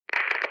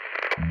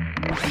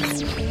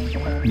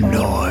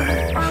Nøj,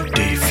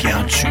 det er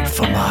fjernsyn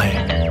for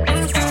mig.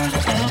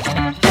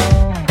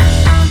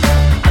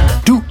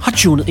 Du har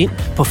tunet ind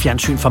på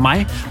Fjernsyn for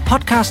mig,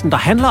 podcasten, der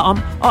handler om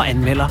og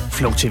anmelder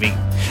Flow TV.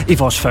 I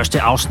vores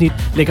første afsnit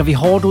lægger vi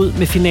hårdt ud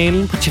med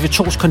finalen på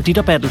TV2's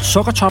konditorbattle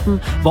Sukkertoppen,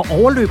 hvor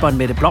overløberen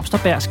Mette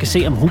Blomsterberg skal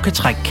se, om hun kan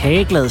trække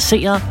kageglade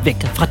seere væk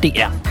fra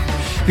DR.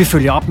 Vi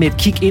følger op med et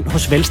kig ind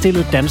hos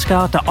velstillede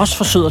danskere, der også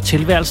forsøger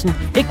tilværelsen,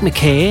 ikke med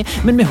kage,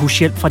 men med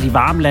hushjælp fra de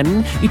varme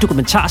lande i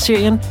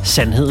dokumentarserien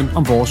Sandheden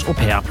om vores au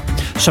pair.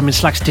 Som en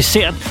slags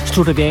dessert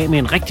slutter vi af med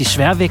en rigtig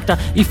sværvægter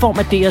i form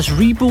af DR's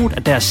reboot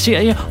af deres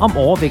serie om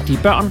overvægtige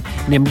børn,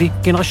 nemlig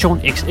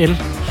Generation XL.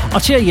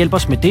 Og til at hjælpe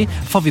os med det,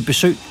 får vi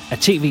besøg af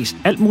TV's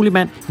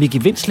altmuligmand Mickey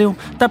Windslev,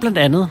 der blandt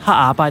andet har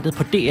arbejdet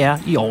på DR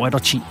i over et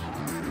årti.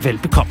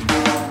 Velbekomme.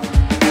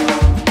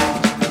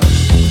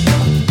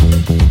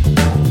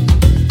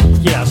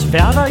 Jeres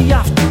værter i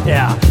aften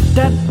er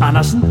Dan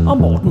Andersen og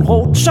Morten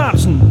Roth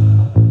Sørensen.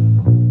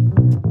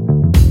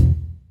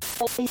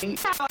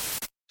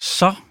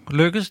 Så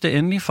lykkedes det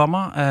endelig for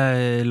mig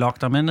at lokke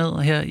dig med ned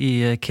her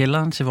i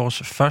kælderen til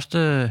vores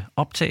første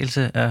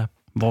optagelse af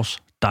vores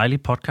dejlige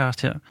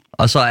podcast her.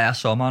 Og så er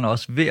sommeren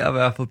også ved at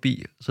være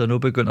forbi, så nu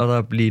begynder der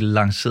at blive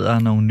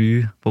lanceret nogle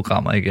nye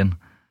programmer igen.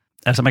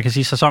 Altså man kan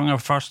sige, at sæsonen er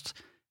først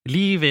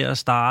lige ved at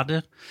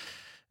starte.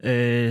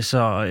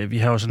 Så vi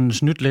har jo sådan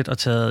snydt lidt og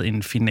taget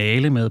en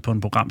finale med på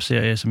en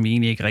programserie, som vi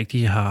egentlig ikke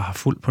rigtig har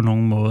fulgt på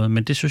nogen måde.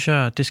 Men det synes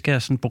jeg, det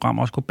skal sådan et program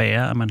også kunne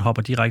bære, at man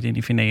hopper direkte ind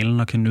i finalen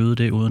og kan nyde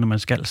det, uden at man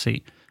skal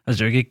se.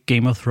 Altså det er jo ikke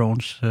Game of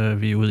Thrones,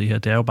 vi er ude i her.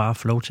 Det er jo bare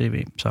Flow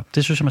TV. Så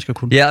det synes jeg, man skal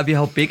kunne. Ja, vi har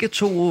jo begge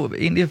to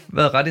egentlig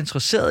været ret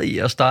interesseret i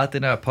at starte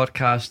den her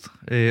podcast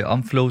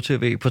om Flow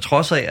TV, på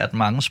trods af, at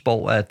mange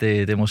spår, at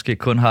det måske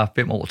kun har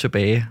 5 år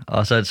tilbage,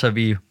 og så er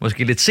vi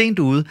måske lidt sent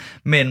ude.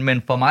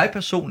 Men for mig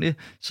personligt,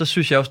 så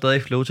synes jeg jo stadig,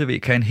 at Flow TV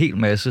kan en hel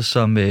masse,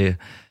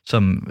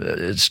 som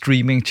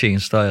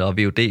streamingtjenester eller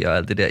VOD og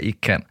alt det der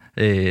ikke kan.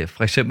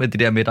 For eksempel det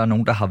der med, at der er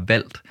nogen, der har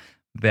valgt,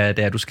 hvad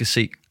det er, du skal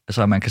se.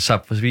 Altså, man kan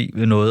sappe forbi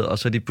ved noget, og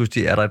så lige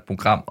pludselig er der et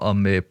program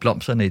om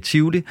blomsterne i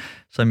Tivoli,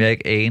 som jeg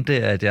ikke anede,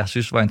 at jeg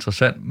synes var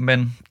interessant,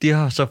 men de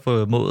har så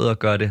formået at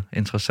gøre det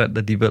interessant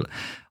alligevel.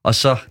 Og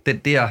så den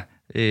der,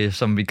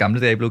 som vi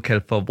gamle dage blev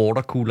kaldt for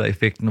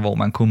watercooler-effekten, hvor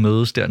man kunne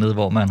mødes dernede,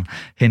 hvor man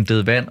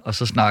hentede vand, og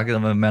så snakkede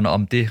man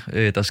om det,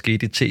 der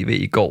skete i tv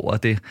i går, og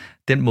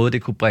den måde,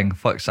 det kunne bringe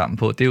folk sammen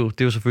på. Det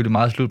er jo selvfølgelig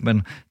meget slut,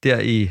 men der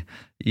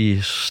i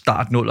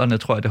start-nullerne,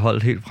 tror jeg, det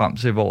holdt helt frem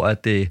til, hvor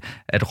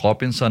at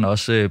Robinson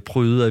også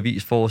prydede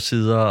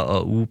avisforsider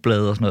og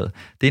ugeblade og sådan noget.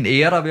 Det er en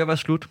ære, der er ved at være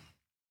slut.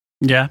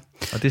 Ja.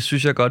 Og det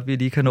synes jeg godt, vi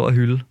lige kan nå at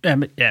hylde.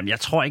 Jamen, jeg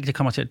tror ikke, det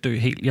kommer til at dø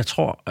helt. Jeg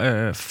tror,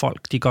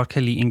 folk de godt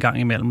kan lide en gang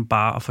imellem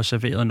bare at få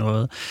serveret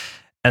noget.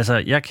 Altså,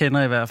 jeg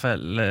kender i hvert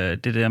fald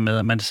det der med,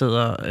 at man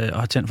sidder og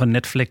har tændt for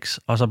Netflix,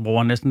 og så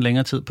bruger næsten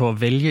længere tid på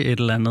at vælge et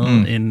eller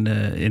andet,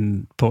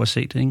 end på at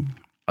se det, ikke?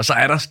 Og så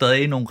er der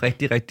stadig nogle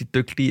rigtig, rigtig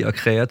dygtige og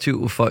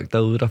kreative folk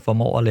derude, der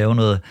formår at lave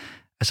noget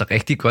altså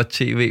rigtig godt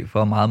tv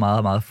for meget,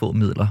 meget, meget få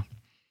midler.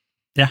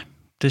 Ja,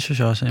 det synes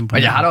jeg også er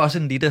imponerende. Og jeg har da også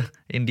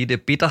en lille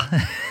bitter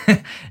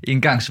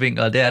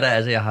indgangsvinkel, og det er der,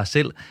 altså jeg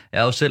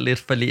er jo selv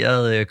lidt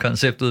falderet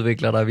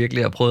konceptudvikler, der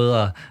virkelig har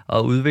prøvet at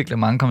udvikle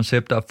mange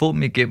koncepter og få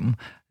dem igennem,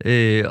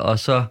 og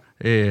så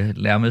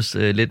nærmest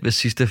lidt ved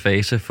sidste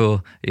fase få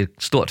et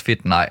stort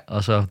fedt nej,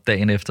 og så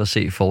dagen efter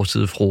se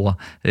forsidefruer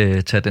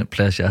tage den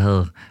plads, jeg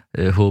havde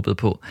håbet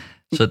på.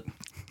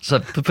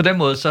 Så på den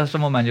måde, så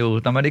må man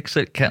jo, når man ikke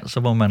selv kan, så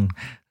må man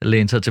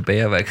læne sig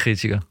tilbage og være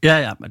kritiker.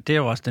 Ja, men det er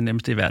jo også det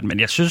nemmeste i verden. Men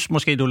jeg synes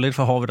måske, du er lidt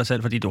for hård ved dig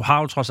selv, fordi du har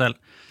jo trods alt,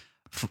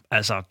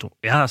 altså,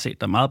 jeg har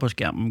set dig meget på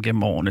skærmen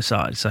gennem årene,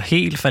 så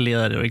helt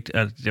falderet er det jo ikke.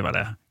 Det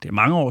er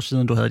mange år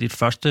siden, du havde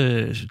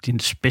din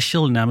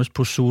special nærmest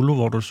på Zulu,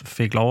 hvor du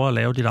fik lov at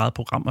lave dit eget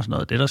program og sådan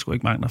noget. Det er der sgu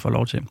ikke mange, der får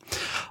lov til.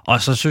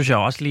 Og så synes jeg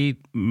også lige,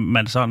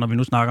 man så, når vi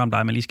nu snakker om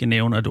dig, man lige skal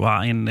nævne, at du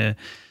har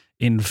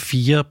en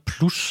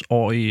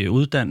 4+-årig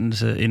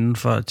uddannelse inden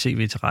for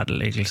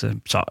tv-tilrettelæggelse.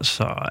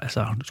 Så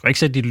altså, du skal ikke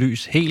sætte dit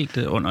lys helt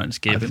under en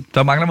skæppe. Altså,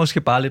 der mangler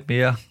måske bare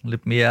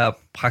lidt mere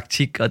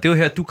praktik, og det er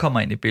jo her, du kommer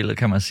ind i billedet,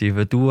 kan man sige,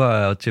 for du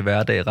er jo til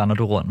hverdag, render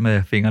du rundt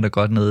med fingrene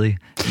godt nede i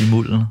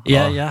mulden.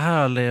 Ja, jeg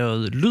har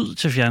lavet lyd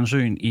til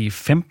fjernsyn i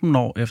 15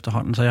 år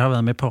efterhånden, så jeg har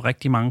været med på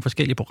rigtig mange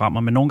forskellige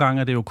programmer, men nogle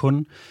gange er det jo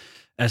kun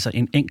altså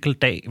en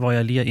enkelt dag, hvor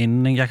jeg lige er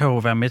inde. Jeg kan jo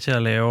være med til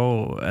at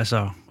lave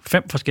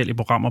 5 forskellige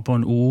programmer på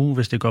en uge,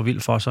 hvis det går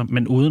vildt for sig,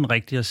 men uden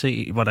rigtig at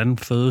se, hvordan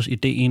fødes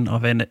ideen, og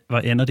hvad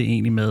ender det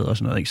egentlig med, og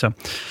sådan noget. Ikke?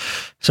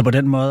 Så på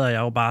den måde er jeg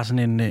jo bare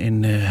sådan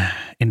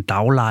en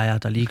daglejer,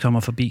 der lige kommer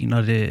forbi,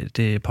 når det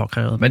er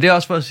påkrævet. Men det er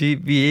også for at sige,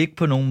 at vi er ikke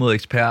på nogen måde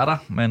eksperter,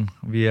 men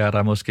vi er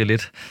der måske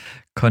lidt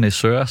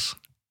connoisseurs.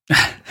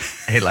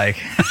 Heller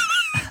ikke.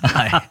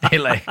 Nej,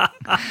 heller ikke.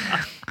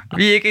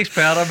 Vi er ikke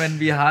eksperter, men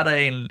vi har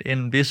da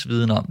en vis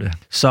viden om det.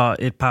 Så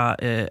et par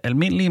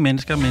almindelige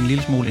mennesker med en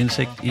lille smule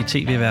indsigt i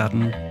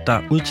tv-verdenen, der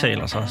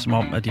udtaler sig som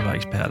om, at de var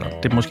eksperter.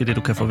 Det er måske det,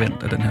 du kan forvente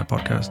af den her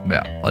podcast. Ja,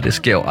 og det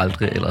sker jo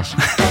aldrig ellers.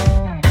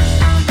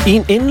 I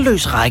en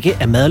endeløs række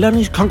af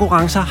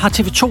madlavningskonkurrencer har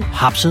TV2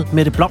 hapset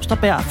Mette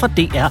Blomsterberg fra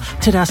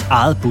DR til deres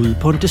eget bud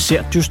på en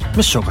dessertdyst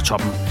med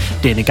sukkertoppen.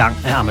 Denne gang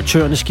er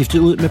amatørerne skiftet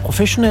ud med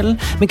professionelle,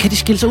 men kan de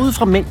skille sig ud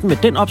fra mængden med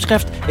den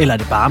opskrift, eller er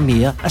det bare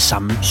mere af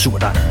samme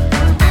surdej?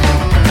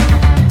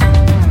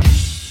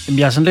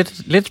 Jeg er sådan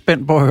lidt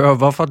spændt på at høre,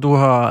 hvorfor du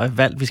har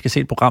valgt, at vi skal se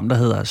et program, der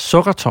hedder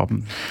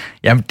Sukkertoppen.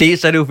 Jamen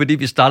det er det jo, fordi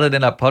vi startede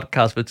den her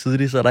podcast for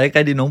tidligt, så der er ikke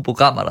rigtig nogen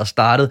programmer, der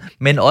startede.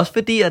 Men også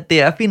fordi, at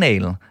det er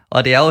finalen.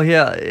 Og det er jo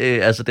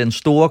her, den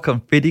store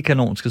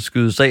konfettikanon skal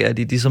skydes af, at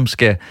de ligesom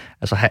skal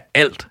have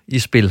alt i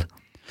spil.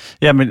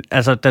 Jamen,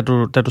 altså,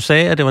 da du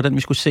sagde, at det var den,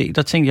 vi skulle se,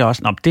 der tænkte jeg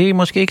også, det er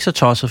måske ikke så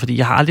tosset, fordi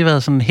jeg har aldrig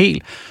været sådan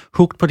helt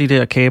hooked på de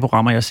der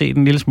kageprogrammer. Jeg har set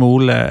en lille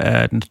smule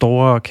af den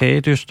store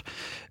kagedyst,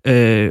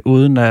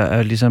 uden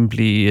at ligesom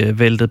blive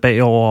væltet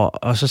bagover.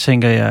 Og så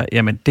tænker jeg,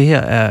 jamen, det her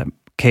er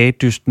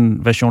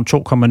kagedysten version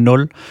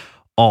 2.0,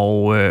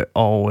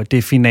 og det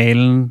er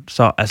finalen.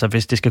 Så altså,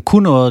 hvis det skal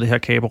kunne noget af det her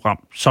kageprogram,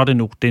 så er det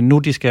nu. Det er nu,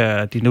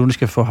 de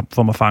skal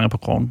få mig fanget på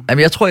krogen.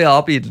 Jamen, jeg tror, jeg er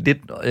oppe i et lidt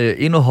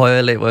endnu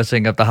højere lag, hvor jeg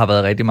tænker, at der har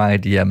været rigtig mange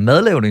af de her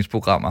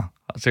madlavningsprogrammer.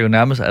 Altså, jo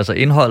nærmest,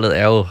 indholdet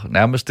er jo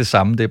nærmest det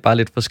samme. Det er bare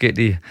lidt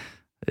forskellige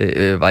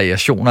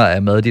variationer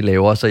af mad, de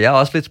laver. Så jeg er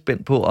også lidt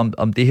spændt på,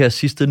 om det her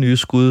sidste nye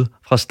skud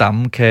fra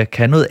stammen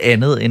kan noget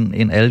andet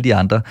end alle de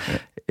andre.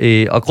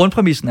 Ja. Og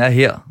grundpræmissen er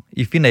her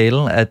i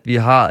finalen, at vi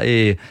har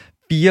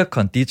 4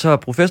 konditorer,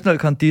 professionelle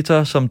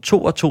konditorer, som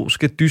 2 og 2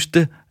 skal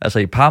dyste, altså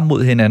i par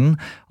mod hinanden,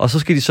 og så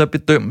skal de så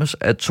bedømmes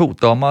af 2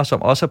 dommere,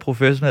 som også er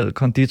professionelle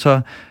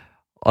konditorer,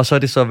 og så er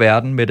det så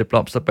verden Mette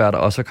Blomsterberg, der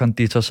også er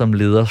konditor, som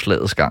leder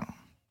slagets gang.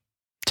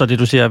 Så det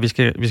du siger, at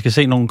vi skal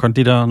se nogle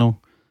konditorer nu?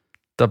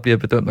 Der bliver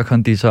bedømt af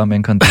konditorer med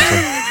en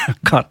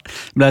konditor. Godt.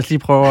 Men lad os lige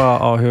prøve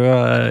at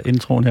høre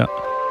introen her.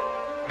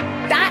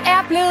 Der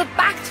er blevet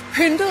bagt,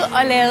 pyntet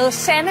og lavet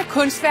sande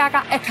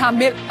kunstværker af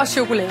karamel og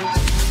chokolade.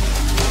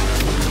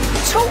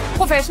 2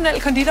 professionelle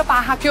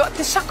konditorer har gjort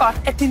det så godt,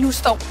 at de nu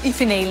står i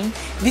finalen.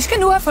 Vi skal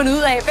nu have fundet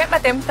ud af, hvem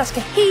af dem, der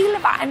skal hele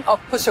vejen op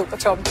på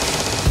sukkertoppen.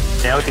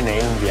 Det er jo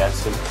finalen, vi er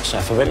til. Så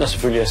jeg forventer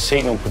selvfølgelig at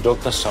se nogle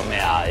produkter, som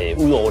er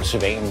ud over det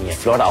sædvanlige.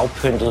 Flot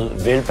afpyntet,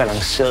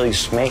 velbalanceret i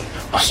smag,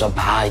 og så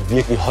bare et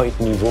virkelig højt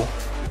niveau.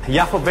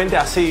 Jeg forventer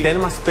at se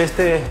Danmarks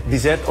bedste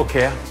dessert og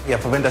kage. Jeg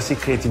forventer at se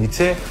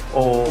kreativitet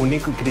og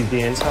unikke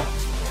ingredienser.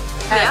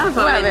 Ja,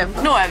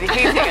 nu er vi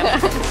helt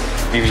sikkert.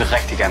 Vi vil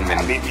rigtig gerne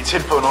vinde. Vi er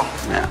tæt på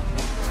nu. Ja.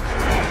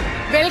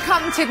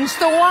 Velkommen til den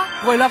store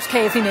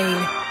bryllupskagefinale.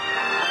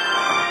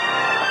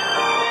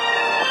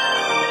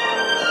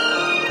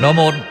 Nå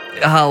Morten,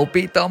 jeg har jo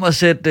bedt dig om at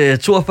sætte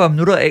 42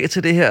 minutter af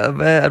til det her.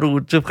 Hvad er du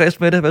tilfreds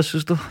med det? Hvad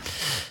synes du?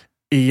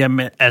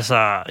 Jamen,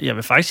 altså, jeg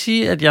vil faktisk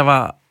sige, at jeg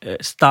var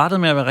startet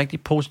med at være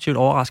rigtig positivt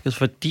overrasket,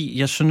 fordi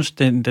jeg synes,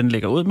 den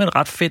ligger ud med et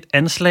ret fedt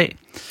anslag,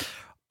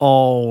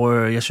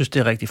 og jeg synes, det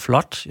er rigtig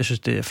flot. Jeg synes,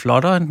 det er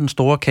flottere end den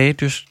store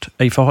kagedyst,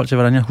 i forhold til,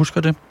 hvordan jeg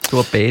husker det.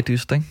 Stor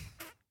bagedyst, ikke?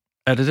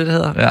 Er det det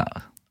hedder? Ja.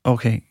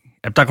 Okay.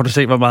 Jamen, der kan du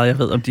se, hvor meget jeg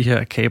ved om de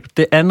her kage.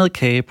 Det andet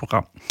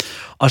kageprogram.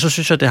 Og så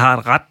synes jeg, det har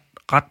et ret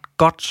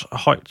godt,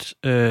 højt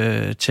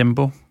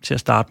tempo til at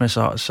starte med.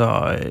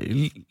 Så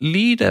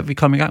lige da vi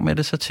kom i gang med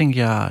det, så tænkte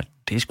jeg,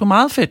 det er sgu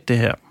meget fedt, det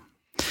her.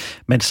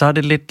 Men så er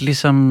det lidt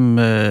ligesom,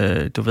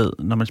 du ved,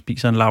 når man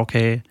spiser en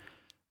lavkage,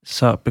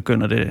 så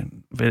begynder det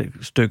ved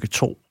stykke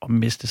 2 at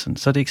miste sådan.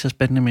 Så er det ikke så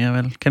spændende mere,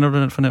 vel? Kender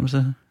du den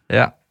fornemmelse?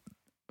 Ja.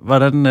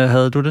 Hvordan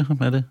havde du det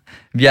med det?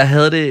 Jeg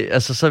havde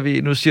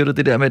det, nu siger du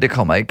det der med, at det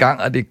kommer i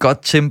gang, og det er godt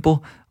tempo,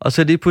 og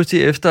så lige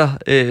pludselig efter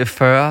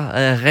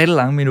 40 rigtig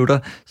lange minutter,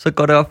 så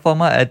går det op for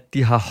mig, at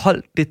de har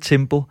holdt det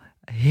tempo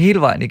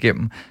hele vejen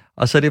igennem,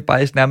 og så er det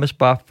faktisk nærmest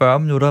bare 40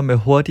 minutter med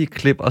hurtige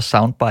klip og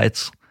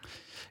soundbites.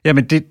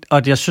 Jamen,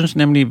 og jeg synes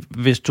nemlig,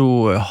 hvis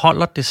du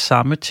holder det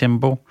samme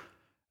tempo,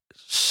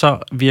 så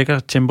virker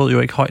tempoet jo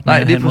ikke højt.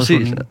 Nej, det er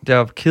præcis. Det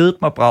har kedet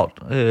mig bragt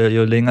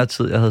jo længere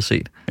tid, jeg havde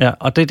set. Ja,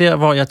 og det er der,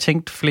 hvor jeg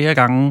tænkte flere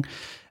gange,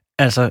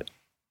 altså,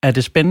 er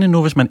det spændende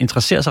nu, hvis man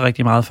interesserer sig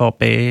rigtig meget for at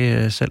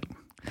bage selv?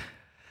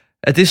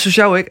 Ja, det synes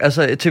jeg jo ikke.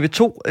 Altså,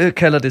 TV2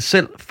 kalder det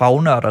selv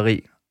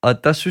fagnørderi.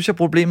 Og der synes jeg,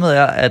 problemet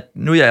er, at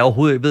nu jeg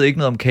overhovedet ved ikke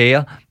noget om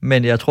kager,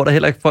 men jeg tror, der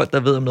heller ikke folk, der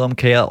ved noget om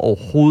kager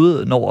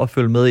overhovedet når at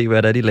følge med i,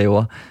 hvad det er, de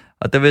laver.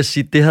 Og der vil jeg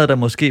sige, det havde der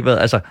måske været,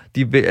 altså,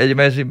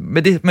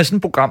 med sådan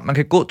et program, man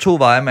kan gå 2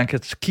 veje, man kan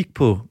kigge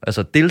på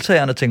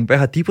deltagerne og tænke, hvad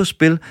har de på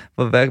spil,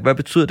 hvad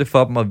betyder det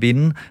for dem at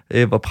vinde,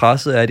 hvor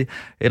presset er de,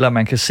 eller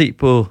man kan se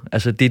på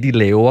det, de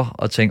laver,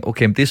 og tænke,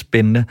 okay, men det er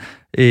spændende.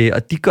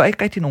 Og de gør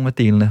ikke rigtig nogen af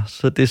delene,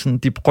 så det er sådan,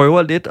 de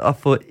prøver lidt at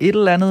få et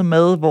eller andet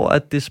med, hvor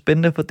at det er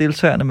spændende for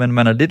deltagerne, men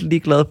man er lidt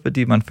ligeglad,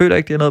 fordi man føler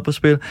ikke, det er noget på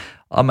spil,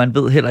 og man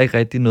ved heller ikke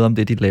rigtig noget om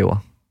det, de laver.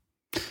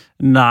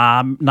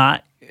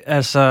 Nej.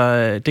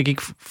 Altså, det gik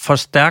for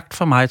stærkt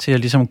for mig til, at jeg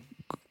ligesom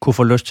kunne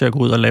få lyst til at gå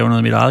ud og lave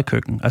noget i mit eget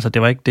køkken. Altså,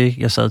 det var ikke det,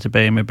 jeg sad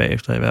tilbage med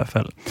bagefter i hvert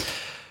fald.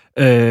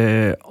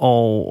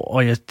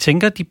 Og jeg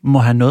tænker, de må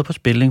have noget på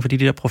spil, ikke? Fordi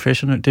det der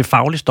professionelle, det er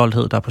faglig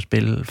stolthed, der er på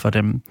spil for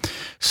dem.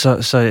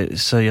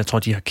 Så jeg tror,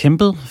 de har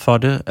kæmpet for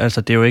det.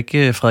 Altså, det er jo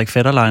ikke Frederik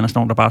Fetterlein og sådan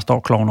nogen, der bare står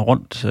og klovner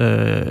rundt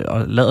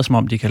og lader som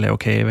om, de kan lave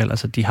kage, vel?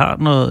 Altså, de har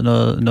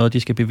noget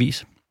de skal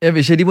bevise. Ja,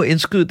 hvis jeg lige må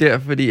indskyde der,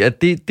 fordi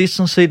at det er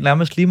sådan set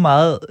nærmest lige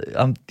meget,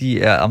 om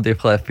det er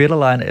Frederik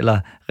Fetterlein eller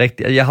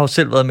rigtigt. Jeg har jo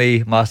selv været med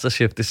i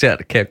Masterchef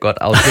Dessert, kan jeg godt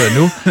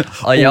afsløre nu.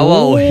 Og jeg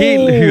var jo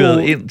helt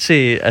hyret ind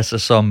til, altså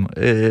som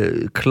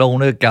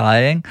klovne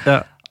guy, ikke? Ja.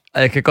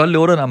 Og jeg kan godt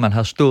love dig, når man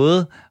har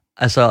stået,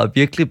 altså og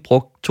virkelig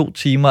brugt 2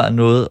 timer af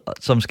noget,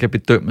 som skal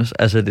bedømmes.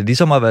 Altså det er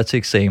ligesom at være til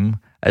eksamen.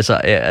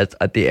 Altså,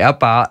 at det er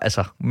bare,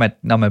 altså,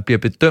 når man bliver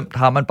bedømt,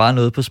 har man bare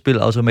noget på spil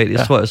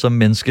automatisk, tror jeg, som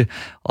menneske.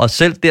 Og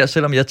selv der,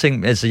 selvom jeg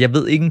tænkte, altså, jeg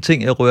ved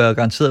ingenting, jeg rører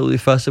garanteret ud i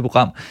første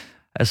program,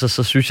 altså,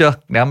 så synes jeg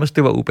nærmest,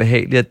 det var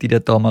ubehageligt, at de der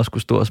dommer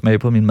skulle stå og smage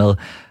på min mad.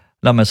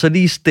 Når man så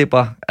lige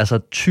stepper, altså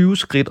 20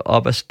 skridt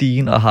op ad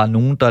stigen, og har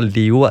nogen, der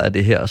lever af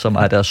det her, som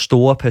er deres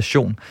store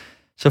passion,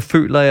 så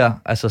føler jeg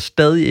altså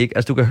stadig ikke,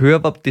 altså du kan høre,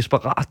 hvor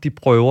desperat de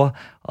prøver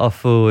at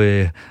få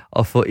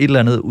et eller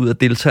andet ud af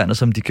deltagerne,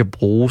 som de kan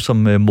bruge som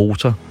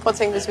motor. Prøv at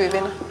tænke, hvis vi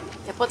vinder.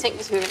 Jeg prøver at tænke,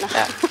 hvis vi vinder.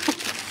 Ja.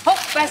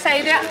 Hvad sagde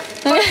I der?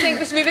 Prøv at tænke,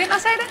 hvis vi vinder,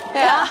 sagde det?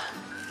 Ja.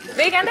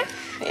 Vil I gerne det?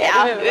 Ja,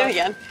 det vil vi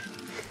gerne.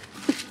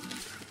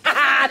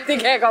 Det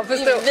kan jeg godt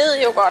forstå. Vi ved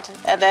jo godt,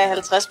 at der er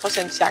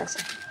 50% chance.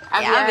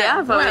 Ja, vi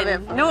er for at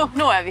vinde.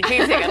 Nu er vi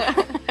helt sikkert.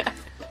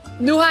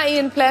 Nu har I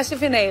en plads i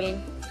finalen.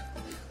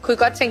 Kunne I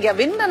godt tænke jer at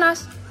vinde den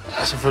også?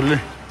 Ja, selvfølgelig.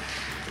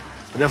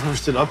 Og derfor har vi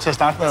stillet op til at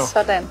starte med.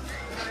 Sådan.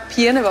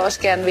 Pigerne vil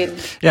også gerne vinde.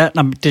 Ja,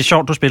 det er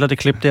sjovt, du spiller det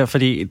klip der,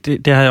 fordi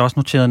det har jeg også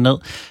noteret ned.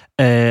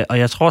 Og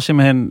jeg tror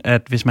simpelthen,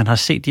 at hvis man har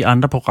set de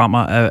andre programmer,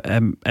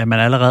 at man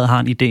allerede har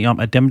en idé om,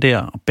 at dem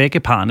der, begge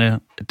parne,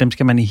 dem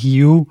skal man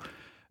hive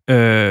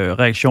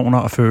reaktioner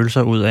og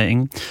følelser ud af.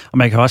 Ikke? Og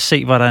man kan også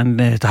se, hvordan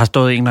der har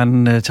stået en eller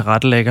anden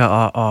tilrettelægger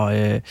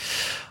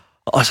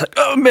og så,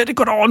 Mette,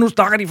 gå derover, nu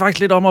snakker de faktisk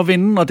lidt om at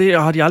vinde, og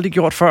det har de aldrig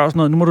gjort før, og sådan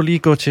noget. Nu må du lige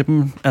gå til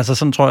dem. Altså,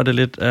 sådan tror jeg, det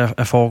lidt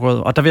er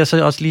foregået. Og der vil jeg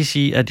så også lige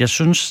sige, at jeg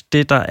synes,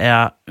 det der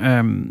er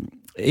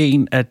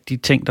en af de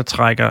ting, der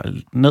trækker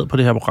ned på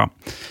det her program,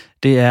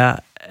 det er,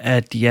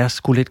 at de er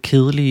sgu lidt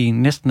kedelige,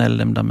 næsten alle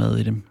dem, der er med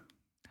i dem.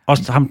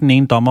 Også ham, den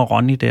ene dommer,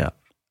 Ronny der,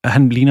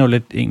 han ligner jo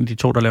lidt en af de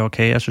 2, der laver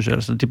kager, synes jeg.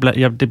 Altså,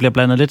 det bliver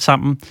blandet lidt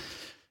sammen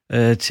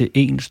til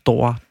en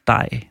stor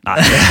dej.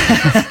 Nej,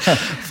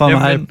 for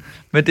mig.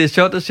 Men det er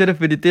sjovt, at sige det,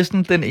 fordi det er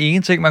sådan den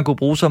ene ting, man kunne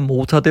bruge som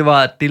motor, det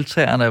var, at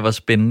deltagerne var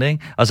spændende,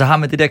 ikke? Og så har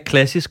man det der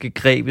klassiske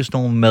greb i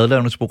sådan nogle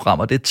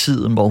madlavningsprogrammer, det er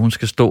tiden, hvor hun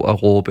skal stå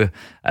og råbe.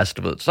 Altså,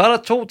 du ved, så er der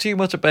 2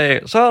 timer tilbage,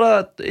 så er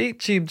der 1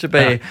 time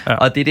tilbage,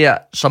 og det der,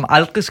 som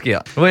aldrig sker.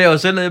 Nu er jeg jo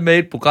selv med i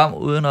et program,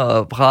 uden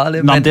at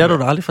prale. Nå, men det har du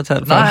da aldrig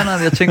fortalt før.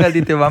 Nej, jeg tænker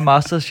lige, det var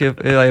Masterchef,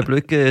 og jeg blev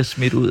ikke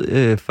smidt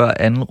ud før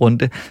anden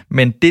runde.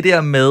 Men det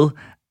der med,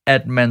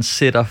 at man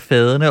sætter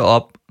fadene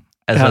op,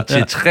 altså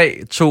til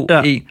 3, 2,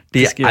 1,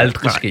 det er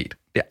aldrig sket.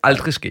 Det er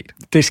aldrig sket.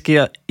 Det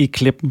sker i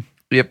klippen.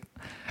 Yep.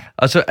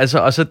 Og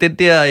så den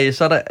der,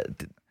 så er der,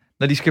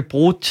 når de skal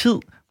bruge tid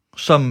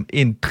som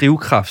en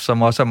drivkraft,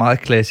 som også er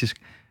meget klassisk,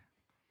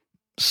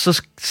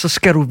 så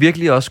skal du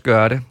virkelig også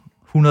gøre det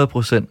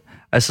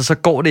 100%. Altså, så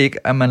går det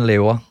ikke, at man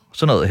laver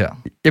sådan noget her.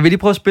 Jeg vil lige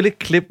prøve at spille et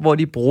klip, hvor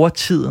de bruger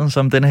tiden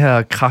som den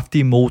her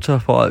kraftige motor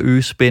for at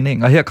øge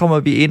spænding. Og her kommer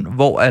vi ind,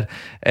 hvor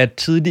at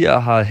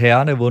tidligere har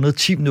herrerne vundet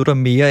 10 minutter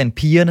mere end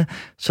pigerne.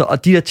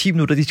 Og de her 10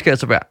 minutter, de skal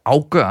altså være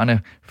afgørende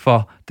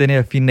for den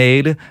her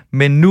finale.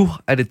 Men nu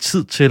er det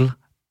tid til,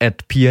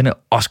 at pigerne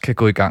også kan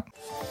gå i gang.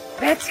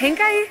 Hvad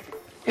tænker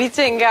I? Vi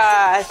tænker,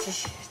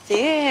 at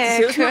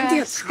det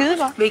kører skide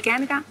godt. Vil I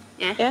gerne i gang?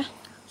 Ja.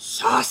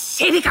 Så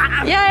sæt i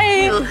gang!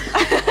 Yay!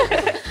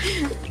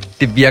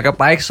 Det virker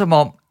bare ikke som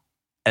om,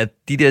 at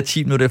de der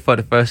 10 minutter for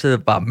det første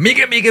var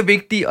mega, mega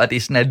vigtige, og det er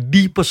sådan, at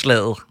lige på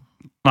slaget.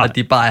 Nej. Og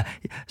de bare,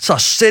 så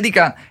sæt i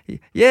gang.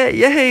 Ja,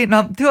 hey,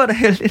 nå, det var da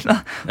heldigt. Nå,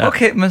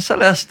 okay, men så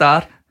lad os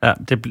starte. Ja,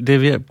 det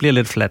bliver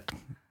lidt fladt.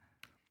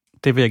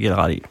 Det vil jeg give dig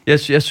ret i.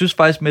 Jeg synes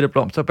faktisk, Mette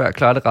Blomsterberg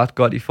klarer det ret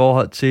godt i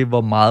forhold til,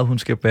 hvor meget hun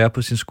skal bære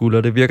på sin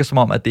skulder. Det virker som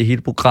om, at det er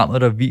hele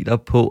programmet, der hviler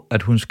på,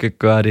 at hun skal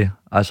gøre det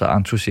altså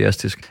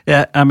entusiastisk.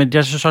 Ja, men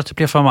jeg synes også, det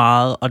bliver for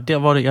meget. Og der,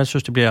 hvor jeg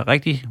synes, det bliver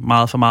rigtig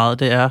meget for meget,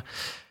 det er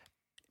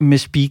med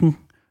speaken.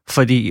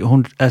 Fordi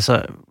hun,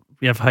 altså,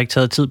 jeg har ikke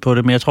taget tid på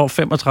det, men jeg tror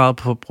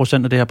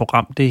 35% af det her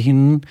program, det er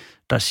hende,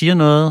 der siger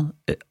noget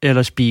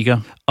eller speaker.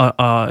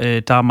 Og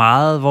der er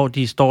meget, hvor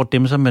de står og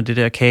dæmser med det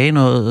der kage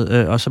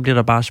noget, og så bliver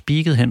der bare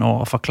speaket henover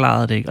og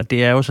forklaret det. Ikke? Og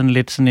det er jo sådan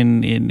lidt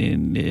sådan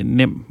en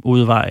nem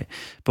udvej,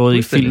 både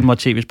i film og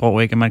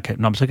tv-sprog, ikke? At man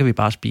kan, så kan vi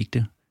bare speak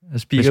det.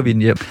 Speaker vi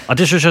den hjem. Og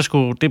det synes jeg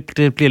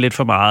det bliver lidt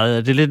for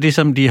meget. Det er lidt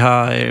ligesom, de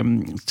har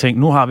tænkt,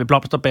 nu har vi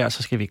blomsterbær,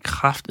 så skal vi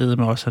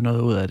kraftedeme også have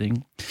noget ud af det,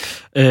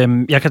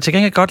 ikke? Jeg kan til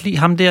gengæld godt lide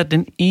ham der,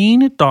 den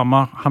ene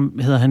dommer, ham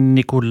hedder han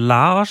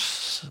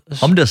Nikolaos.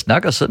 Om der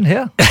snakker sådan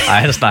her? Nej,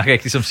 han snakker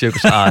ikke ligesom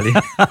Cirkus Arli.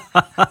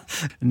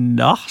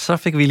 Nå, så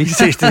fik vi lige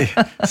set det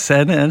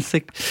sande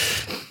ansigt.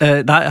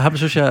 Nej, ham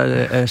synes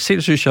jeg er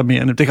sindssygt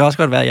charmerende. Det kan også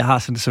godt være, at jeg har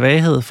sådan en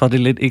svaghed for det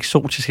lidt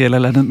eksotiske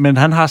eller andet, men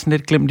han har sådan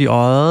lidt glimt i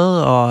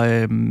øjet,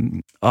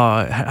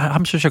 og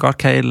ham synes jeg godt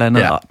kan et eller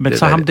andet. Ja, men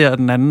så ham der,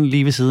 den anden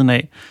lige ved siden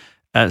af,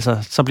 altså,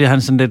 så bliver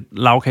han sådan lidt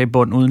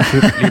lavkagebund uden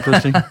køb lige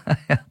pludselig.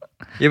 Ja.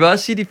 Jeg vil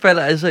også sige, de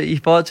falder, altså i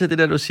forhold til det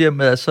der, du siger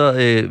med, at så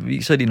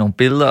viser de nogle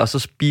billeder, og så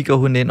speaker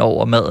hun ind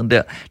over maden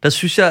der. Der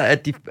synes jeg,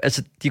 at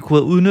de kunne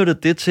have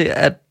udnyttet det til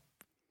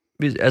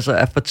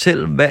at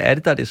fortælle, hvad er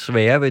det, der er det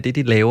svære ved det,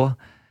 de laver.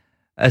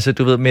 Altså,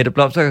 du ved, Mette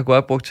Blomster kan godt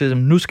have brugt til,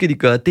 nu skal de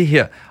gøre det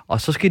her,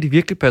 og så skal de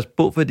virkelig passe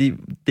på, fordi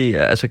det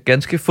er altså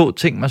ganske få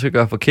ting, man skal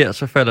gøre forkert,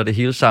 så falder det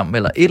hele sammen,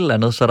 eller et eller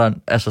andet,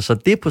 så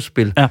det er på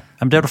spil. Ja,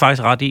 jamen, det har du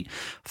faktisk ret i.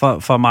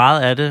 For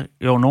meget af det,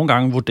 jo nogle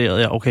gange vurderede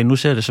jeg, okay, nu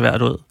ser det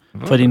svært ud,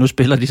 fordi nu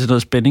spiller de sådan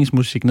noget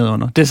spændingsmusik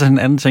nedunder. Det er sådan en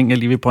anden ting, jeg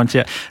lige vil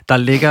pointere.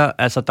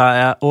 Der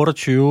er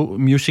 28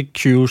 music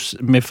cues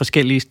med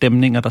forskellige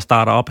stemninger, der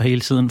starter op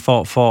hele tiden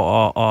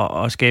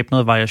for at skabe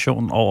noget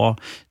variation over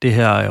det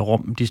her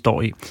rum, de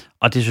står i.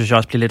 Og det synes jeg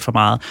også bliver lidt for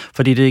meget.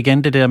 Fordi det er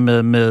igen det der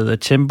med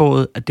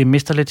tempoet, at det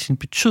mister lidt sin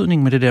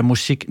betydning med det der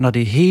musik, når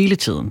det er hele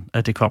tiden,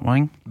 at det kommer,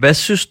 ikke? Hvad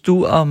synes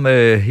du om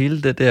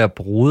hele det der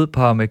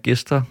brudepar med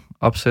gæster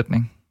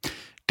opsætning?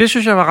 Det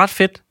synes jeg var ret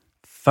fedt.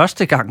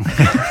 Første gang.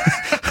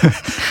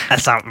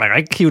 Altså, man kan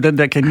ikke hive den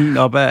der kanin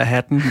op af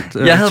hatten.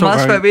 Jeg havde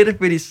meget svært ved det,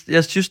 fordi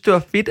jeg synes, det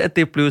var fedt, at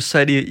det blev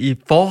sat i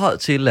forhold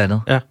til et eller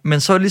andet. Ja. Men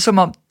så ligesom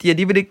om, de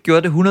alligevel ikke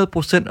gjorde det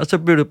 100%, og så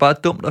blev det bare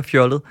dumt og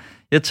fjollet.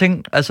 Jeg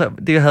tænkte, altså,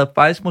 det havde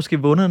faktisk måske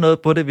vundet noget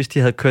på det, hvis de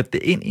havde kørt det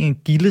ind i en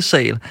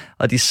gildesal,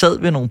 og de sad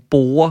ved nogle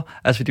borde.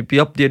 Altså,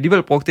 de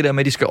alligevel brugt det der med,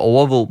 at de skal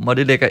overvåge dem, og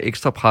det lægger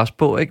ekstra pres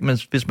på, ikke? Men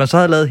hvis man så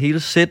havde lavet hele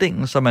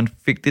settingen, så man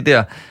fik det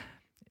der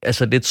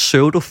altså lidt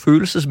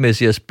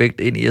pseudo-følelsesmæssigt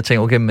aspekt ind i, jeg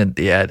tænker, okay, men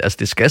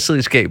det skal sidde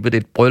i skabet, det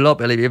er et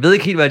bryllup, eller jeg ved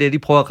ikke helt, hvad det er, de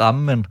prøver at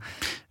ramme, men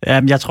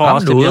ja, men jeg tror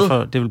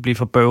også, det vil blive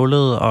for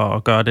bøvlet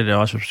at gøre det der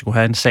også, hvis vi skulle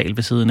have en sal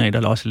ved siden af,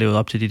 der også levede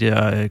op til de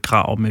der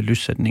krav med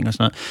lyssætning og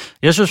sådan noget.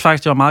 Jeg synes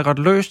faktisk, det var meget godt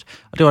løst,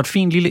 og det var et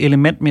fint lille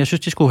element, men jeg synes,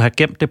 de skulle have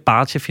gemt det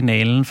bare til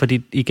finalen,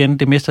 fordi igen,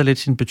 det mister lidt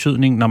sin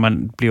betydning, når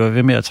man bliver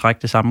ved med at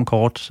trække det samme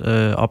kort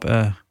op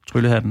af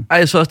tryllehatten. Ej,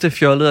 jeg synes også, det er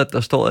fjollet, at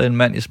der står en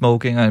mand i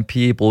smoking og en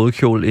pige i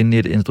brudekjole inde i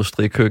et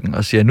industrikøkken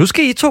og siger, nu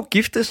skal I to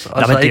giftes.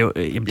 Og det er jo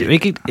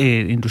ikke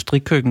et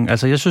industrikøkken.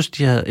 Altså,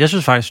 jeg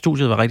synes faktisk,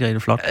 studiet var rigtig,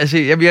 rigtig flot. Altså,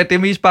 det er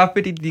mest bare,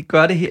 fordi de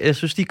gør det her. Jeg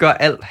synes, de gør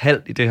alt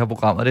halvt i det her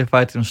program, og det er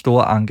faktisk den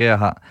store anke, jeg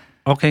har.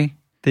 Okay.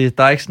 Der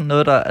er ikke sådan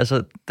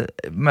noget,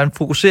 man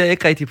fokuserer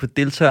ikke rigtig på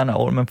deltagerne,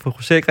 og man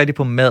fokuserer ikke rigtig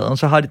på maden.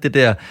 Så har de det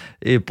der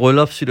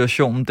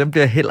bryllupssituationen, den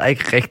bliver heller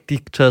ikke rigtig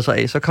taget sig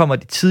af. Så kommer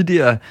de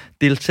tidligere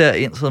deltagere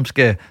ind, som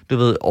skal,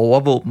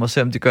 overvåge dem og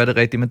se, om de gør det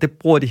rigtigt. Men det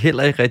bruger de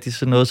heller ikke rigtig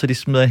sådan noget, så de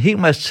smider en hel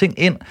masse ting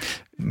ind.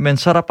 Men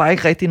så er der bare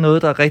ikke rigtig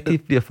noget, der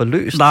rigtig bliver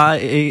forløst. Nej,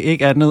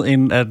 ikke andet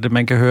end, at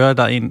man kan høre, at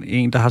der er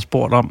en der har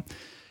spurgt om,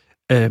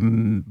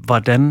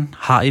 hvordan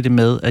har I det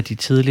med, at de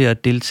tidligere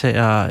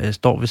deltagere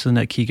står ved siden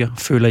af og kigger,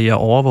 føler I jer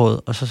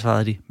overvåget? Og så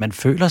svarede de, man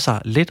føler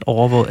sig lidt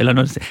overvåget, eller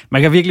noget.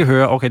 Man kan virkelig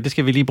høre, okay, det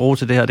skal vi lige bruge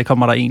til det her, det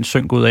kommer der en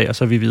synk ud af, og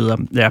så er vi videre.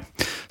 Ja,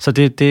 så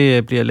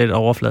det bliver lidt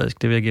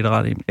overfladisk, det vil jeg give dig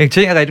ret i. En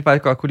ting, jeg rigtig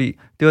faktisk godt kunne lide,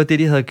 det var det,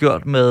 de havde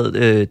gjort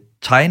med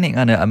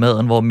tegningerne af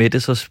maden, hvor Mette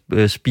så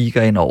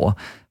speaker ind over,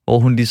 hvor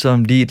hun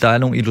ligesom der er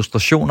nogle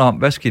illustrationer om,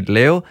 hvad skal de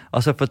lave,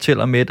 og så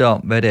fortæller Mette om,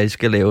 hvad det er, de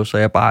skal lave, så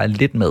jeg bare er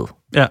lidt med.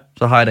 Ja.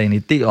 Så har jeg da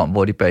en idé om,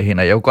 hvor de bærer hen.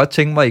 Og jeg kunne godt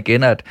tænke mig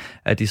igen,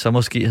 at de så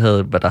måske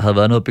der havde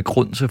været noget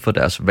begrundelse for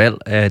deres valg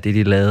af det,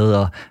 de lavede,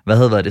 og hvad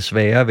havde været det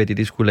svære ved det,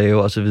 de skulle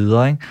lave, og så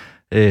videre,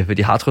 ikke? For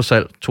de har trods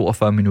alt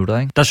 42 minutter,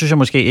 ikke? Der synes jeg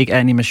måske ikke, at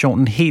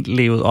animationen helt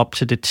levede op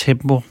til det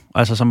tempo,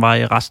 altså som var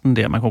i resten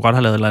der. Man kunne godt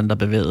have lavet et eller andet,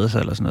 der bevægede sig,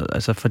 eller sådan noget.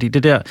 Altså, fordi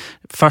det der,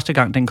 første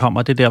gang den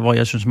kommer, det er der, hvor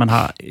jeg synes, man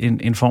har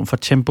en form for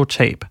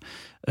tempotab.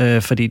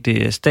 Fordi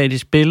det er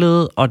statisk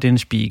billede, og det er en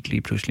speak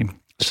lige pludselig.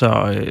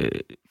 Så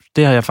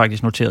det har jeg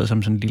faktisk noteret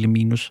som sådan en lille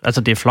minus.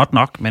 Altså, det er flot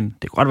nok, men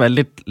det kunne godt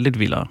være lidt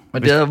vildere.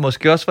 Men det havde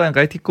måske også været en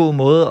rigtig god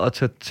måde at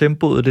tage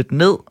tempoet lidt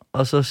ned,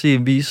 og så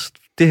vise,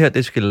 det her,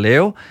 det skal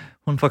lave.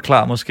 Hun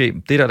forklarer måske,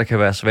 det der kan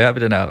være svært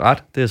ved den her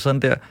ret, det er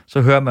sådan der.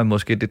 Så hører man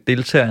måske det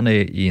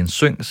deltagerne i en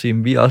syng sige,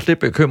 vi er også lidt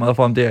bekymrede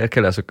for, om det her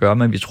kan lade sig gøre,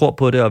 men vi tror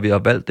på det, og vi har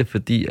valgt det,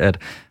 fordi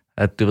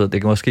at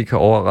det måske kan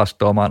overraske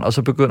dommeren, og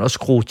så begynder at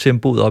skrue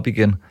tempoet op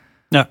igen.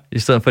 Ja. I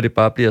stedet for, at det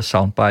bare bliver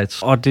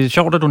soundbites. Og det er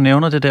sjovt, at du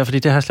nævner det der, fordi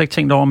det har jeg slet ikke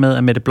tænkt over med,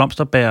 at Mette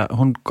Blomsterberg,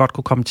 hun godt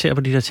kunne kommentere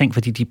på de der ting,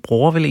 fordi de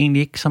bruger vel egentlig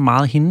ikke så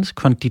meget hendes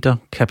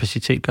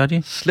konditorkapacitet, gør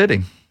de? Slet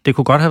ikke. Det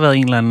kunne godt have været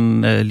en eller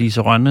anden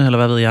Lise Rønne, eller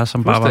hvad ved jeg,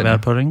 som bare var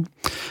været på det, ikke?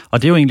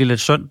 Og det er jo egentlig lidt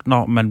synd,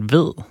 når man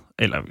ved,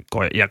 eller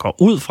jeg går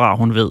ud fra, at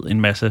hun ved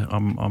en masse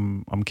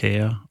om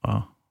kager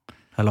og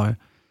halløj.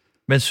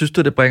 Men synes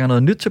du, det bringer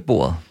noget nyt til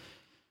bordet?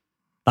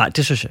 Nej,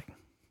 det synes jeg ikke.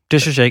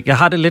 Det synes jeg ikke. Jeg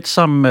har det lidt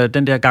som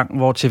den der gang,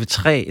 hvor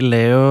TV3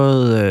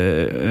 lavede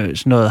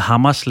sådan noget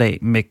hammerslag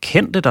med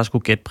kendte, der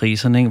skulle gætte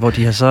priserne, ikke? Hvor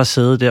de har så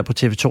siddet der på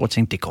TV2 og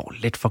tænkt, det går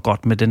lidt for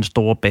godt med den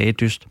store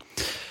bagedyst.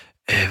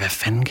 Hvad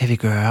fanden kan vi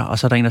gøre? Og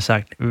så er der en, der har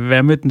sagt,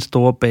 hvad med den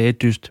store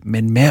bagedyst,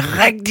 men med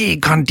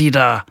rigtige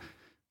konditorer?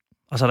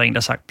 Og så er der en, der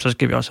har sagt, så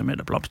skal vi også have med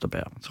der blomsterbær.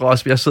 Jeg tror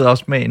også, jeg sidder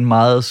også med en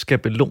meget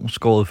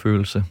skabelonskåret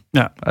følelse.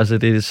 Ja. Altså,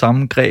 det er det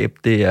samme greb,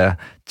 det er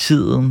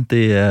tiden,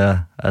 det er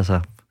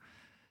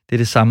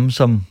det samme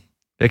som...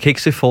 Jeg kan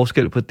ikke se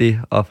forskel på det,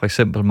 og for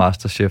eksempel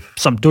MasterChef.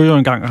 Som du jo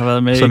engang har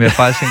været med i. Som jeg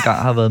faktisk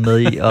engang har været med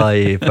i, og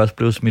først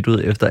blev smidt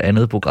ud efter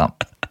andet program.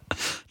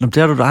 Nå, det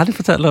har du da aldrig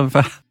fortalt om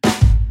før.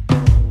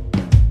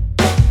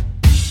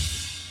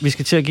 Vi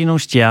skal til at give nogle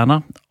stjerner,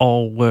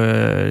 og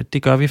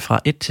det gør vi fra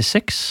 1 til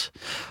 6.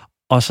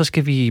 Og så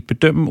skal vi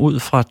bedømme ud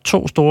fra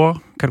 2 store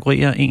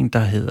kategorier. En, der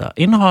hedder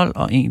indhold,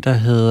 og en, der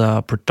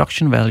hedder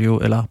production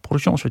value, eller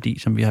produktionsværdi,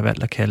 som vi har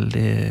valgt at kalde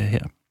det her.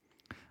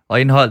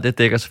 Og indhold, det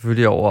dækker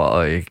selvfølgelig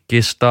over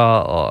gæster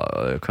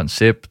og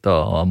koncept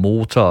og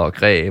motor og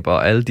greb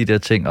og alle de der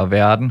ting og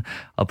verden.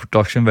 Og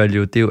production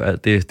value, det er jo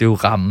alt det er jo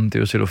rammen, det er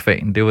jo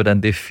cellofanen, det er jo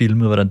hvordan det er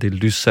filmet, hvordan det er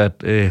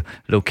lyssat,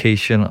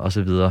 location og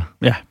så videre.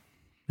 Ja,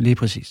 lige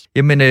præcis.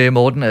 Jamen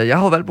Morten, jeg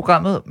har jo valgt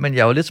programmet, men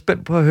jeg er jo lidt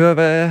spændt på at høre,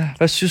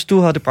 hvad synes du?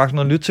 Har det bragt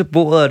noget nyt til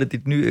bordet? Er det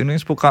dit nye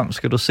yndlingsprogram?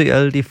 Skal du se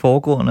alle de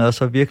foregående, og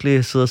så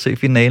virkelig sidde og se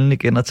finalen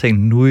igen og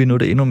tænke, nu er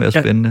det endnu mere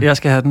spændende? Jeg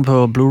skal have den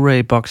på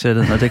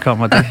Blu-ray-boxsættet, når det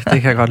kommer. Det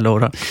kan jeg godt love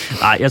dig.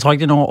 Nej, jeg tror ikke,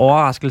 det er nogen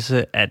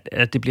overraskelse,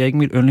 at det bliver ikke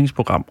mit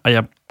yndlingsprogram. Og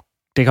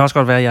det kan også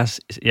godt være, at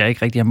jeg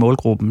ikke rigtig har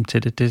målgruppen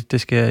til det.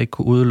 Det skal jeg ikke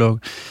kunne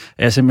udelukke.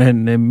 Jeg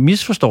simpelthen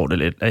misforstår det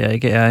lidt, at jeg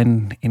ikke er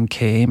en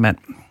kagemand.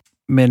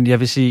 Men jeg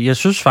vil sige, jeg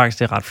synes faktisk,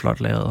 det er ret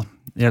flot lavet.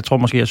 Jeg tror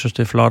måske, jeg synes,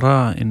 det er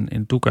flottere,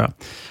 end du gør.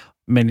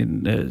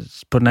 Men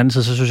på den anden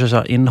side, så synes jeg så,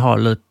 at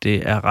indholdet,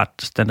 det er ret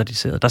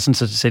standardiseret. Der er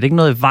sådan set ikke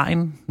noget i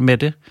vejen med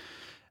det.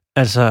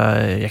 Altså,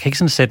 jeg kan ikke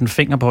sådan sætte en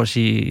finger på at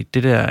sige,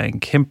 det der er en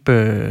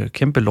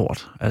kæmpe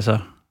lort. Altså,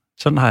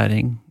 sådan har jeg det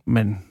ikke.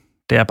 Men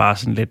det er bare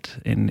sådan lidt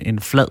en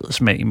flad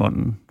smag i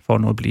munden, for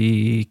nu at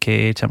blive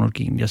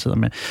kageterminologien, jeg sidder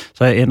med.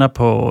 Så jeg ender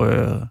på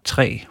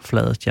 3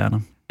 flade stjerner.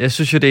 Jeg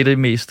synes jo, det er det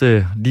mest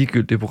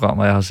ligegyldige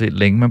programmer, jeg har set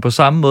længe. Men på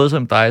samme måde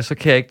som dig, så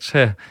kan jeg ikke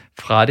tage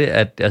fra det,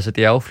 at altså,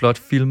 det er jo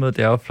flot filmet,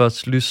 det er jo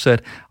flot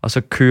lyssat, og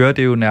så kører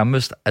det jo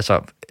nærmest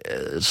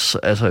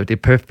altså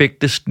det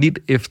perfekte snit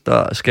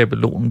efter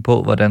skabelonen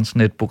på, hvordan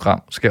sådan et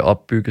program skal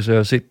opbygges. Jeg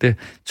har set det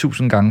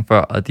 1000 gange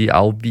før, og de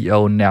afviger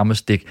jo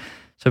nærmest ikke.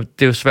 Så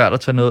det er jo svært at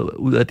tage noget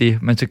ud af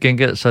det, men til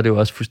gengæld så er det jo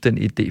også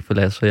fuldstændig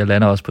idéforladt, så jeg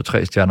lander også på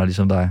 3 stjerner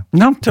ligesom dig.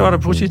 Nå, det var da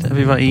pudsigt, at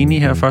vi var enige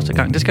her første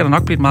gang. Det skal da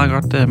nok blive et meget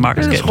godt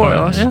markedskab. Det tror jeg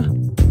også. Ja.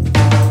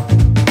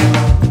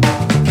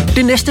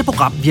 Det næste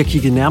program, vi har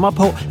kigget nærmere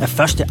på, er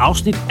første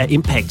afsnit af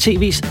Impact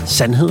TV's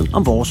Sandheden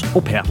om vores au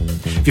pair.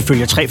 Vi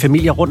følger 3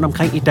 familier rundt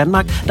omkring i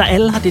Danmark, der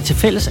alle har det til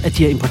fælles, at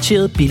de har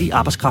importeret billig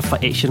arbejdskraft fra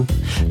Asien.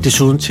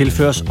 Desuden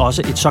tilføres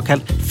også et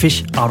såkaldt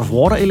fish out of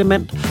water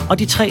element, og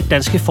de 3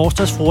 danske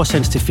forstadsfruer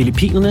sendes til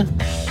Filippinerne.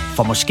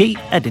 For måske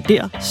er det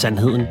der,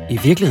 sandheden i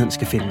virkeligheden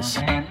skal findes.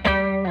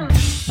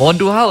 Morten,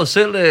 du har jo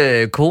selv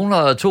kone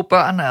og 2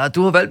 børn, og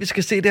du har valgt, at vi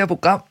skal se det her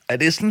program. Er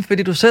det sådan,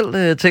 fordi du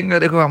selv tænker,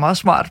 at det kunne være meget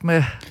smart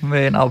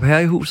med en au pair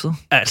i huset?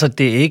 Altså,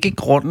 det er ikke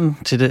grunden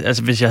til det.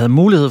 Altså, hvis jeg havde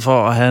mulighed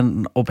for at have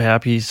en au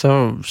pair-pige,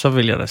 så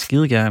ville jeg da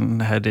skide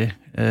gerne have det.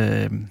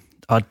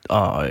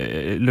 Og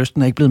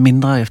lysten er ikke blevet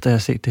mindre, efter jeg har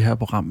set det her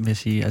program, vil jeg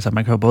sige. Altså,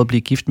 man kan jo både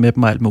blive gift med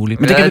dem og alt muligt.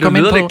 Men det kan vi komme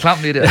ind på. Det lyder lidt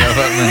klamt lidt i hvert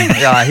fald, men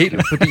jeg er helt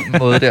på din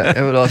måde der.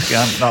 Jeg vil også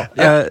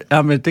gerne.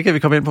 Ja, men det kan vi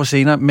komme ind på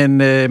senere. Men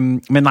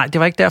nej, det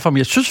var ikke derfor. Men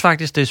jeg synes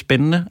faktisk, det er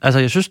spændende. Altså,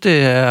 jeg synes,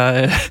 det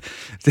er...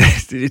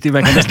 det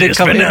man kan næsten ikke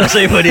komme ind at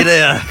se på de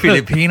der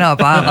filippinere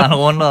bare rende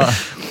rundt og...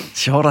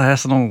 Sjovt at have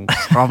sådan nogle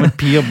stramme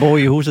piger bo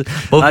i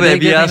huset. Hvorfor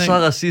vi er så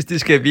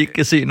racistiske, at vi ikke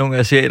kan se nogle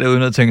asiater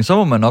uden at tænke, så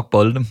må man nok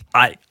bolde dem.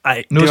 Nej.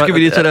 Nu skal vi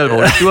lige tage det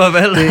alvorligt. Du har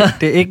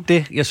valgt... Det er ikke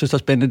det, jeg synes er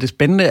spændende. Det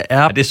spændende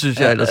er... Ja, det synes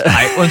jeg ellers.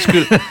 Nej,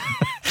 undskyld.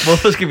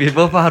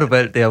 Hvorfor har du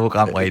valgt det her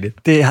program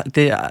rigtigt? Det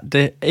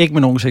er ikke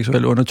med nogen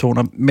seksuelle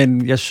undertoner,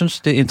 men jeg synes,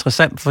 det er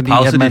interessant, fordi...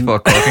 Pause lige for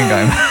at kokke en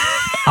gang.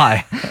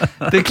 Nej,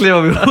 det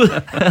klipper vi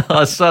ud,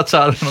 og så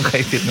tager du nogle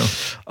rigtigt nu.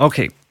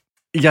 Okay.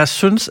 Jeg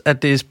synes,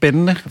 at det er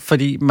spændende,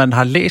 fordi man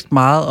har læst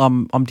meget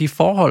om de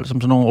forhold,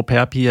 som sådan nogle au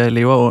pair-piger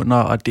lever under,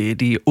 og det er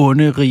de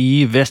onde,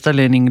 rige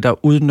vesterlændinge,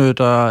 der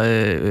udnytter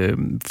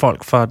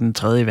folk fra den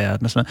tredje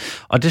verden og sådan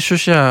noget. Og det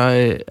synes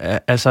jeg,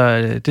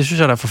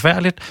 der er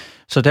forfærdeligt,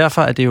 så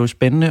derfor er det jo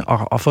spændende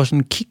at få sådan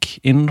en kig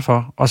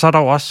indenfor. Og så er der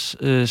jo også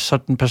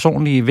sådan den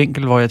personlige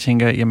vinkel, hvor jeg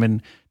tænker,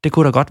 jamen, det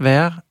kunne da godt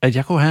være, at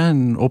jeg kunne have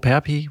en au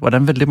pair-pige.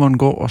 Hvordan vil det måtte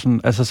gå? Og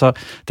sådan, altså, så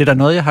det er da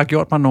noget, jeg har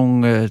gjort mig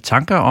nogle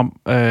tanker om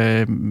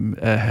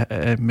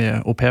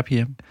med au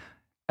pair-piger.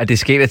 Ja, det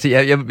sker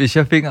altså. Hvis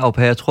jeg fik en au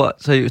pair, jeg tror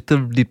seriøst, det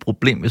ville blive et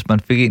problem, hvis man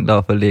fik en, der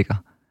var for lækker.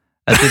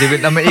 Altså, det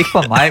vil man ikke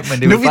for mig,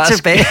 men det vil bare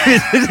tilbage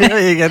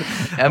det igen.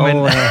 Ja, men...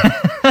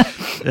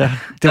 ja,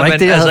 det var ikke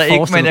det, jeg havde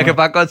ikke, men jeg kan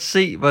bare godt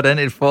se, hvordan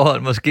et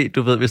forhold måske,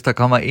 du ved, hvis der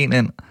kommer en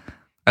ind.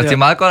 Altså, det er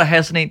meget godt at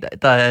have sådan en,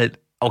 der er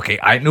Okay,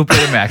 nu bliver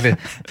det mærkeligt.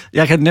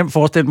 Jeg kan nemt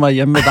forestille mig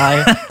hjemme med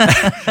dig,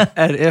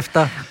 at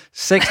efter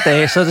 6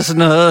 dage, så er det sådan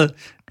noget...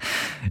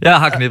 Jeg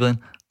har knippet en.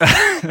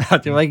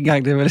 Det var ikke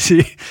engang det, jeg ville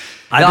sige.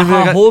 Jeg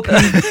har hovedpine.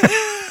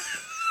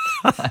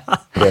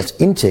 Deres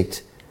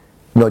indtægt,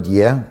 når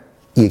de er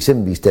i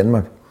eksempelvis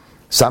Danmark,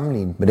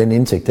 sammenlignet med den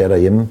indtægt, der er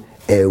derhjemme,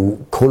 er jo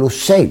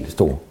kolossalt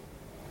stor.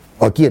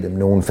 Og giver dem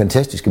nogle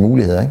fantastiske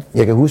muligheder. Ikke?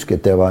 Jeg kan huske,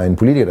 at der var en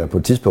politiker, der på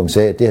et tidspunkt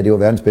sagde, at det her det var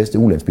verdens bedste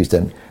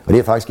ulandsbistand. Og det er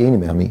jeg faktisk enig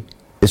med ham i.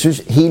 Jeg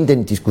synes, hele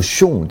den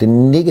diskussion,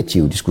 den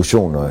negative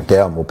diskussion, der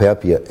er om au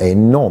pair-piger, er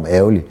enormt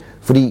ærgerlig.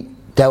 Fordi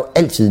der er jo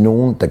altid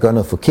nogen, der gør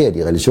noget forkert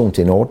i relation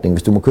til en ordning.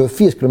 Hvis du må køre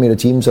 80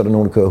 km/t, så er der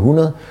nogen, der kører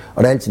 100,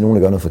 og der er altid nogen,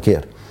 der gør noget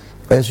forkert.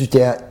 Og jeg synes,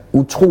 det er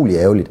utrolig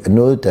ærgerligt, at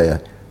noget, der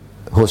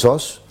hos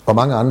os og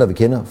mange andre, vi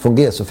kender,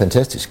 fungerer så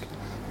fantastisk,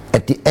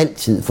 at det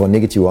altid får en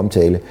negativ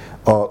omtale.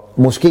 Og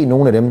måske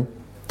nogle af dem,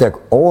 der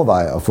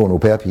overvejer at få en au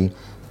pair-pige,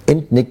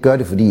 enten ikke gør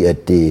det, fordi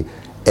at det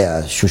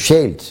er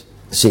socialt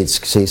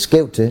set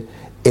skævt til,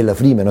 eller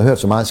fordi man har hørt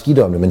så meget skidt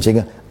om det, man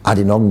tænker, det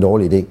er nok en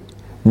dårlig idé.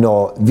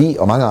 Når vi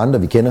og mange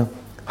andre, vi kender,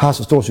 har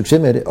så stor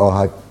succes med det, og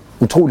har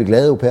utrolig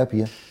glade au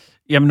pair-piger.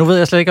 Jamen, nu ved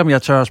jeg slet ikke, om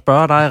jeg tør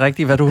spørge dig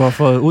rigtigt, hvad du har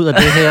fået ud af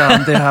det her.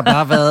 Om det har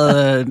bare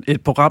været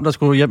et program, der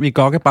skulle hjem i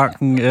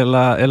Gokkebanken,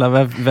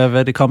 eller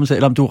hvad det kommer til.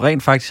 Eller om du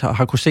rent faktisk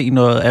har kunne se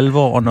noget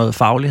alvor og noget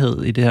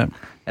faglighed i det her.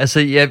 Altså,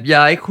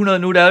 jeg er ikke 100...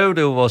 Nu det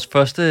er jo vores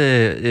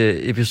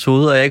første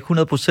episode, og jeg er ikke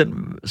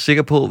 100%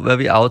 sikker på, hvad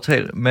vi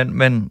aftalte.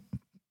 Men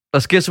der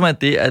sker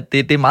simpelthen det, at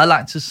det er meget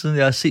lang tid siden,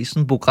 jeg har set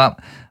sådan et program,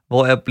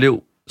 hvor jeg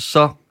blev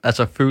så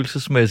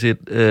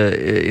følelsesmæssigt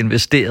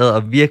investeret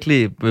og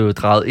virkelig blev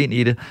draget ind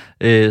i det.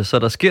 Så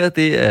der sker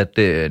det, at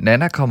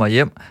Nana kommer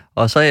hjem,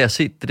 og så har jeg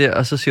set det der,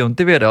 og så siger hun,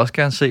 det vil jeg da også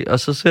gerne se, og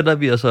så sætter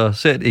vi os og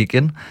ser det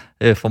igen.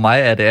 For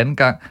mig er det anden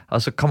gang,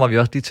 og så kommer vi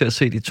også lige til at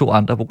se de 2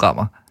 andre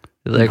programmer.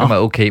 Jeg ved ikke, om jeg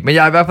er okay. Men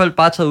jeg har i hvert fald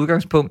bare taget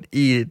udgangspunkt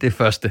i det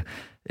første.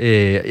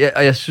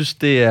 Og jeg synes,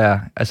 det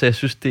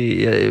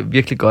er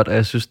virkelig godt, og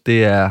jeg synes,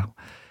 det er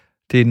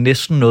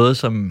næsten noget,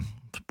 som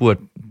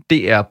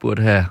DR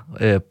burde have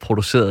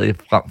produceret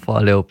frem for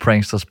at lave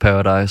Pranksters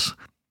Paradise.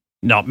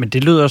 Nå, men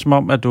det lyder som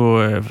om, at du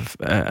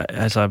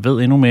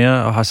ved endnu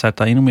mere og har sat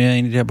dig endnu mere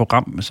ind i det her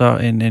program,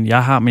 end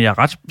jeg har. Men jeg er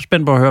ret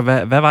spændt på at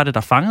høre, hvad var det,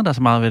 der fangede dig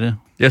så meget ved det?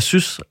 Jeg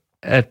synes,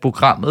 at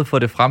programmet får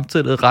det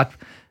fremstillet ret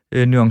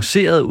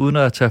nuanceret, uden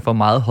at tage for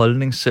meget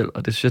holdning selv,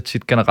 og det synes jeg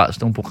tit generelt,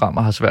 sådan nogle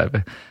programmer har svært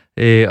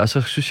ved. Og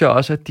så synes jeg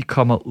også, at de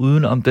kommer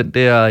uden om den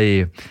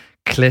der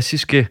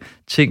klassiske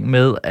ting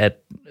med, at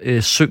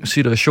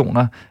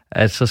syng-situationer,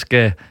 at så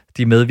skal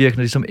de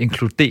medvirkende ligesom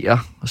inkludere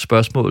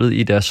spørgsmålet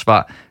i deres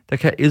svar.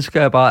 Der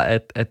elsker jeg bare,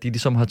 at de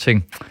ligesom har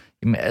tænkt,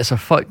 jamen altså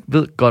folk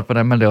ved godt,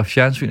 hvordan man laver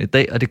fjernsyn i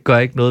dag, og det gør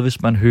ikke noget,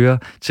 hvis man hører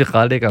til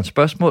retlæggerens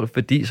spørgsmål,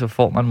 fordi så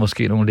får man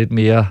måske nogle lidt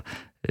mere,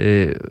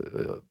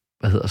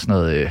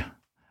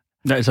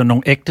 altså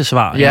nogle ægte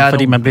svar,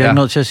 fordi man bliver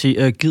nødt til at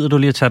sige, gider du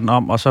lige at tage den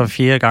om, og så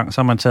 4. gang,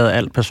 så har man taget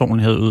al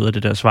personlighed ud af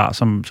det der svar,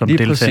 som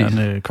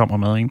deltagerne kommer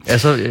med, ikke? Ja,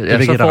 så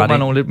får man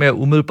nogle lidt mere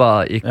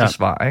umiddelbare ægte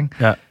svar, ikke?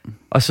 Ja.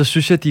 Og så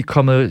synes jeg, de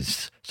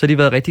har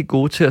været rigtig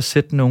gode til at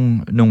sætte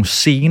nogle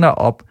scener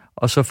op,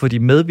 og så få de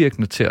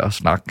medvirkende til at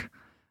snakke,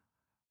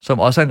 som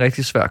også er en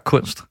rigtig svær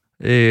kunst.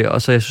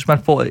 Og så jeg synes, man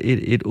får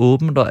et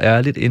åbent og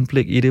ærligt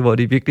indblik i det, hvor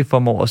de virkelig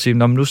formår at sige,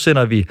 nu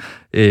sender vi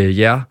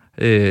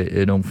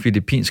nogle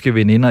filippinske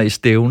veninder i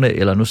stævne,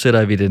 eller nu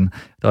sætter vi der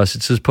er også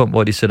et tidspunkt,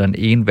 hvor de sætter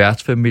en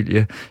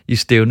værtsfamilie i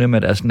stævne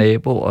med deres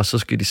nabo, og så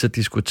skal de så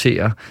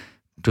diskutere,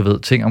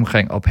 ting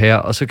omkring au pair,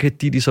 og så kan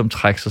de ligesom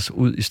trække sig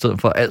ud, i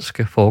stedet for at alt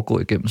skal foregå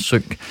igennem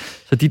synk.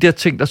 Så de der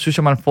ting, der synes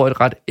jeg, man får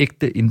et ret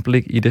ægte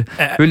indblik i det.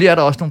 Selvfølgelig er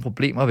der også nogle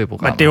problemer ved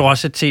programmet. Men det er jo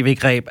også et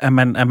tv-greb, at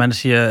man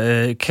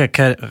siger,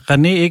 kan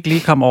René ikke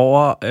lige komme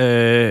over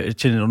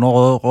til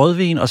noget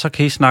rødvin, og så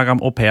kan I snakke om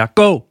au pair.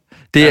 Go!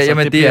 Det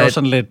er jo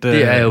sådan lidt,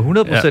 det er jo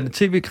 100% et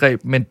tv-greb,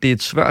 men det er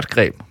et svært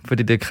greb,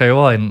 fordi det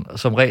kræver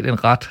som regel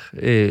en ret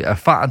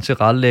erfaren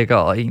tilrettelægger,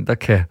 og en, der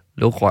kan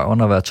lukke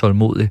røven og være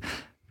tålmodig.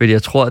 Fordi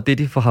jeg tror, at det,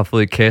 de har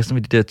fået i kassen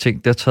med de der ting,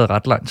 det har taget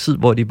ret lang tid,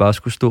 hvor de bare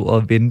skulle stå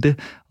og vente,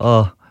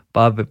 og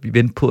bare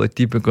vente på, at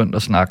de begyndte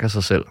at snakke af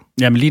sig selv.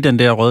 Jamen lige den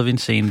der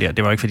rødvinsscene der,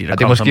 det var ikke fordi, der kom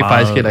så meget. Det er måske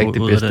faktisk heller ikke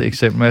det bedste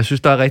eksempel, men jeg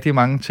synes, der er rigtig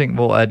mange ting,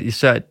 hvor at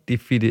især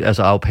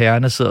au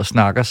pairerne sidder og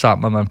snakker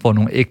sammen, og man får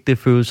nogle ægte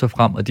følelser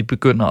frem, og de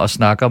begynder at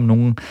snakke om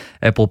nogle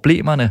af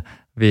problemerne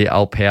ved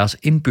au pairs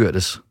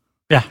indbyrdes.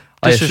 Ja.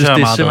 Og jeg synes,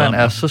 det simpelthen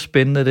er så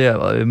spændende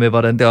der, med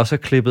hvordan det også er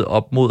klippet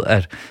op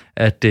mod,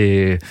 at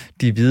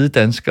de hvide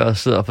danskere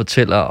sidder og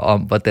fortæller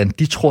om, hvordan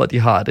de tror, de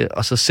har det,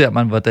 og så ser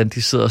man, hvordan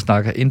de sidder og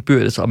snakker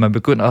indbyrdes, og man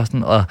begynder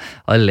også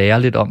at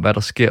lære lidt om, hvad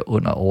der sker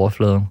under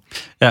overfladen.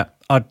 Ja,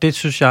 og det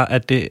synes jeg,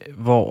 at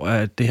hvor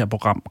det her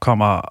program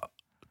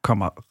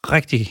kommer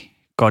rigtig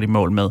godt i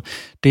mål med,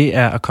 det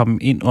er at komme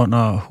ind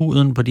under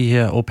huden på de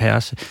her au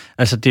pairs.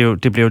 Altså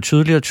det bliver jo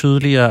tydeligere og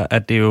tydeligere,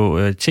 at det er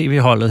jo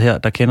tv-holdet her,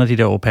 der kender de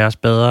der au pairs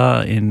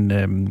bedre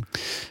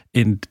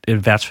end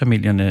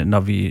værtsfamilierne, når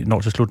vi når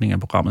til slutningen af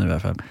programmet i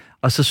hvert fald.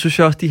 Og så synes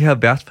jeg også, at de her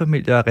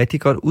værtsfamilier er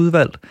rigtig godt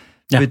udvalgt.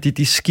 ved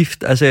de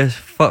skift. Altså,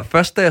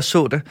 først da jeg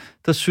så det,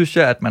 der synes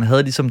jeg, at man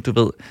havde ligesom, du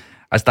ved...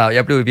 Altså,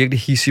 jeg blev virkelig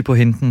hissig på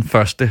hende den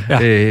første,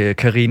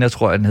 Karina,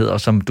 tror jeg, den hedder,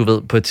 som du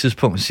ved, på et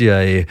tidspunkt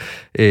siger,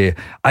 jeg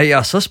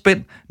er så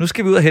spændt, nu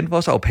skal vi ud og hente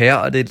vores au pair,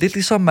 og det er lidt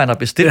ligesom, man har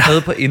bestilt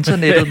noget på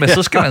internettet, men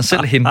så skal man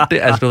selv hente det,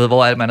 altså du ved,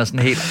 hvor man er sådan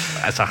helt,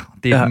 altså,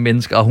 det er en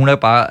menneske, og hun er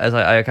bare, altså,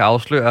 jeg kan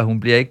afsløre, at hun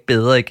bliver ikke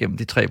bedre igennem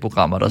de 3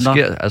 programmer, der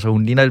sker, altså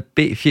hun ligner et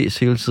B-fjes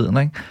hele tiden,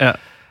 ikke? Ja.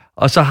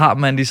 Og så har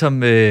man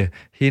ligesom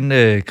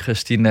hende,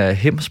 Christina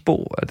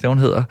Hemsbo, er det hun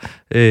hedder,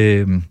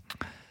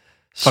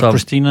 som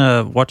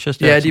Christina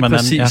Watches. Ja, lige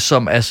præcis,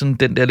 som er sådan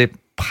den der lidt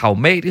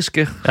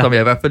pragmatiske, som jeg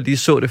i hvert fald lige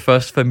så det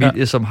første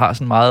familie, som har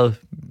sådan meget,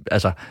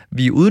 altså,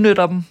 vi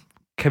udnytter dem,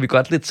 kan vi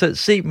godt lidt selv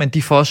se, men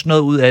de får også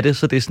noget ud af det,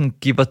 så det er sådan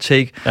give or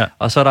take. Ja.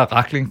 Og så er der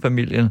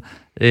Rackling-familien,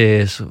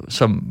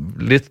 som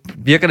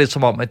virker lidt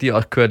som om, at de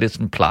også kører lidt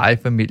sådan en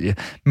plejefamilie.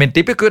 Men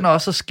det begynder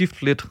også at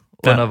skifte lidt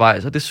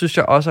undervejs, og det synes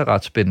jeg også er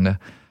ret spændende.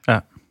 Ja.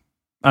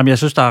 Jamen, jeg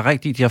synes, de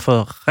har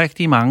fået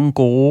rigtig mange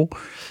gode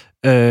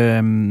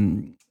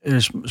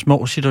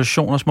små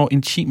situationer, små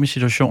intime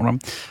situationer.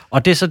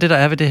 Og det er så det, der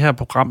er ved det her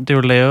program. Det er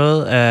jo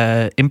lavet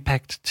af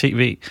Impact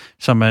TV,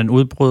 som er en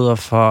udbryder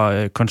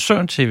for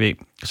Koncern TV,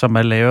 som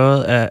er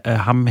lavet af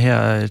ham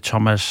her,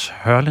 Thomas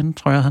Hørlin,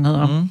 tror jeg, han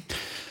hedder.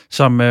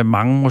 Som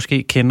mange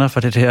måske kender for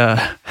det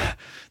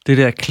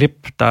der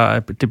klip,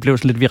 det blev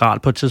sådan lidt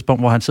viralt på et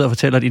tidspunkt, hvor han sidder og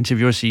fortæller et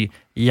interview og siger,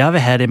 jeg vil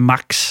have det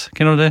max.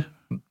 Kender du det?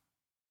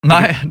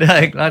 Nej, det har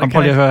jeg ikke. Nej, det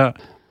prøv lige at høre her.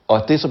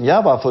 Og det, som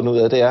jeg bare har fundet ud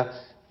af, det er,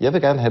 jeg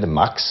vil gerne have det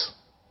max.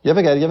 Jeg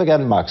vil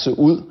gerne maxe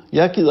ud.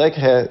 Jeg gider ikke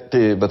have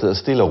det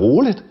stille og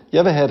roligt.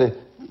 Jeg vil have det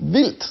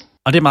vildt.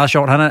 Og det er meget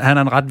sjovt. Han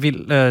er en ret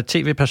vild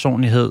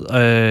tv-personlighed,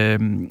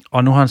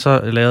 og nu har han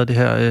så lavet det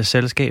her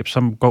selskab,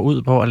 som går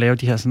ud på at lave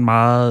de her sådan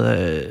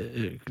meget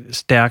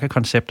stærke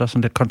koncepter,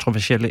 sådan lidt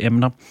kontroversielle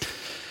emner.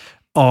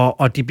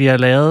 Og de bliver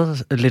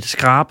lavet lidt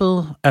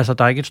skrabet. Altså,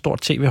 der er ikke et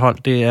stort tv-hold.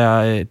 Det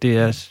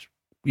er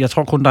jeg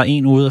tror kun, der er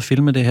en ude at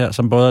filme det her,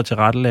 som både er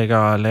tilrettelægger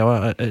og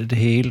laver det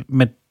hele.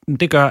 Men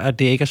det gør, at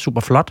det ikke er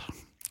super flot,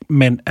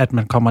 men at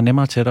man kommer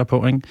nemmere tættere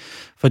på, ikke?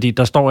 Fordi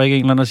der står ikke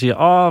en eller anden og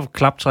siger,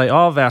 klaptræ,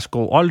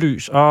 værsgo,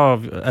 lys,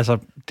 altså,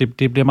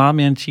 det bliver meget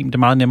mere intimt, det er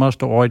meget nemmere at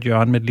stå over i et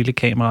hjørne med et lille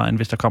kamera, end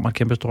hvis der kommer et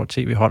kæmpe stort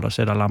tv-hold og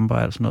sætter lamper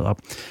og alt sådan noget op.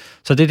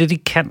 Så det er det, de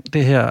kan,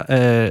 det her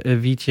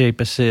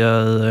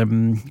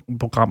VJ-baserede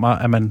programmer,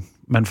 at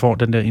man får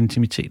den der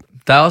intimitet.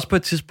 Der er også på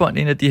et tidspunkt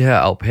en af de her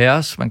au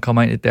pairs, man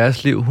kommer ind i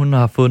deres liv, hun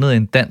har fundet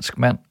en dansk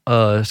mand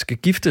og skal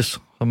giftes,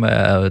 som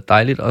er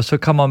dejligt, og så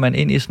kommer man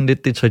ind i sådan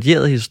lidt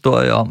detaljeret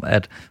historie om,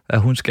 at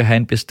hun skal have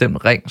en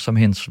bestemt ring, som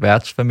hendes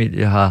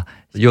værtsfamilie har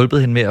hjulpet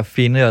hende med at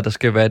finde, og der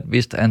skal være et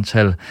vist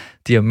antal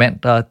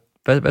diamanter.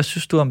 Hvad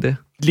synes du om det?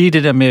 Lige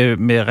det der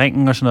med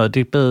ringen og sådan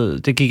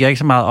noget, det gik jeg ikke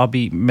så meget op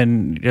i,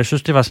 men jeg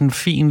synes, det var sådan en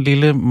fin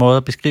lille måde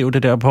at beskrive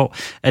det der på,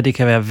 at det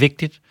kan være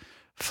vigtigt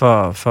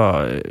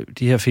for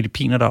de her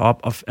filippiner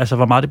deroppe, og altså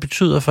hvor meget det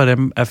betyder for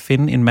dem at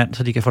finde en mand,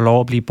 så de kan få lov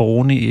at blive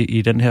boende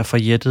i den her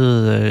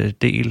forjættede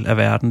del af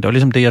verden. Det var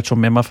ligesom det, jeg tog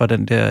med mig fra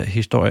den der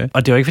historie.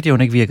 Og det var ikke, fordi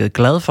hun ikke virkede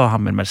glad for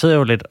ham, men man sidder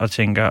jo lidt og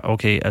tænker,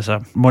 okay, altså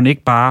må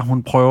ikke bare,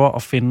 hun prøver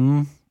at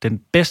finde den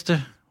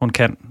bedste, hun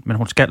kan, men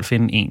hun skal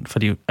finde en,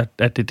 fordi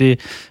at det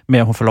med,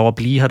 at hun får lov at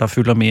blive her, der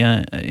fylder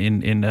mere,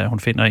 end at hun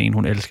finder en,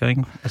 hun elsker,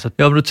 ikke? Altså,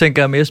 jo, men du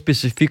tænker mere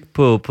specifikt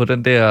på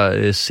den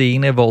der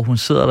scene, hvor hun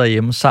sidder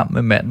derhjemme sammen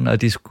med manden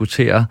og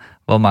diskuterer,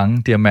 hvor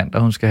mange diamanter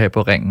hun skal have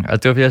på ringen.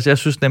 Altså, det var, jeg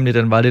synes nemlig,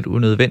 den var lidt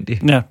unødvendig.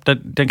 Ja,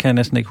 den kan jeg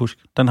næsten ikke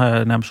huske. Den har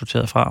jeg nærmest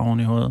sorteret fra oven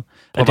i hovedet.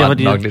 Og var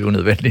den nok lidt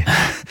unødvendig.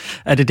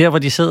 Er det der, hvor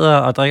de sidder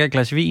og drikker et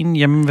glas vin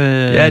hjemme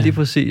ved... Ja, lige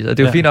præcis. Og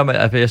det er jo fint om,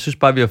 at jeg synes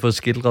bare, vi har fået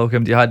skildret,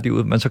 okay, de har et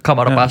liv, men så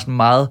kommer der bare sådan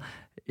meget,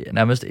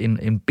 nærmest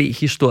en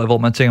B-historie, hvor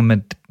man tænker,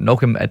 men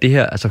okay, er det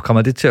her, altså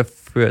kommer det til at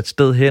føre et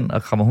sted hen,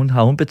 og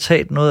har hun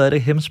betalt noget af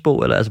det Hemsbo,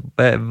 eller altså,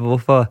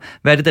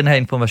 hvad er det den her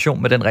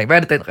information med den ring? Hvad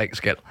er det, den ring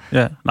skal?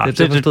 Ja, nej,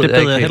 det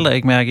beder jeg heller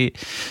ikke mærke i.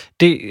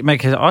 Man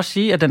kan også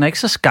sige, at den er ikke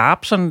så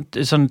skarp,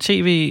 sådan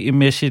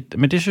tv-mæssigt,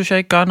 men det synes jeg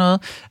ikke gør noget.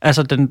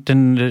 Altså,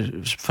 den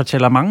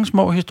fortæller mange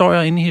små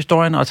historier inde i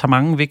historien, og tager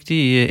mange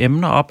vigtige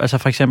emner op. Altså,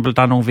 for eksempel,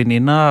 der er nogle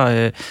veninder,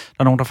 der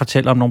er nogen, der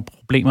fortæller om nogle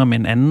problemer med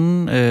en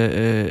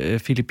anden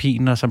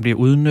filippiner, som bliver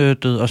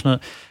udnyttet og sådan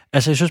noget.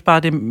 Altså, jeg synes bare,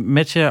 det er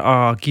med til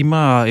at give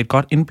mig et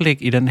godt indblik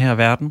i den her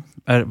verden,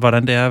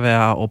 hvordan det er at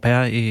være au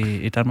pair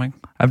i Danmark.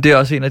 Jamen, det er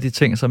også en af de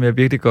ting, som jeg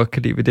virkelig godt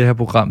kan lide ved det her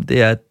program,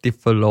 det er, at det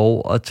får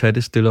lov at tage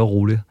det stille og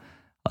roligt.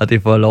 Og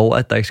det får lov,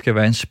 at der ikke skal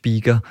være en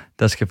speaker,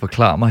 der skal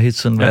forklare mig hele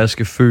tiden, hvad jeg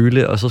skal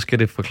føle, og så skal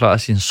det forklare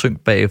sin synk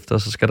bagefter,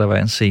 og så skal der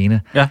være en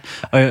scene. Ja,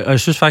 og jeg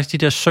synes faktisk, de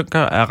der synker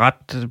er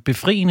ret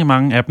befriende,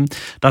 mange af dem.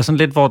 Der er sådan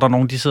lidt, hvor der er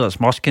nogen, de sidder og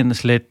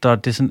småskændes lidt,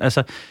 og det er sådan,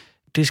 altså...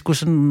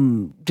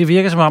 Det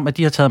virker som om, at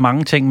de har taget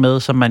mange ting med,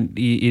 som man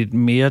i et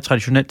mere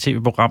traditionelt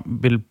tv-program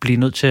vil blive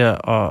nødt til at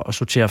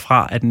sortere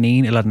fra af den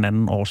ene eller den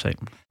anden årsag.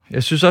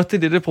 Jeg synes også, det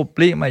er lidt et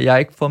problem, at jeg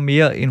ikke får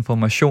mere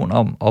information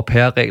om au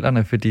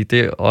pair-reglerne, fordi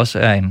det også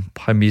er en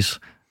præmis,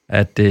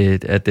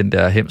 at den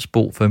der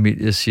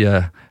Hemsbo-familie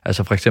siger,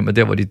 altså for eksempel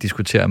der, hvor de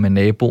diskuterer med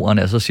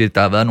naboerne, og så siger, at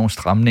der har været nogle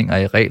stramninger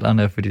i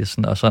reglerne, fordi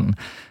sådan og sådan.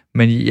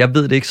 Men jeg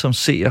ved det ikke som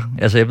seer.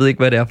 Altså, jeg ved ikke,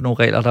 hvad det er for nogle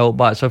regler. Der er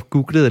åbenbart, så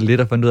googlede jeg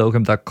lidt og fandt ud af, okay,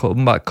 der er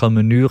åbenbart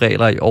kommet nye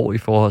regler i år i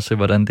forhold til,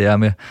 hvordan det er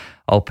med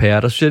au pair.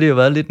 Der synes jeg, det har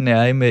været lidt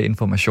nære med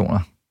informationer.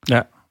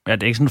 Ja,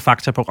 det er ikke sådan et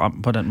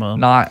faktaprogram på den måde.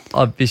 Nej,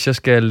 og hvis jeg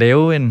skal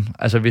lave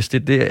hvis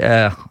det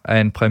er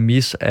en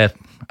præmis,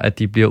 at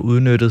de bliver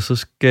udnyttet, så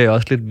skal jeg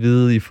også lidt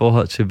vide i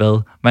forhold til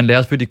hvad. Man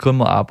lærer selvfølgelig kun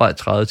må arbejde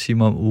 30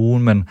 timer om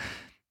ugen, men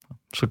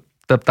så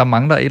der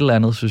mangler et eller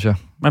andet, synes jeg.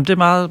 Jamen, det er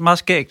meget, meget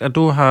skægt, at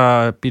du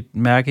har bidt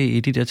mærke i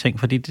de der ting,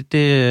 fordi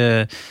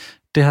det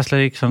har slet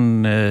ikke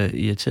sådan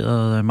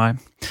irriteret mig.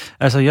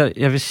 Altså,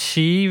 jeg vil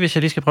sige, hvis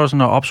jeg lige skal prøve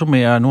sådan at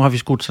opsummere, nu har vi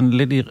skudt sådan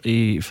lidt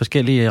i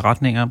forskellige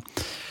retninger,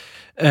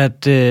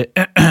 at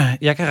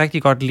jeg kan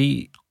rigtig godt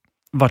lide,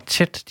 hvor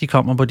tæt de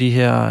kommer på de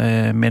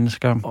her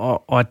mennesker,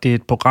 og at det er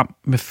et program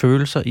med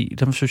følelser i.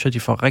 Dem synes jeg, de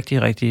får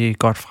rigtig, rigtig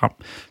godt frem.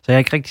 Så jeg har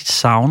ikke rigtig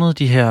savnet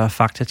de her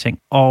faktating.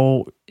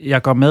 Og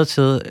jeg går med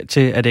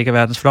til, at det ikke er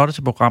verdens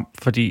flotteste program,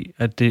 fordi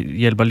at det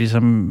hjælper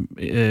ligesom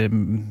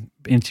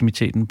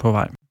intimiteten på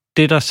vej.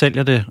 Det, der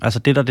sælger det, altså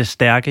det, der er det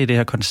stærke i det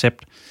her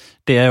koncept,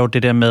 det er jo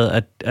det der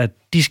med, at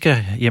de skal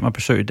hjem og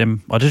besøge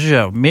dem. Og det synes jeg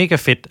er jo mega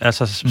fedt,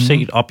 altså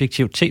set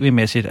objektivt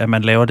tv-mæssigt, at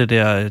man laver det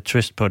der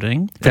twist på det,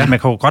 ikke? Fordi man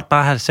kan jo godt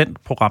bare have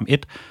sendt program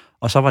 1,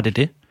 og så var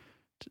det.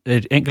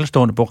 Et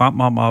enkeltstående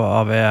program om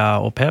at være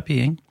au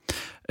pair-pige,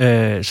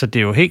 ikke? Så det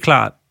er jo helt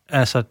klart,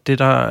 altså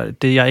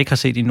det jeg ikke har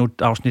set endnu,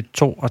 afsnit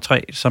 2 og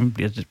 3, som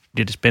bliver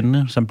det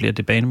spændende, som bliver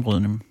det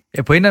banebrydende.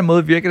 Ja, på en eller anden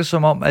måde virker det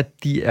som om, at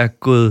de er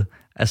gået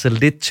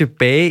lidt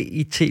tilbage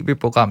i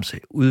tv-programs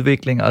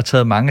udvikling og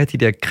taget mange af de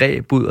der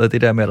greb ud af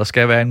det der med, at der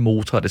skal være en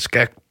motor, og det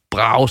skal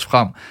brages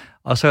frem,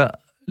 og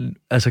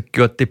så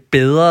gjort det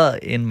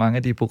bedre end mange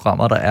af de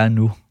programmer, der er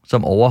nu,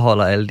 som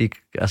overholder alle de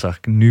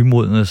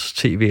nymodnes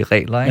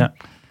tv-regler, ikke? Ja.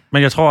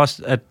 Men jeg tror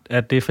også,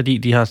 at det er fordi,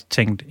 de har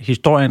tænkt,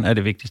 historien er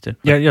det vigtigste.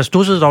 Jeg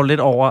studsede dog lidt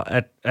over,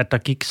 at der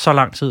gik så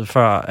lang tid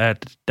før,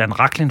 at Dan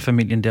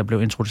Rachlin-familien der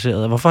blev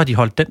introduceret. Hvorfor har de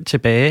holdt den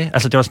tilbage?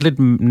 Altså, det var sådan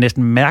lidt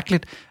næsten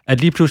mærkeligt,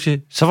 at lige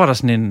pludselig, så var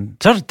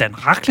der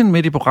Dan Rachlin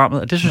midt i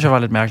programmet, og det synes jeg var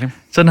lidt mærkeligt.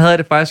 Sådan havde jeg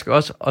det faktisk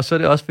også, og så er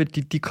det også,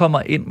 fordi de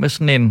kommer ind med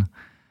sådan en,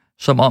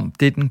 som om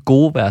det er den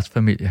gode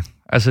værtsfamilie.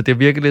 Altså, det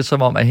virker lidt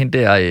som om, at hende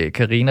der,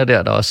 Karina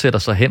der også sætter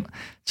sig hen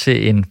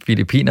til en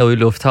filipiner ude i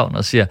lufthavnen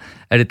og siger,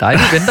 er det dig,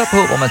 du venter på?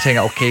 Hvor man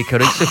tænker, okay, kan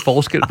du ikke se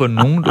forskel på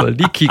nogen? Du har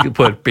lige kigget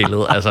på et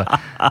billede, altså.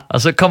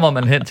 Og så kommer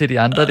man hen til de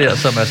andre der,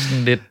 som er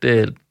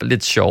sådan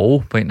lidt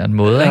sjove på en eller anden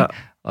måde, ikke?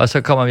 Og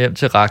så kommer man hjem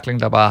til Rachlin,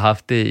 der bare har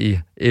haft det i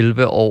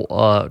 11 år,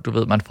 og du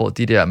ved, man får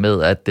de der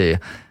med, at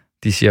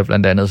de siger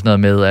blandt andet sådan noget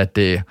med,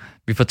 at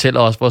vi fortæller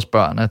også vores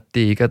børn, at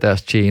det ikke er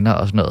deres tjener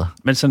og sådan noget.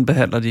 Men sådan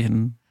behandler de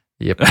hende.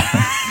 Yep.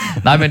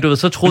 Nej, men du ved,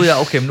 så troede jeg,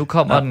 okay, men nu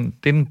kommer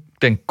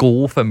den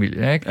gode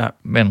familie, ikke? Ja.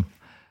 Men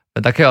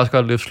der kan jeg også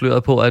godt løfte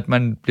sløret på, at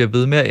man bliver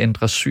ved med at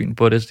ændre syn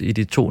på det i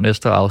de 2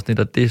 næste afsnit,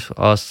 og det er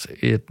også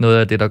noget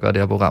af det, der gør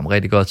det her program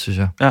rigtig godt, synes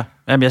jeg. Ja,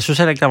 jamen, jeg synes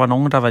heller ikke, der var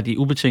nogen, der var de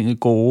ubetinget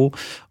gode,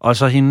 og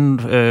så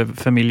hende,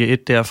 familie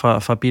 1 der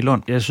fra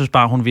Billund. Jeg synes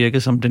bare, hun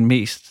virkede som den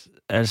mest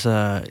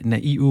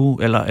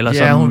naive, eller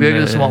ja, hun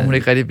virkede som om, hun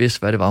ikke rigtig vidste,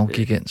 hvad det var, hun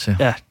gik ind til.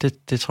 Ja,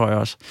 det tror jeg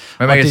også.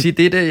 Men man kan sige,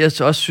 det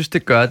jeg også synes,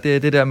 det gør, det er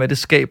det der med, det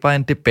skaber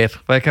en debat,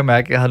 for jeg kan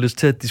mærke, at jeg har lyst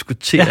til at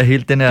diskutere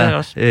hele den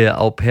her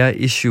au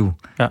pair-issue.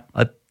 Ja.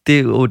 Og det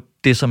er jo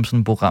det, som sådan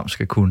et program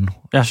skal kunne,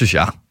 synes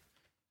jeg.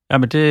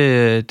 Jamen,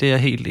 det er jeg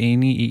helt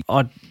enig i.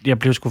 Og jeg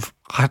blev sgu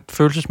ret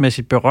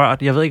følelsesmæssigt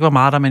berørt. Jeg ved ikke, hvor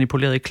meget der er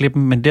manipuleret i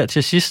klippen, men der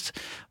til sidst,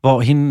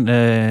 hvor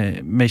hende,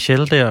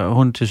 Michelle der,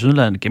 hun til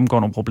Sydlandet gennemgår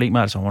nogle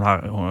problemer, altså hun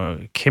har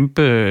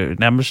kæmpe,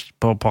 nærmest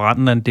på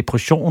randen af en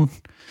depression,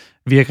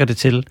 virker det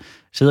til,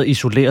 sidder og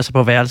isolerer sig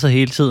på værelset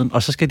hele tiden,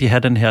 og så skal de have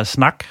den her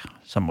snak,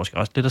 som måske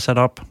også lidt er sat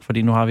op,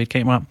 fordi nu har vi et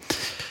kamera.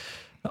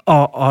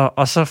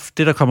 Og så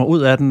det, der kommer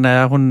ud af den,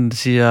 er, hun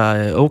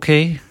siger,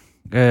 okay,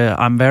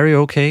 I'm very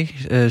okay,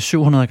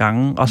 700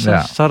 gange, og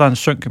så er der en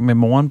synk med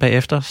moren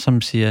bagefter,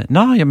 som siger,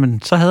 nå,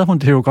 jamen, så havde hun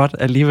det jo godt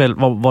alligevel,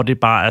 hvor det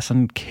bare er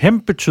sådan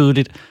kæmpe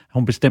tydeligt, at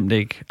hun bestemt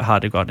ikke har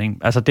det godt, ikke?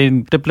 Altså,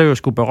 det blev jo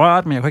sgu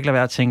berørt, men jeg kunne ikke lade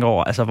være at tænke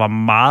over, altså, hvor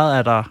meget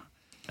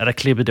er der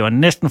klippet? Det var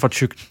næsten for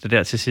tykt, det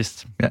der til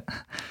sidst. Ja.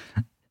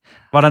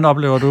 Hvordan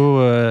oplever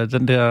du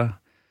den der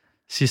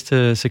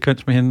sidste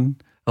sekvens med hende?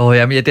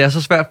 Jamen, det er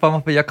så svært for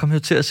mig, for jeg kom jo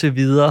til at se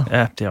videre.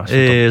 Ja, det er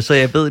også så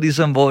jeg ved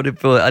ligesom, hvor det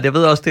både... Og jeg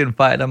ved også, det er en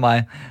fejl af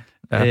mig.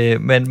 Ja.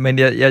 Men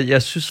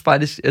jeg synes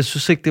faktisk... Jeg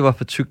synes ikke, det var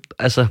for tykt.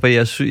 Altså, for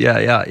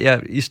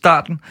jeg i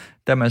starten,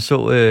 da man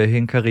så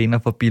hende Karina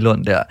fra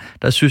Billund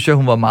der synes jeg,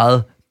 hun var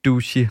meget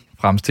douchey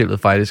fremstillet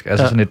faktisk.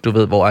 Altså sådan et, du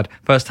ved, hvor at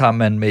først har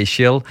man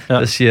Michelle,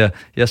 der siger,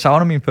 jeg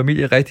savner min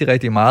familie rigtig,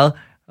 rigtig meget.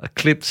 Og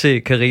klip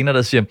til Karina,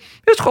 der siger,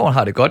 jeg tror, hun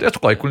har det godt. Jeg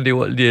tror ikke, hun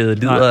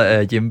lider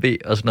af hjemve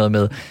og sådan noget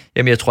med.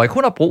 Jamen, jeg tror ikke,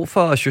 hun har brug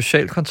for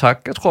social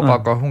kontakt. Jeg tror bare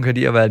godt, hun kan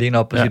lide at være alene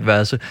op på sit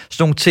værelse.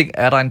 Sådan nogle ting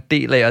er der en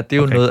del af, og det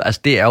er jo noget,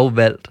 altså det er jo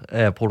valgt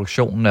af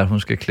produktionen, at hun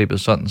skal klippe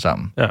sådan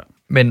sammen. Ja.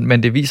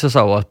 Men det viser sig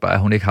jo også bare, at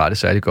hun ikke har det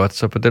særlig godt.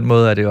 Så på den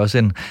måde er det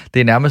også det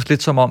er nærmest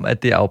lidt som om,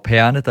 at det er au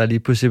pairerne, der lige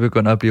pludselig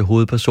begynder at blive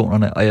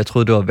hovedpersonerne, og jeg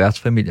troede, det var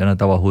værtsfamilierne,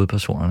 der var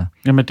hovedpersonerne.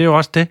 Jamen, det er jo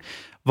også det,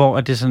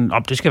 hvor det er sådan,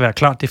 det skal være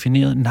klart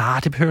defineret. Nej,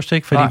 det behøver det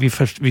ikke, fordi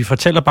vi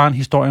fortæller bare en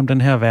historie om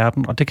den her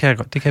verden, og det kan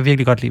jeg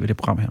virkelig godt lide ved det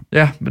program her.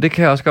 Ja, men det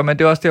kan jeg også godt, men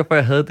det er også derfor,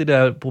 jeg havde det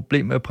der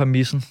problem med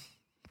præmissen.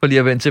 For lige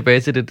at vende tilbage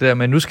til det der,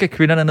 men nu skal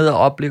kvinderne ned og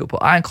opleve på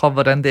egen krop,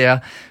 hvordan det er,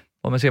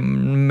 hvor man siger,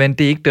 men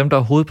det er ikke dem, der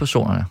er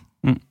hovedpersonerne,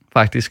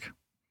 faktisk.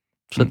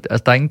 Så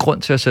altså, der er ingen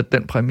grund til at sætte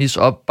den præmis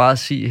op, bare at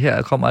sige,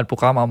 her kommer et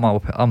program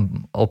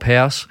om au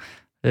pairs.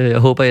 Jeg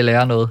håber, I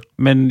lærer noget.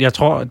 Men jeg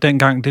tror, at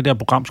dengang det der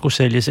program skulle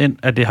sælges ind,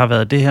 at det har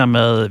været det her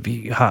med, at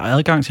vi har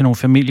adgang til nogle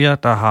familier,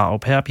 der har au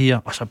pair-piger,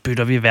 og så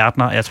bytter vi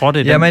verdener. Jeg tror, det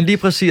er Jamen lige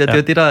præcis, og det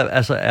er det, der,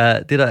 altså,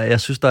 er det, der jeg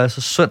synes, der er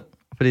så synd,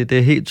 fordi det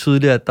er helt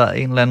tydeligt, at der er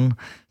en eller anden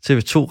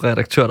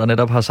TV2-redaktør, der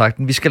netop har sagt,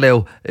 at vi skal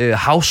lave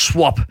house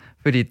swap,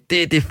 fordi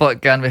det er det,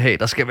 folk gerne vil have.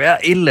 Der skal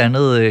være et eller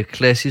andet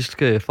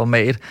klassisk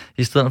format,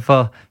 i stedet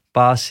for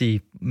bare at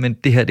sige, men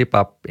det her, det er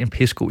bare en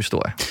pissegod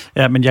historie.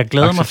 Ja, men jeg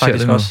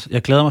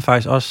glæder mig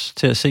faktisk også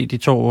til at se de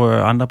 2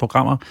 andre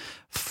programmer,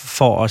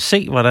 for at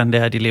se, hvordan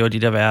det er, de lever i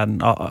de der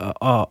verden,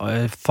 og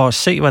for at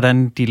se,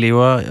 hvordan de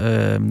lever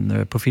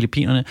på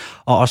Filippinerne,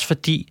 og også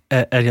fordi,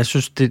 at jeg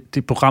synes,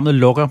 det programmet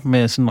lukker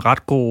med sådan en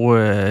ret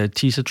god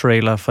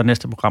teaser-trailer for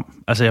næste program.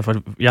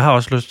 Altså, jeg har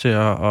også lyst til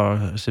at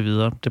se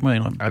videre, det må jeg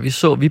indrømme.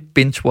 Ja, vi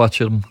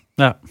binge-watchede dem.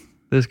 Ja.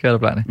 Det skal jeg da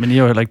blande. Men I er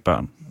jo heller ikke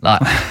børn. Nej.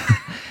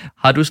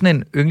 Har du sådan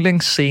en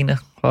yndlingsscene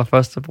fra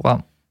første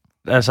program?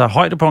 Altså,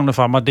 højdepunktet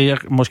for mig, det jeg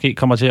måske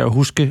kommer til at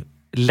huske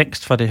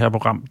længst fra det her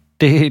program,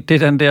 det er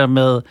den der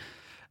med,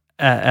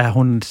 at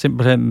hun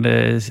simpelthen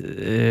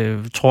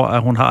tror,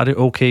 at hun har det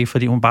okay,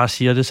 fordi hun bare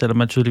siger det, selvom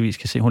man tydeligvis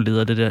kan se, at hun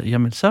leder det der.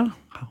 Jamen så,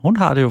 hun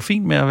har det jo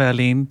fint med at være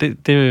alene. Det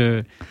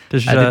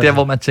synes jeg... Er det der,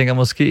 hvor man tænker,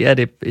 måske er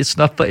det, it's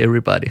not for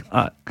everybody.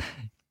 Nej.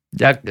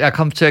 Jeg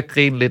kom til at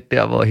grine lidt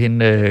der, hvor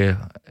hende...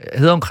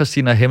 hedder hun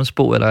Christina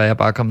Hemsbo, eller er jeg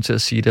bare kommet til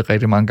at sige det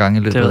rigtig mange gange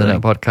i løbet af den her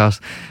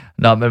podcast?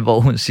 Nå, men hvor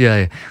hun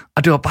siger,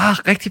 og det var bare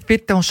rigtig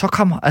fedt, da hun så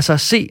kommer, altså at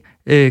se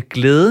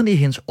glæden i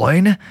hendes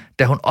øjne,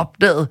 da hun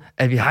opdagede,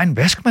 at vi har en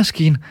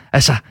vaskemaskine.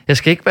 Altså, jeg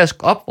skal ikke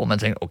vaske op, hvor man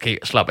tænker, okay,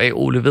 slap af,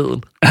 Ole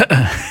Vedel.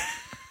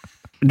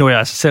 Nu er jeg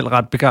altså selv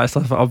ret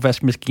begejstret for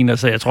opvaskemaskiner,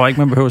 så jeg tror ikke,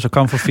 man behøver så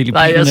komme fra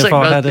Filippinerne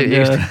for at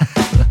have den.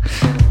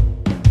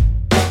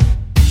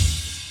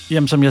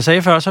 Jamen, som jeg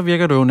sagde før, så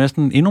virker du jo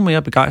næsten endnu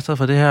mere begejstret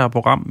for det her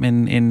program,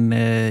 end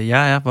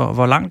jeg er.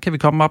 Hvor langt kan vi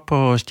komme op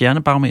på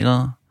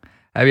stjernebarometeret?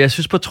 Ja, jeg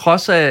synes på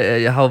trods af,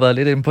 at jeg har jo været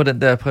lidt inde på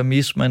den der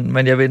præmis,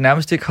 men jeg vil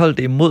nærmest ikke holde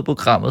det imod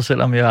programmet,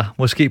 selvom jeg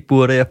måske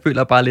burde. Jeg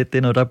føler bare lidt, det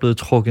er noget, der er blevet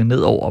trukket ned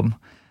over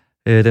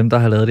dem, der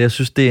har lavet det. Jeg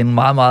synes, det er en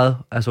meget, meget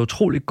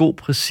utrolig god,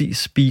 præcis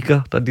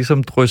speaker, der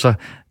ligesom drysser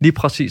lige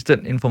præcis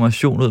den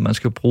information ud, man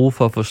skal bruge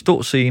for at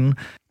forstå scenen.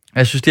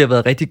 Jeg synes, de har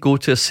været rigtig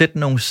gode til at sætte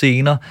nogle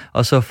scener,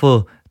 og så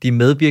få de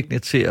medvirkende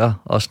til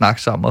at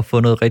snakke sammen og få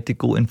noget rigtig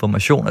god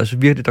information. Altså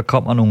virkelig, der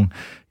kommer nogle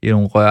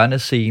rørende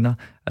scener.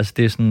 Altså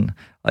det er sådan...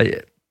 Og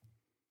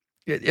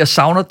jeg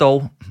savner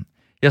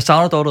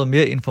dog noget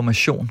mere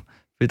information.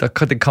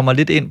 Det kommer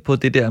lidt ind på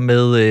det der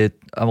med,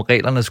 om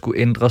reglerne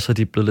skulle ændres, så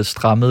de er blevet lidt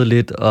strammet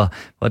lidt, og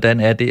hvordan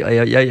er det.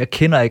 Og jeg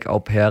kender ikke au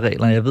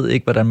pair-reglerne. Jeg ved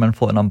ikke, hvordan man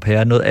får en au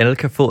pair. Noget alle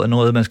kan få,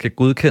 noget man skal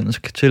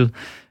godkendes til.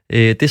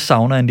 Det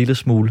savner en lille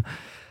smule.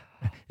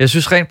 Jeg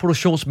synes rent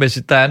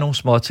produktionsmæssigt, der er nogle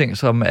små ting,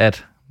 som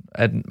at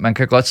man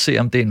kan godt se,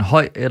 om det er en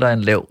høj eller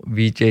en lav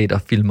VJ, der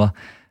filmer,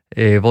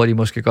 hvor de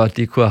måske godt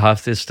lige kunne have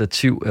haft et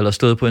stativ, eller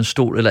stået på en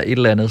stol, eller et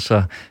eller andet.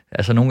 Så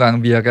altså, nogle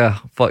gange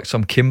virker folk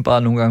som kæmper,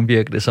 og nogle gange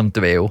virker det som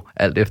dvæve,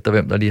 alt efter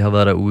hvem der lige har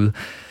været derude.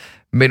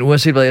 Men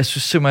uanset hvad, jeg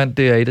synes simpelthen,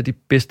 det er et af de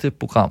bedste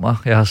programmer,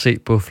 jeg har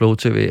set på Flow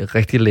TV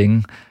rigtig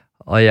længe.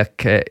 Og jeg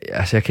kan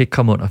ikke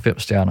komme under 5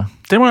 stjerner.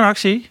 Det må jeg nok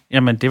sige.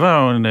 Jamen, det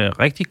var jo en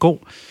rigtig god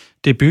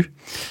debut.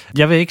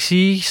 Jeg vil ikke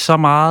sige så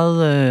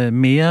meget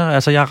mere.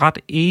 Altså, jeg er ret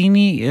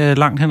enig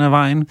langt hen ad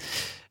vejen.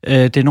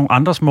 Det er nogle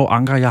andre små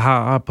anker, jeg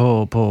har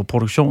på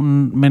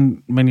produktionen,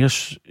 men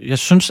jeg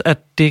synes, at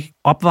det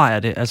opvejer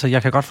det. Altså,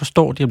 jeg kan godt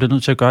forstå, at de er blevet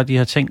nødt til at gøre de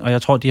her ting, og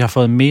jeg tror, de har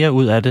fået mere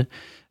ud af det.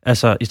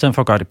 Altså, i stedet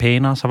for at gøre det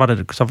pænere, så var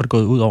det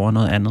gået ud over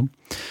noget andet.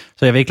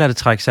 Så jeg vil ikke lade det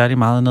trække særlig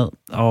meget ned,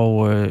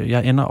 og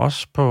jeg ender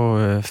også på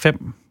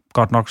 5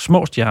 godt nok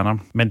små stjerner,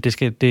 men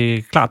det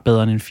er klart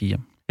bedre end en 4.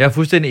 Jeg er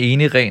fuldstændig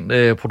enig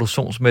rent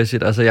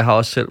produktionsmæssigt. Altså, jeg har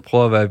også selv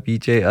prøvet at være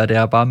VJ, og det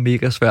er bare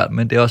mega svært,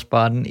 men det er også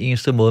bare den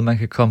eneste måde, man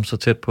kan komme så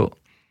tæt på.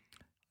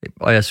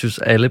 Og jeg synes,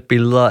 alle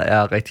billeder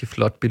er rigtig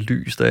flot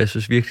belyst, og jeg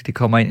synes virkelig, de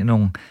kommer ind i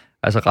nogle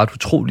ret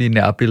utrolige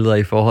nærbilleder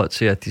i forhold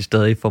til, at de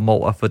stadig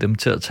formår at få dem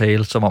til at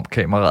tale, som om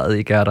kameraet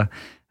ikke er der.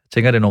 Jeg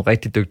tænker, det er nogle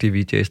rigtig dygtige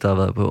VJ's, der har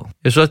været på.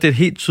 Jeg synes også, det er et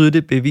helt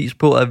tydeligt bevis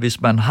på, at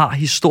hvis man har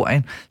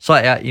historien, så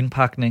er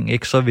indpakningen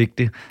ikke så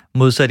vigtig.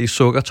 Modsat i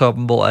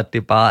Sukkertoppen, hvor at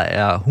det bare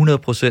er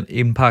 100%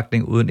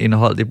 indpakning uden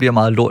indhold. Det bliver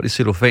meget lort i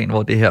cellofan,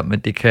 hvor det her, men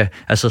det kan,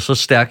 altså så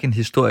stærk en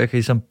historie kan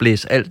ligesom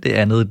blæse alt det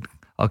andet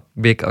og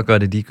væk og gøre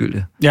det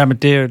ligegyldigt. Ja, men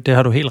det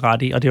har du helt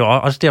ret i, og det er jo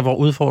også der, hvor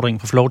udfordringen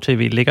for Flow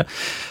TV ligger.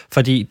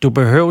 Fordi du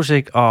behøver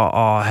ikke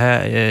at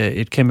have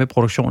et kæmpe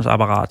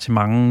produktionsapparat til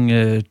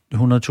mange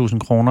 100.000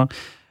 kroner.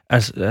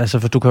 Altså,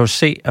 for du kan jo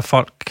se, at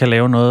folk kan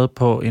lave noget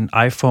på en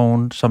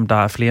iPhone, som der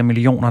er flere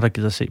millioner, der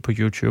gider se på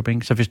YouTube.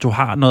 Ikke? Så hvis du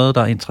har noget,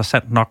 der er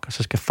interessant nok,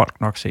 så skal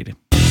folk nok se det.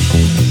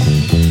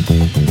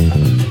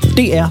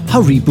 DR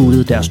har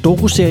rebootet deres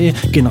dokuserie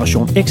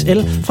Generation XL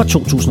fra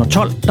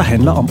 2012, der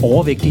handler om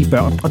overvægtige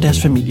børn og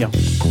deres familier.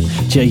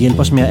 Til at hjælpe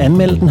os med at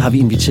anmelde den, har vi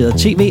inviteret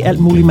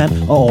tv-altmuligmand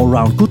og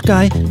allround good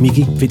guy,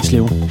 Miki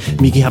Windslev.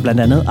 Miki har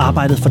blandt andet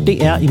arbejdet for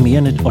DR i mere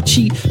end et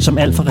årti, som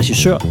alt fra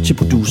regissør til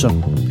producer.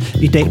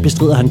 I dag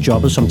bestrider han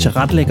jobbet som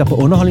tilrettelægger på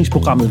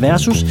underholdningsprogrammet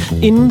Versus,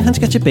 inden han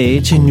skal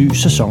tilbage til en ny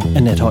sæson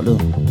af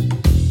Natholdet.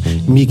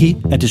 Miki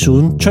er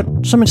desuden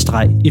tynd som en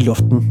streg i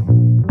luften.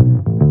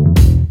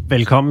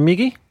 Velkommen,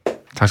 Miki.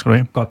 Tak skal du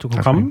have. Godt, du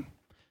kunne komme.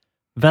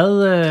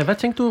 Hvad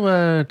tænkte du,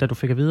 da du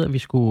fik at vide, at vi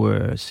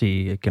skulle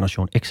se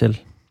Generation XL?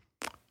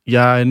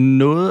 Jeg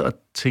nåede at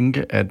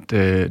tænke, at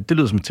det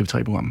lyder som et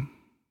TV3-program.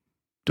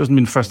 Det var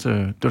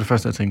sådan det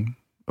første, jeg tænkte.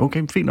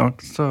 Okay, fint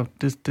nok, så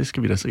det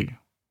skal vi da se.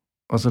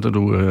 Og så da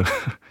du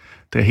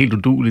da helt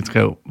udueligt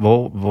skrev,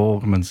 hvor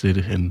kan man se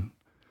det hen?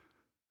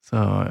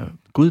 Så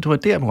gud, det var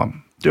et DR-program.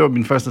 Det var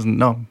min første sådan,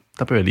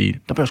 der bør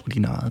jeg sgu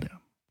lige noget der.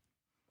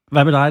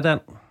 Hvad med dig, Dan?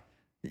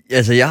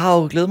 Altså, jeg har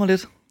jo glædet mig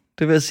lidt.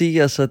 Det vil jeg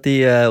sige, altså,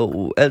 det er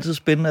jo altid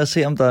spændende at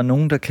se, om der er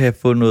nogen, der kan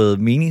få noget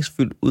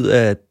meningsfyldt ud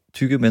af, at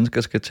tykke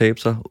mennesker skal tabe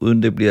sig,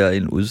 uden det bliver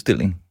en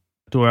udstilling.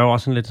 Du er jo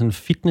også en lidt sådan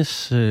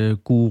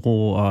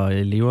fitness-guru og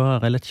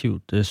lever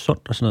relativt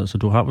sundt og sådan noget, så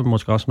du har vel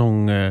måske også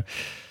nogle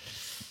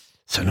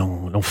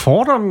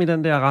fordomme i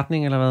den der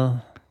retning, eller hvad?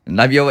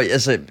 Nej,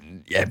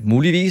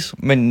 muligvis,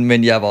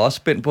 men jeg var også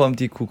spændt på, om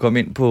de kunne komme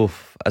ind på,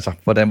 altså,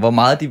 hvor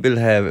meget de ville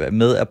have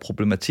med af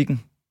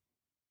problematikken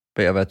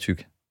bag at være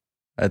tyk.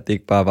 At det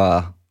ikke bare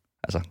var,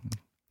 altså,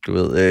 du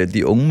ved,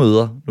 de unge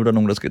møder, nu er der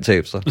nogen, der skal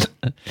tabe sig.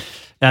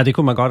 Ja, det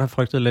kunne man godt have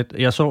frygtet lidt.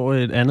 Jeg så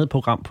et andet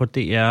program på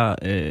DR,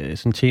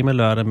 sådan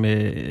temalørdag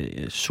med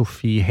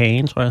Sofie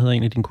Hagen, tror jeg hedder,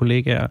 en af dine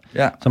kollegaer,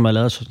 som har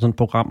lavet sådan et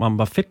program om,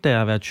 hvor fedt det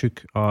er at være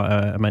tyk,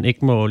 og at man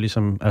ikke må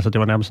ligesom, altså det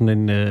var nærmest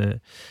sådan en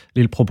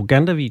lille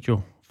propagandavideo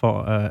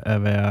for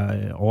at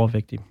være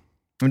overvægtig.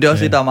 Men det er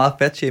også det, der er meget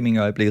fatshaming i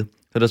øjeblikket.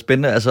 Så det er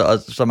spændende,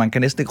 altså, så man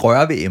kan næsten ikke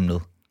røre ved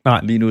emnet. Nej.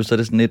 Lige nu, så er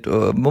det sådan lidt,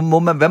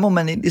 hvad må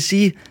man egentlig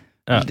sige?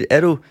 Ja.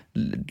 Er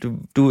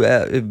du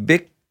er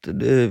vægt...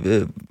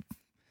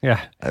 ja,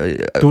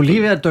 du er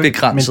lige ved at dø,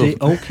 begrænset. Men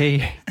det er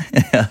okay.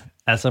 Ja.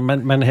 Altså,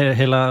 man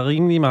hælder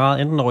rimelig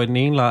meget, enten over i den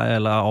ene lejr,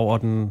 eller over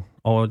den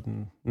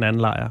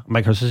anden lejr.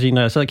 Man kan jo så sige,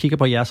 når jeg sidder og kigger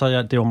på jer, så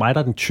er det jo mig,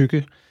 der er den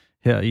tykke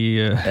her i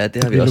ja,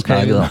 det har vi også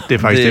snakket om. Det er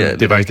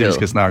faktisk det, vi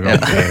skal snakke om.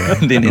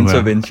 Ja. Det er en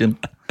intervention.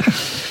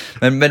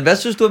 Men hvad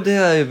synes du om det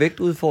her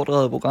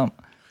vægtudfordrede program?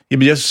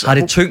 Jamen, har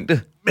det tyngde?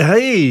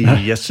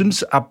 Hey, jeg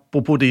synes,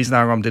 apropos det, I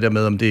snakker om det der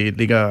med, om det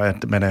ligger,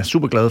 at man er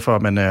super glad for,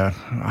 at man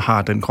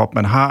har den krop,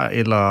 man har,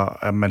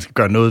 eller at man skal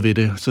gøre noget ved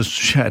det, så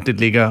synes jeg, at det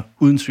ligger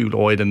uden tvivl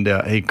over i den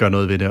der, hey, gør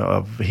noget ved det,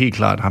 og helt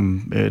klart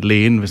ham,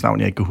 lægen, hvis navn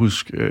jeg ikke kan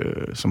huske,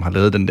 som har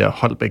lavet den der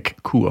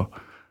Holbæk-kur,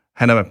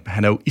 han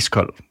er jo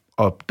iskold,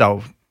 og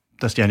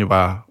der siger han jo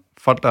bare,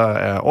 folk, der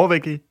er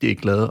overvægtige, de er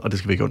ikke glade, og det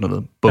skal vi ikke gøre noget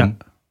ved. Bum. Ja.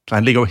 Så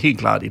han ligger jo helt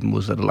klart i den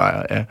modsatte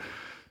lejr af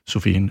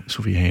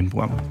Sofie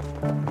Hagen-programmet.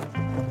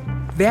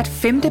 Hvert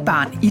 5.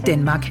 barn i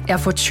Danmark er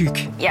for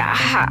tyk. Jeg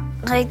har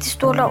rigtig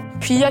stort lov.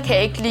 Piger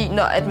kan ikke lide,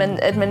 når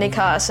at man ikke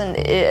har sådan,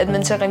 at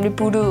man ser rimelig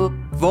buttet ud.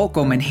 Hvor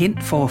går man hen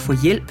for at få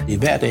hjælp? Det er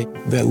hver dag,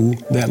 hver uge,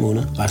 hver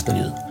måned, resten af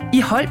livet.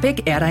 I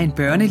Holbæk er der en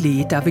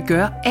børnelæge, der vil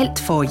gøre alt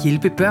for at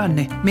hjælpe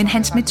børnene, men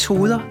hans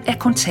metoder er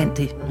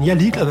kontante. Jeg er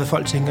ligeglad, hvad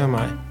folk tænker om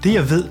mig. Det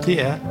jeg ved,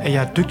 det er, at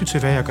jeg er dygtig til,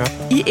 hvad jeg gør.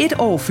 I et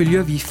år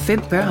følger vi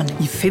 5 børn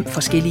i 5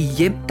 forskellige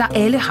hjem, der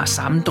alle har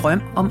samme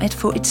drøm om at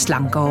få et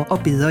slankere og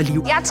bedre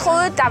liv. Jeg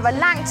troede, der var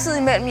lang tid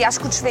imellem, jeg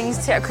skulle tvinges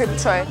til at købe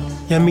tøj.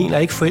 Jeg mener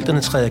ikke,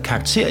 forældrene træder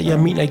karakter. Jeg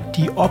mener ikke,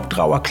 de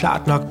opdrager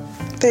klart nok.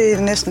 Det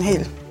er næsten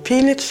helt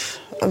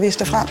pinligt at vise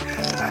det frem.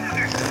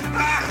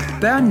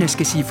 Børnene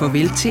skal sige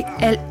farvel til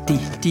alt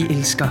det, de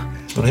elsker.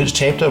 Vil du helst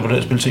tabe dig, og vil du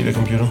helst spille tv og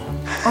computer?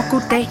 Og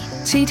goddag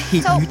til et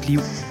helt nyt liv.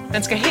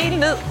 Den skal helt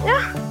ned. Ja.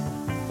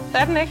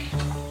 Er den ikke?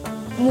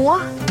 Mor?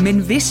 Men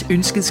hvis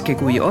ønsket skal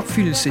gå i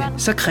opfyldelse,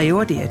 så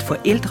kræver det, at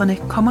forældrene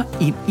kommer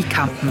ind i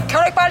kampen. Kan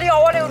du ikke bare lige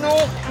overleve nu?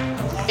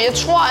 Jeg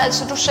tror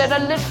altså, du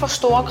sætter lidt for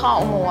store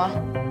krav, mor.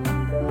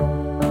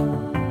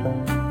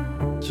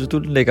 Synes du,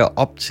 den lægger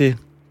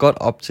godt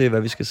op til,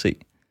 hvad vi skal se?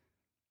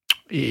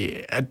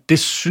 Ja, det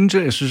synes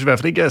jeg. Jeg synes i hvert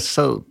fald ikke, jeg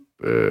sad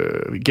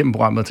igennem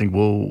programmet og tænkte,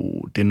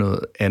 wow, det er noget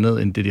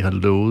andet, end det, de har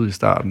lovet i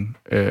starten.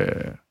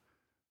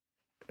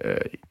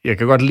 Jeg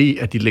kan godt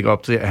lide, at de lægger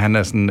op til, at han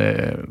er sådan,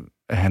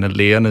 at han er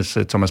lægernes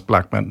Thomas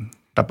Blachman,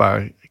 der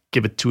bare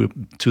give it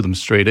to them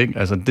straight, ikke?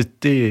 Altså,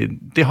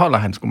 det holder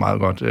han sgu meget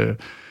godt.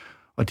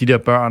 Og de der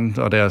børn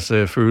og deres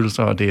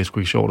følelser, og det er sgu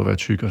ikke sjovt at være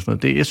tyk og sådan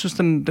noget. Jeg synes,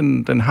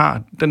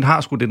 den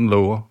har sgu det, den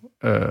lover.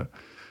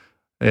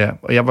 Ja,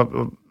 og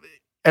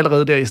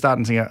allerede der i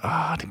starten tænker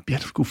jeg, det bliver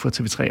sgu for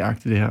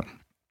TV3-agtigt det her.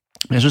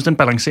 Men jeg synes, den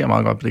balancerer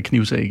meget godt på det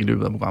knivsæg i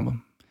løbet af programmet.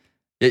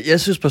 Jeg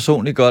synes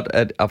personligt godt,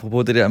 at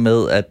apropos det der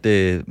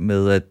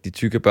med, at de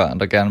tykke børn,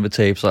 der gerne vil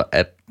tabe sig,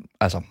 at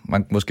altså,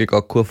 man måske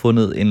godt kunne have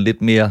fundet en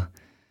lidt mere,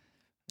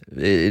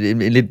 en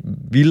lidt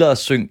vildere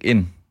synk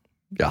end,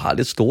 jeg har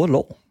lidt store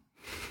lår,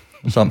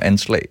 som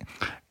anslag.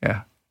 Ja.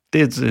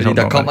 Fordi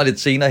der kommer lidt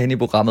senere hen i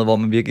programmet, hvor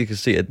man virkelig kan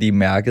se, at de er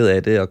mærket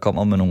af det, og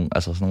kommer med nogle,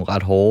 altså sådan nogle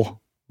ret hårde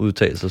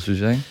udtalelser,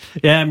 synes jeg, ikke?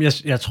 Ja, men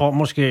jeg tror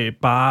måske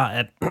bare,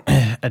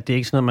 at det er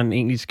ikke sådan noget, man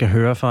egentlig skal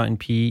høre fra en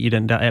pige i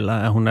den der alder,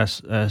 at hun er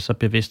så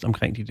bevidst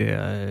omkring de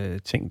der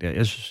ting der.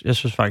 Jeg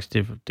synes faktisk,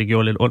 det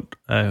gjorde lidt ondt,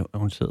 at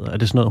hun sidder. Er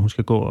det sådan noget, hun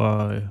skal gå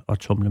og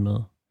tumle med?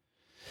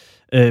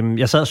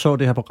 Jeg sad og så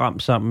det her program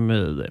sammen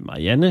med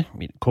Marianne,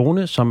 min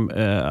kone, som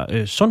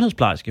er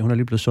sundhedsplejerske. Hun er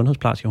lige blevet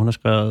sundhedsplejerske. Hun har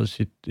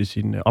skrevet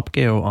sin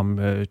opgave om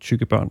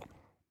tykke børn.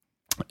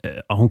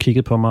 Og hun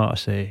kiggede på mig og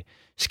sagde,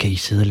 skal I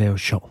sidde og lave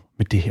sjov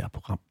med det her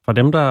program? For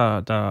dem,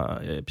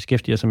 der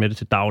beskæftiger sig med det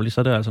til daglig,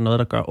 så er det altså noget,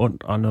 der gør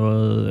ondt, og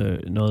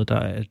noget der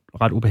er et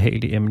ret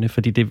ubehageligt emne.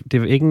 Fordi det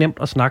er ikke nemt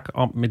at snakke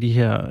om med de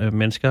her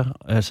mennesker.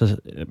 Altså,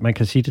 man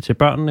kan sige det til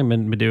børnene,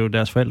 men det er jo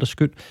deres forældres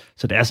skyld.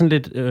 Så det er sådan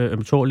lidt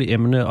ømtåligt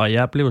emne, og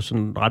jeg blev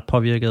sådan ret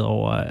påvirket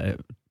over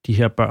de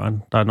her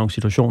børn. Der er nogle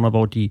situationer,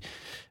 hvor de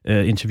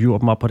interviewer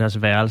dem op på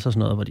deres værelse og sådan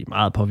noget, hvor de er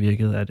meget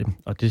påvirket af det.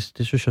 Og det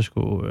synes jeg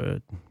sgu...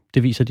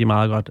 det viser de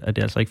meget godt, at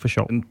det er altså ikke for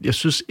sjov. Jeg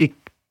synes ikke,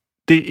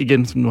 det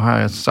igen, som nu har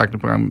jeg sagt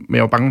det på gang, men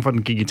jeg var bange for, at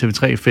den gik i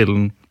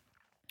TV3-fælden,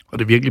 og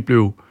det virkelig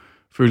blev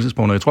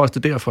følelsesbåndet. Jeg tror også,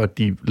 det er derfor, at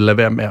de lader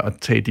være med at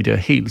tage de der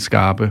helt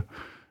skarpe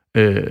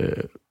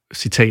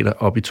citater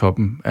op i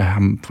toppen af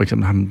ham, for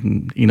eksempel ham,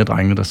 den ene af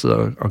drengene, der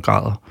sidder og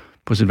græder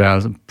på sit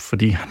værelse,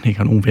 fordi han ikke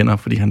har nogen venner,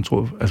 fordi han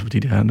tror, altså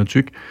fordi han er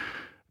tyk.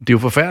 Det er jo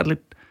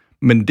forfærdeligt,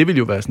 men det vil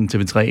jo være sådan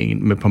en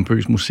TV3-en med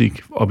pompøs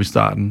musik op i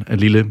starten af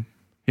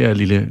her er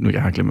lille, nu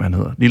jeg har glemt, hvad han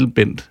hedder. Lille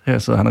Bent. Her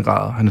sidder han og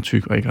græder. Han er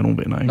tyk og ikke har nogen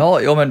venner, ikke? Nå,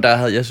 jo, men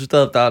jeg synes,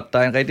 der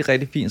er en rigtig,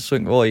 rigtig fin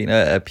syng, hvor en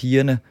af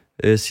pigerne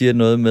siger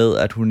noget med,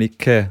 at hun ikke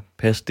kan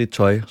passe det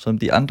tøj, som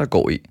de andre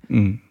går i.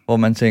 Mm. Hvor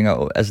man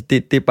tænker, altså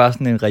det er bare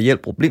sådan en reel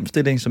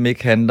problemstilling, som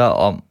ikke handler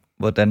om,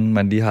 hvordan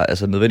man lige har,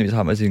 altså nødvendigvis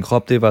har med sin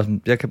krop. Det er bare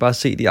sådan, jeg kan bare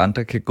se, at de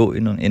andre kan gå i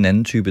en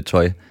anden type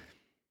tøj.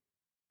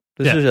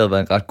 Det synes jeg havde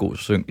været en ret god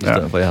syng, i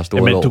stedet for, at jeg har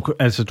store lår.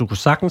 Du kunne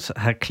sagtens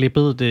have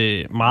klippet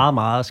det meget,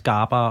 meget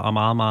skarpere og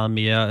meget, meget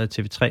mere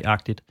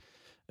TV3-agtigt,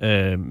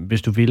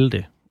 hvis du ville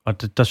det.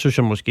 Og der synes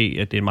jeg måske,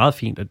 at det er meget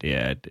fint, at det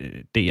er et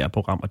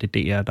DR-program, og det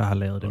er DR, der har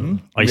lavet det.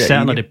 Og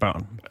især når det er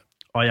børn.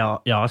 Og jeg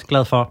er også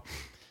glad for,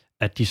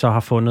 at de så har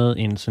fundet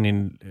en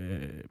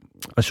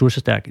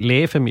ressourcestærk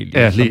lægefamilie.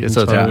 Ja, lige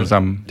så det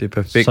sammen. Det er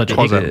perfekt. Så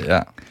det ja.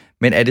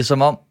 Men er det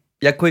som om,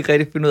 jeg kunne ikke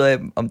rigtig finde ud af,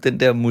 om den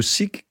der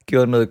musik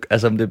gjorde noget,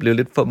 altså om det blev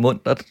lidt for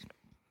muntert.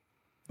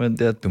 Men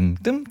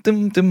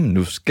der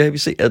nu skal vi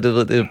se.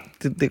 Altså,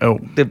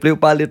 det blev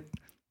bare lidt,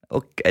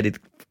 okay, er det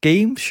et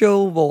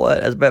gameshow, hvor,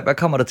 altså, hvad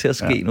kommer der til at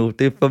ske nu?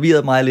 Det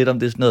forvirrede mig lidt, om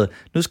det er sådan noget.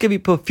 Nu skal vi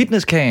på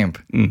fitnesscamp.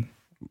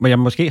 Men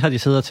måske har de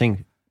siddet og tænkt,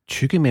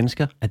 tykke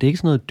mennesker, er det ikke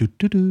sådan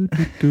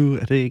noget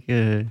er det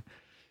ikke...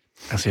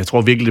 Altså, jeg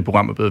tror virkelig, det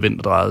program er blevet vendt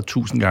og drejet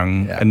 1000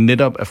 gange, at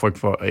netop af frygt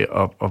for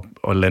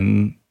at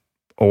lande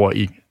over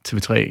i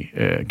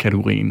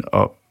TV3-kategorien,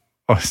 og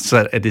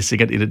så er det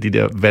sikkert et af de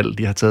der valg,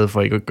 de har taget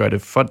for ikke at gøre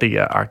det for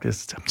DR-agtigt.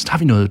 Så tager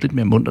vi noget lidt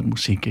mere muntert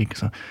musik, ikke?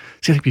 Så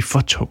skal det ikke blive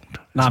for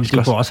tungt. Nej, men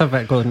du kunne også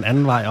have gået den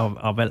anden vej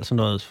og valgt sådan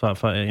noget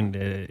for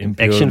en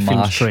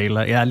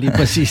actionfilm-trailer. Ja, lige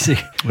præcis,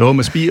 ikke? Jo,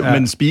 men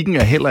Spigen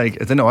er heller ikke...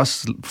 Altså, den er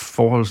også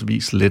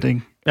forholdsvis let,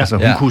 ikke? Ja. Altså,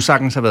 hun kunne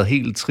sagtens have været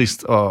helt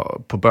trist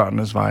og på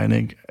børnenes vegne,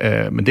 ikke?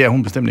 Men det er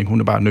hun bestemt ikke. Hun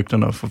er bare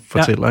nøgtern og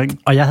fortæller, ikke?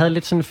 Og jeg havde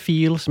lidt sådan en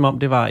feel, som om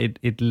det var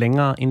et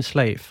længere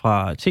indslag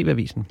fra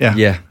TV-avisen.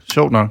 Ja,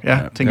 sjovt nok. Ja,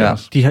 tænker jeg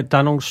også. Der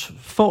er nogle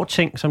få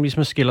ting, som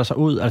ligesom skiller sig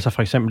ud. Altså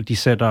for eksempel, de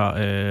sætter...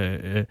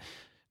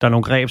 der er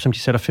nogle greb, som de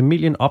sætter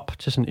familien op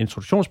til sådan et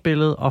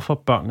introduktionsbillede, og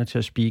får børnene til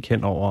at speak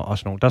henover og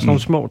sådan nogle. Der er sådan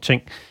nogle små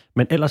ting.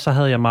 Men ellers så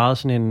havde jeg meget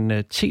sådan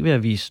en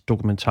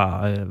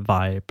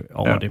TV-avis-dokumentar-vibe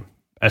over det.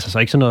 Altså så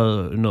ikke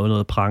sådan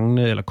noget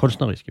prangende eller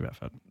kunstnerisk i hvert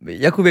fald.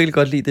 Jeg kunne virkelig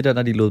godt lide det der,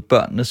 når de lod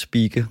børnene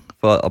speake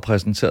for at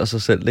præsentere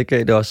sig selv. Det gav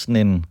det også sådan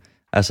en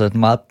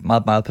meget,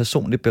 meget, meget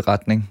personlig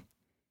beretning.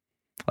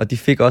 Og de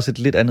fik også et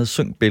lidt andet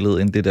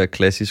syngbillede, end det der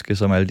klassiske,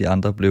 som alle de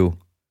andre blev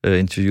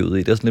interviewet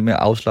i. Det er sådan lidt mere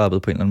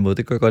afslappet på en eller anden måde.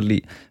 Det kan jeg godt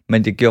lide.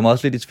 Men det gjorde mig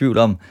også lidt i tvivl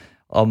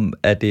om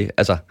er det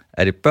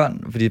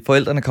børn? Fordi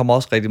forældrene kommer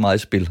også rigtig meget i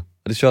spil.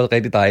 Og det synes jeg også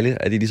rigtig dejligt,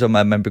 at det ligesom,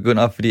 at man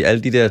begynder, fordi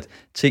alle de der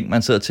ting,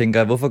 man sidder og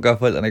tænker, hvorfor gør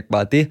forældrene ikke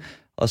bare det?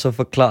 Og så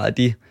forklarer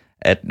de,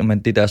 at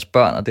det er deres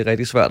børn, og det er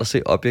rigtig svært at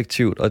se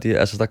objektivt, og det,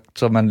 altså,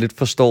 så man lidt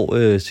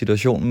forstår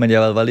situationen. Men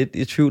jeg var lidt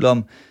i tvivl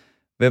om,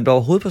 hvem der var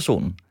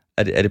hovedpersonen.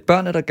 Er det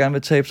børnene, der gerne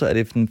vil tabe sig? Er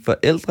det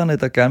forældrene,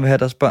 der gerne vil have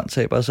deres børn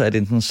taber sig? Er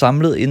det en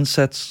samlet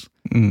indsats?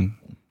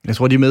 Jeg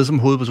tror, de er med som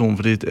hovedperson,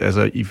 for det,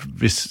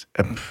 hvis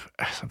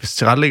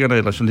tilrettelæggerne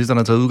eller journalisterne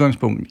har taget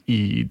udgangspunkt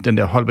i den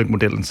der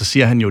Holbæk-modellen, så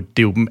siger han jo, det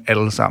er jo dem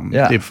alle sammen.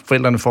 Ja.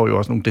 Forældrene får jo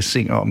også nogle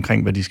dessinger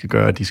omkring, hvad de skal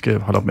gøre. De skal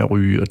holde op med at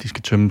ryge, og de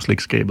skal tømme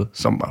slikskabet,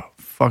 som var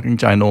fucking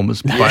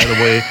ginormous, by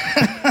the way.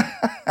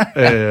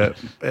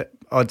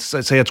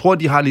 Så jeg tror,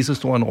 de har lige så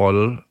stor en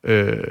rolle.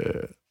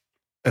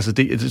 Altså,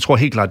 jeg tror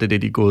helt klart, det er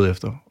det, de er gået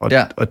efter.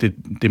 Og det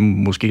er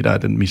måske, der er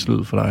den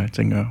mislyd for dig,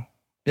 tænker jeg.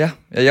 Ja,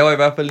 jeg var i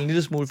hvert fald en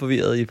lille smule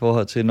forvirret i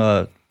forhold til,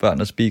 når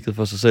børnene speakede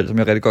for sig selv, som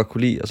jeg rigtig godt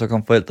kunne lide, og så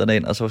kom forældrene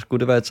ind, og så skulle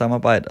det være et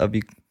samarbejde, og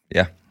vi,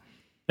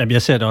 Jamen,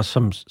 jeg ser det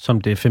også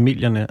som det er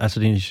familierne, altså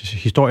det er en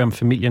historie om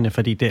familierne,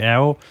 fordi det er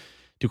jo,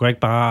 du kan ikke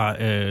bare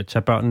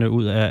tage børnene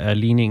ud af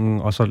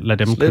ligningen, og så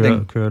lade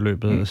dem køre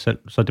løbet selv,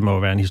 så det må jo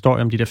være en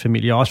historie om de der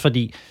familier, også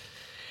fordi,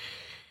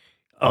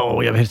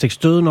 jeg vil helst ikke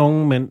støde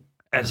nogen, men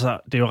altså,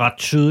 det er jo ret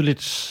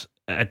tydeligt,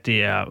 at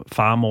det er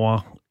far og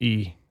mor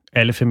i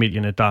alle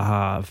familierne, der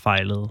har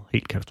fejlet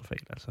helt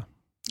katastrofalt, altså.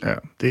 Ja,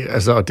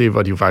 det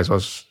var de jo faktisk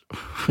også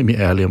rimelig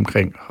ærlige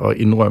omkring, og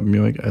indrømme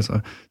jo, ikke? Altså,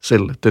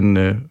 selv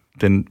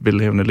den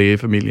velhavende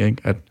lægefamilie,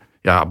 ikke? At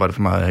jeg arbejder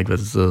for meget, jeg har ikke været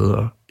til stede,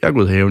 og jeg er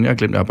gået i haven, jeg har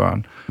glemt, jeg har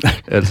børn.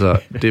 Altså,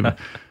 det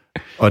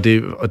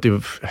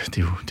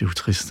er jo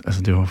trist.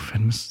 Altså, det er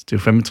jo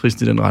fandme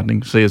trist i den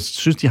retning. Så jeg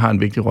synes, de har en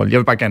vigtig rolle. Jeg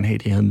vil bare gerne have,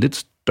 at de havde en lidt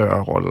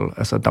større rolle.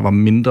 Altså, der var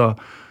mindre,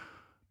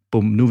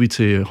 nu er vi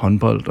til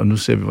håndbold, og nu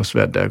ser vi, hvor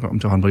svært det er at komme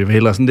til håndbold. Jeg vil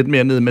hellere sådan lidt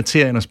mere ned i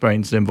materien og spørge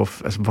ind til dem,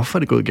 hvorfor er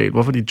det gået galt?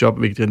 Hvorfor er dit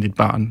job vigtigere end dit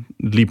barn?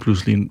 Lige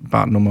pludselig en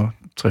barn nummer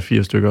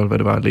 3-4 stykker, eller hvad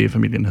det var,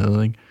 lægefamilien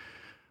havde, ikke?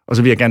 Og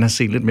så vil jeg gerne have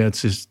set lidt mere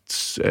til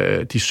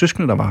de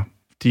søskende, der var.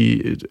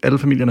 Alle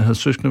familierne havde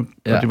søskende,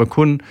 og det var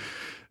kun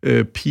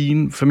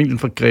familien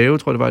fra Greve,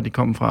 tror jeg det var, de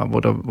kom fra,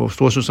 hvor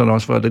storesøsterne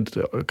også var lidt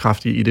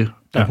kraftige i det.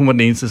 Ja. Hun var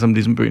den eneste, som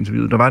ligesom blev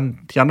interviewet.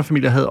 De andre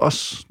familier havde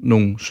også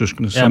nogle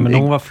søskende. Ja, som men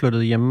nogen var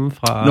flyttet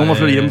hjemmefra. Nogle var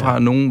flyttet hjemmefra,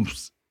 og nogen,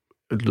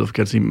 det lyder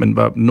forkert at sige, men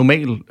var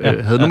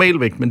havde normal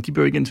vægt, men de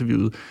blev ikke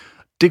interviewet.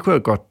 Det kunne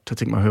jeg godt have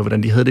tænkt mig at høre,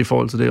 hvordan de havde det i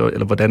forhold til det,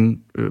 eller hvordan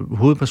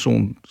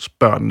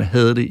hovedpersonsbørnene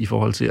havde det i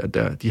forhold til,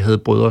 at de havde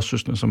brødre og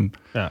søskende, som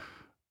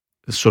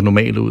så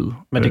normale ud.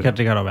 Men det kan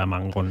der være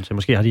mange grunde til.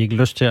 Måske har de ikke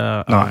lyst til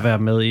at være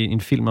med i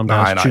en film om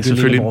deres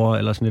tykke lillebror,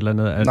 eller sådan et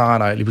eller andet.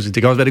 Nej, lige præcis.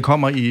 Det kan også være, det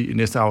kommer i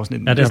næste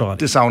afsnit. Ja,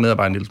 det savnede jeg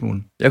bare en lille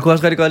smule. Jeg kunne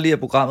også rigtig godt lide, at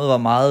programmet var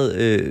meget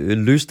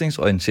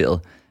løsningsorienteret.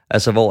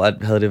 Altså,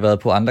 hvor havde det været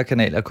på andre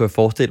kanaler, kunne jeg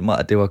forestille mig,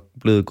 at det var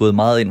blevet gået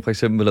meget ind, for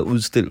eksempel, eller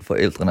udstille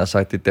forældrene og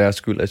sagt, det er deres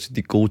skyld. Altså, de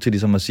er gode til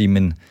ligesom at sige,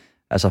 men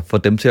altså, for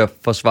dem til at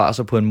forsvare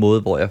sig på en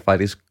måde, hvor jeg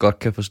faktisk godt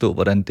kan forstå,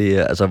 hvordan det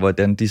er, altså,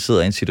 hvordan de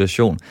sidder i en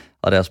situation,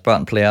 og deres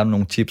børn plager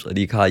nogle tips, og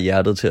de ikke har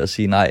hjertet til at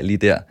sige nej lige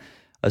der.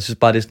 Og jeg synes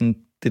bare, det er sådan,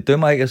 det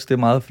dømmer ikke, altså, det er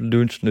meget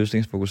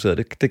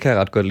løsningsfokuseret. Det kan jeg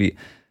ret godt lide.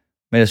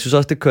 Men jeg synes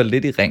også, det kører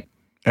lidt i ring.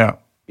 Ja.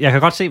 Jeg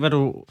kan godt se, hvad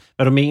du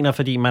mener,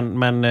 fordi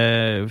man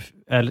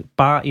er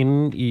bare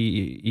inde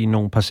i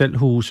nogle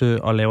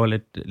parcelhuse og laver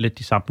lidt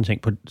de samme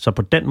ting. Så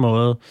på den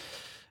måde,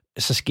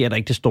 så sker der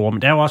ikke det store.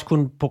 Men det er jo også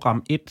kun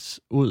program 1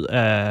 ud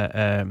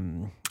af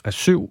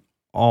 7,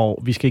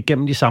 og vi skal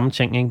igennem de samme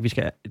ting.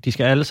 Ikke? De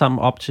skal alle sammen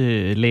op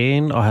til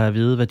lægen og have at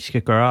vide, hvad de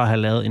skal gøre, og have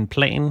lavet en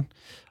plan.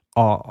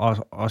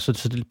 Og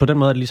så på den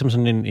måde er det ligesom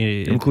sådan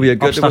en kunne vi have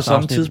gjort det på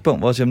samme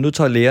tidspunkt, hvor nu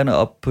tager lægerne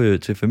op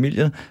til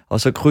familien, og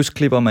så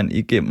krydsklipper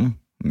man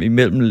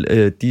imellem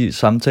de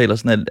samtaler,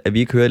 sådan at vi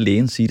ikke hører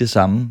lægen sige det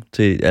samme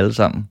til alle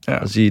sammen. Ja.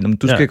 Og sige,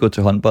 du skal gå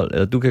til håndbold,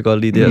 eller du kan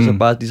godt lide det, og så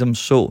bare ligesom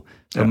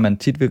som man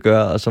tit vil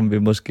gøre, og som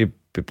vil måske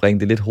bringe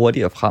det lidt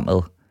hurtigere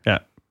fremad. Ja,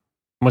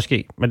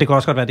 måske. Men det kan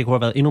også godt være, at det kunne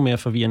have været endnu mere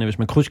forvirrende, hvis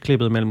man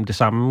krydsklippede mellem det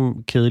samme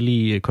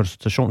kedelige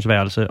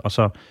konsultationsværelse, og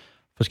så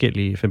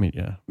forskellige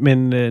familier.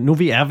 Men nu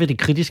vi er ved det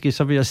kritiske,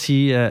 så vil jeg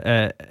sige,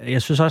 at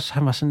jeg synes også, at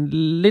han var sådan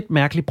lidt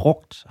mærkeligt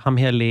brugt, ham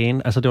her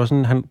lægen. Altså det var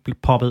sådan, han blev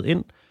poppet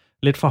ind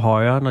lidt for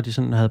højre, når de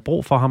sådan havde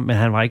brug for ham, men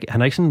han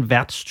er ikke sådan en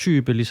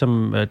værtstype,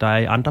 ligesom der er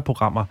i andre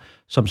programmer,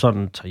 som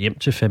sådan tager hjem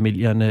til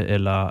familierne,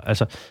 eller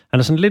altså, han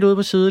er sådan lidt ude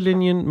på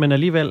sidelinjen, men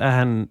alligevel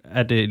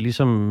er det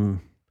ligesom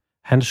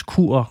hans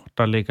kur,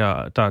 der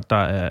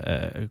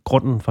er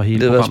grunden for hele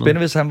programmet. Det var spændende,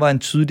 hvis han var en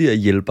tydeligere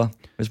hjælper.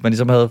 Hvis man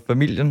ligesom havde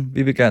familien,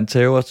 vi vil gerne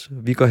tage os,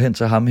 vi går hen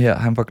til ham her,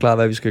 han forklarer,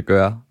 hvad vi skal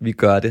gøre, vi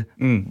gør det,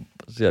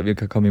 så vi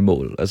kan komme i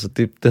mål. Altså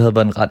det havde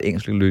været en ret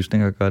enkel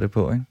løsning at gøre det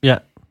på, ikke? Ja.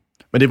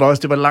 Men det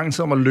var lang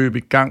tid om at løbe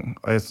i gang,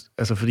 og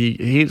altså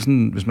fordi helt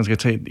sådan, hvis man skal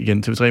tage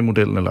igen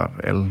TV3-modellen, eller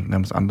alle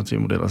nærmest andre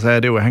TV-modeller, så er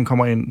det jo, at han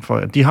kommer ind for,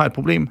 at de har et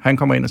problem, han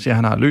kommer ind og siger, at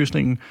han har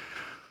løsningen,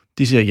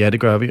 de siger, ja, det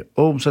gør vi,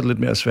 så er det lidt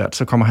mere svært,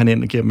 så kommer han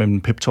ind og giver dem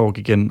en pep-talk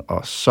igen,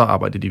 og så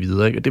arbejder de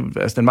videre, ikke?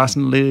 Den var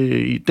sådan lidt,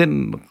 i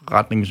den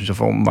retning, synes jeg,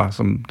 formen var,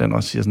 som den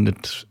også siger sådan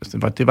lidt,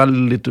 altså det var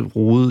lidt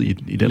rodet i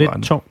den lidt retning.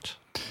 Lidt tungt.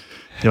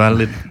 Det var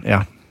lidt,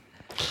 ja.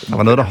 Der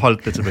var noget, der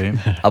holdt det tilbage.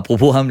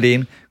 Apropos ham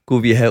lægen,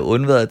 kunne vi have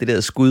undværet det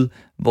der skud,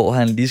 hvor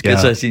han lige skal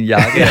tage sin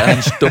jakke, og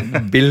han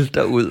stum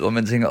vælter ud, hvor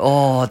man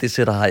tænker, det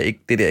sætter her ikke,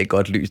 det der er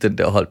godt lys, den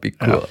der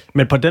Holbæk-kur. Ja.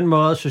 Men på den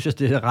måde, synes jeg,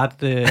 det er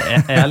ret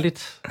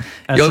ærligt.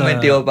 Altså, jo,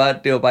 men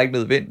det var bare ikke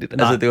nødvendigt.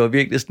 Altså, det var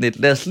virkelig sådan et,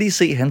 lad os lige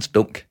se hans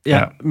dunk.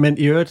 Ja, men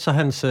i øvrigt, så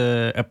hans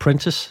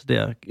apprentice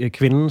der,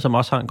 kvinden, som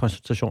også har en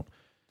konsultation,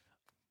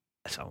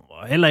 altså,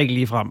 heller ikke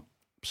ligefrem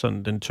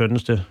sådan den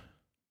tyndeste.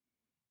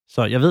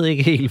 Så jeg ved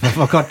ikke helt,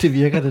 hvor godt det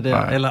virker, det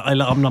der.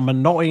 Eller om når man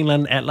når en eller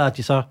anden alder, at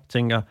de så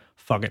tænker,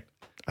 fuck it.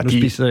 Nu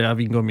spiser jeg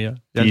vingummi mere.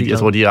 Jeg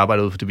tror, de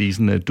arbejder ud for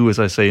devisen, du er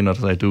så say, når du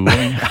siger du.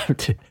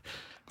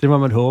 Det må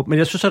man håbe. Men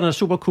jeg synes, han er en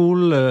super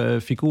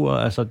cool figur.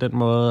 Altså den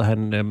måde,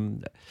 han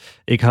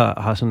ikke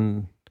har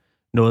sådan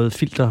noget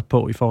filter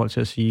på i forhold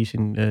til at sige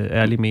sin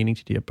ærlige mening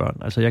til de her børn.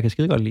 Altså jeg kan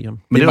skide godt lide ham.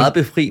 Men det er meget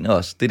befriende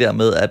også, det der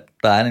med, at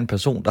der er en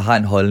person, der har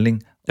en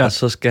holdning, og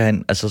så skal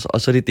han, og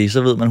så er det,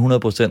 så ved man 100%,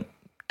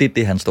 det er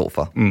det, han står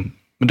for. Men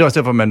det er også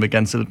derfor, man vil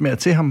gerne sætte lidt mere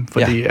til ham,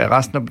 fordi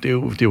resten af, det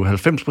er jo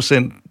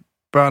 90%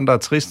 børn, der er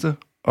triste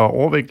og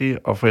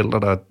overvægtige, og forældre,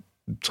 der er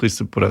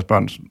triste på deres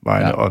børns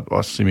vegne, og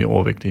også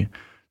semi-overvægtige.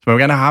 Så man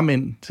vil gerne have ham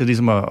ind til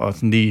ligesom at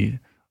sådan lige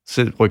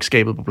rykke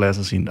skabet på plads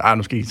og sige,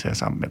 nu skal I tage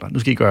sammen med dig, nu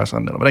skal I gøre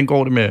sådan, eller hvordan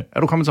går det med, er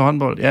du kommet til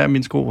håndbold? Ja,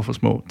 mine sko var for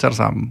små, tag dig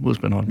sammen,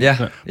 udspænd håndbold.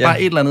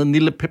 Bare et eller andet, en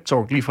lille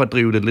pep-talk, lige for at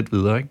drive det lidt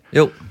videre, ikke?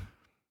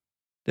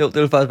 Jo, det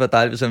ville faktisk være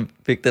dejligt, hvis han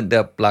fik den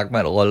der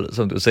Blackman-rolle,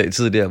 som du sagde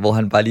tidligere, hvor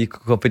han bare lige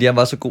kunne komme, fordi han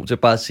var så god til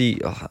bare at sige,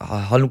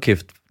 hold nu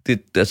kæft, det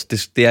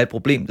er et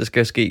problem, det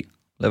skal ske,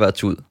 lad være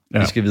tud,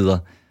 vi skal videre.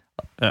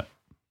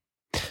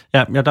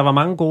 Ja, der var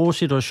mange gode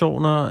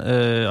situationer,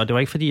 og det var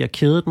ikke fordi, jeg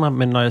kedede mig,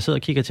 men når jeg sidder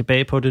og kigger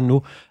tilbage på det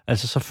nu,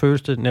 altså så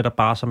føles det netop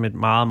bare som et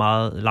meget,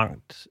 meget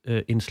langt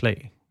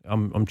indslag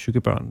om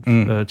tykke børn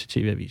til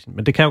TV-avisen.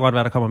 Men det kan jo godt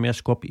være, der kommer mere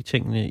skub i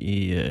tingene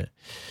i...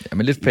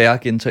 men lidt færre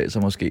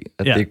gentagelser måske.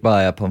 At det ikke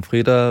bare er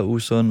pomfritter,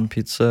 usund,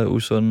 pizza,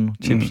 usund,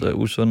 chips er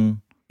usund.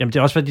 Jamen det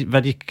er også,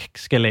 hvad de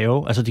skal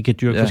lave. Altså de kan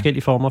dyrke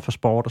forskellige former for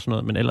sport og sådan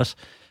noget, men ellers,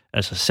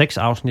 altså 6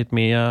 afsnit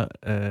mere...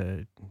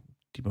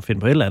 de må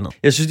finde på et eller andet.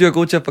 Jeg synes, de var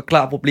gode til at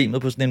forklare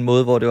problemet på sådan en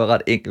måde, hvor det var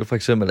ret enkelt. For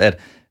eksempel, at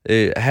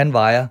han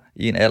vejer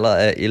i en alder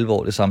af 11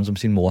 år det samme som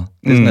sin mor.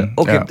 Det er sådan,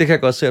 okay, det kan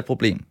jeg godt se et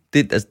problem.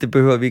 Det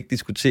behøver vi ikke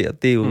diskutere.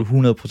 Det er jo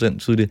 100%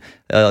 tydeligt.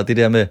 Og det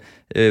der med,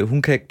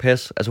 hun kan ikke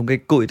passe, altså hun kan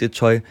ikke gå i det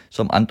tøj,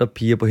 som andre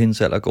piger på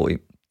hendes alder går i.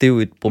 Det er jo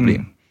et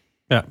problem.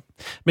 Ja,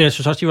 men jeg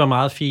synes også, de var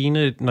meget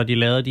fine, når de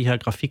lavede de her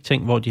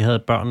grafikting, hvor de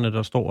havde børnene,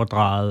 der stod og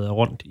drejede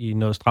rundt i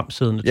noget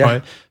stramsiddende tøj,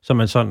 så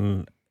man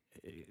sådan...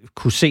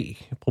 kunne se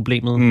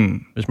problemet,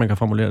 hvis man kan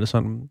formulere det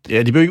sådan.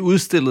 Ja, de blev ikke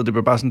udstillet, det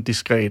blev bare sådan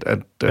diskret, at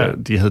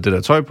de havde det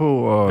der tøj på,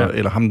 og,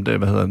 eller ham,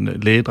 der,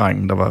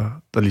 lægedrengen,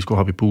 der lige skulle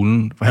hoppe i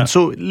poolen. For han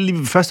så, lige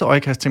ved første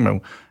øjekast, tænkte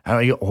man, han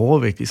var ikke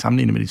overvægtig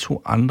sammenlignet med de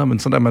 2 andre, men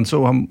så da man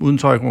så ham uden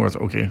tøj, kunne man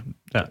sige, okay,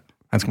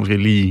 han skal måske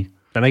lige...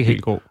 Den er ikke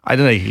helt god. Nej,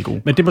 den er ikke helt god.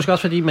 Men det er måske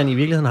også, fordi man i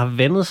virkeligheden har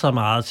vendet sig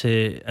meget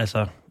til,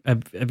 altså,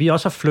 at vi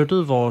også har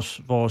flyttet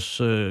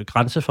vores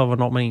grænse for,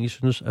 hvornår man egentlig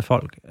synes, at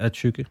folk er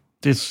tykke.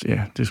 Det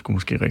er sgu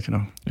måske rigtigt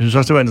nok. Jeg synes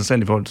også, det var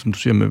interessant i forhold til, som du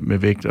siger, med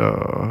vægt,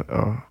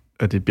 og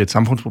at det bliver et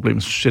samfundsproblem.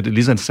 Så synes jeg, det er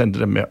lige så interessant, det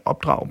der med at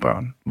opdrage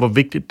børn. Hvor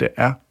vigtigt det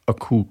er at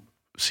kunne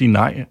sige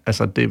nej.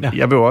 Altså,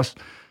 jeg vil jo også,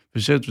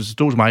 hvis det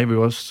stod til mig, jeg vil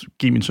jo også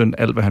give min søn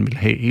alt, hvad han vil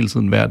have, hele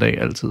tiden, hver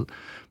dag, altid.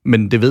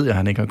 Men det ved jeg,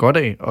 han ikke har godt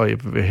af, og jeg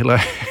vil hellere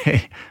have,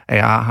 at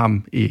jeg har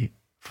ham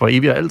for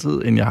evigt og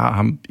altid, end jeg har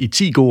ham i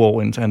 10 gode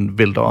år, indtil han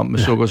vælter om med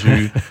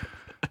sukkersyge.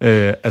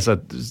 Altså,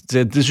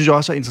 det synes jeg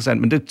også er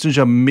interessant, men det synes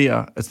jeg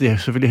mere, altså det er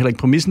selvfølgelig heller ikke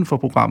præmissen for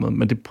programmet,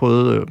 men det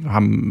prøvede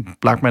ham,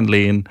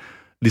 Blackman-lægen,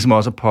 ligesom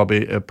også at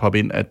poppe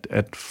ind,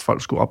 at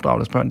folk skulle opdrage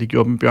deres børn. De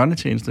gjorde dem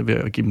bjørnetjeneste ved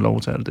at give dem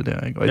lov til alt det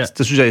der. Ikke? Og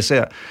det synes jeg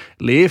især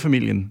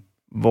lægefamilien,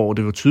 hvor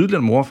det var tydeligt,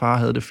 at mor og far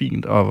havde det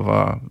fint, og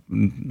var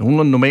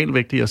nogenlunde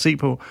normalvægtige at se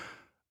på,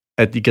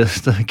 at de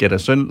gav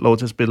deres søn lov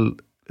til at spille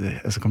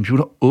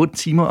computer 8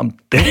 timer om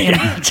dagen.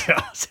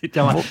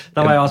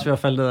 Der var jeg også ved at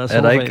falde ned af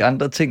sofaen. Er der ikke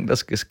andre ting, der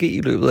skal ske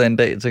i løbet af en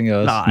dag, tænker jeg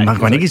også? Nej. Man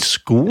går ikke i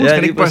skole,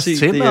 skal det ikke bare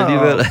tænder? Det er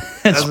alligevel.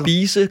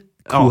 Spise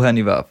kunne han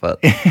i hvert fald.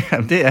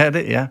 Jamen, det er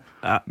det, ja.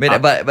 Men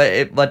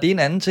var det en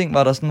anden ting?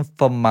 Var der sådan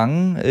for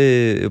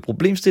mange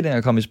problemstillinger,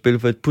 der kom i spil?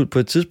 For på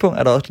et tidspunkt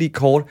er der også lige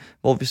kort,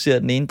 hvor vi ser,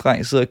 at den ene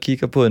dreng sidder og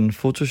kigger på en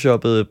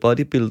photoshoppet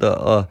bodybuilder,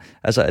 og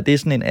altså er det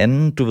sådan en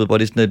anden, du ved, hvor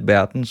det er sådan et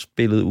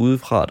verdensbillede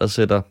udefra, der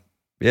sætter...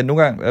 Ja,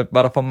 nogle gange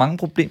var der for mange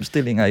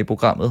problemstillinger i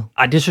programmet.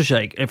 Nej, det synes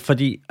jeg ikke,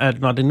 fordi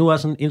at når det nu er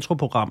sådan et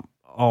introprogram,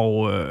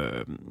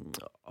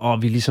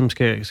 og vi ligesom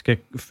skal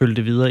følge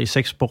det videre i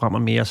 6 programmer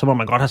mere, så må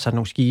man godt have sat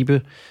nogle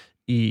skibe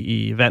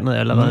i vandet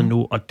allerede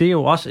nu. Og det er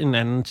jo også en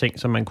anden ting,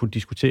 som man kunne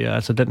diskutere.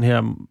 Altså den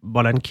her,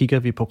 hvordan kigger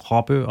vi på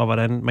kroppe, og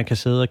hvordan man kan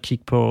sidde og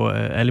kigge på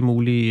alle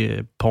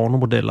mulige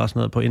pornomodeller og sådan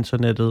noget på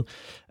internettet.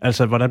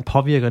 Altså, hvordan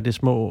påvirker det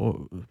små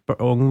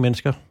unge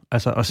mennesker?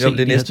 Altså, at se det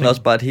er næsten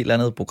også bare et helt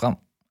andet program.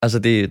 Altså,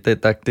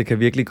 det kan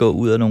virkelig gå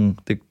ud af nogle...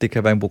 Det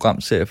kan være en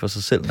programserie for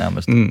sig selv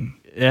nærmest.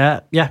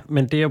 Ja,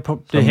 men det er jo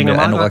på... Det hænger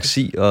meget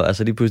anoreksi, og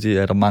altså lige pludselig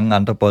er der mange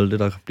andre bolde,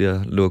 der bliver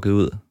lukket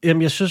ud.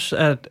 Jamen, jeg synes,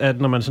 at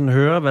når man sådan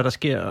hører, hvad der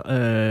sker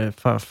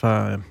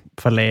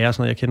for lærere,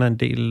 sådan noget, jeg kender en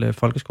del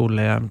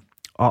folkeskolelærere,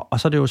 og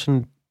så er det jo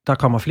sådan, der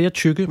kommer flere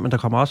tykke, men der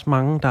kommer også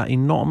mange, der er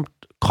enormt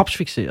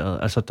kropsfixeret,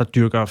 altså der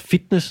dyrker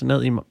fitness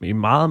ned i en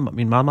meget,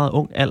 meget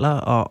ung alder,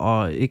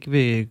 og ikke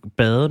vil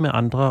bade med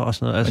andre og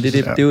sådan noget. Altså,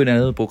 men det er jo et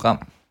andet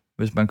program,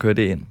 hvis man kører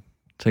det ind,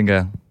 tænker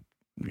jeg.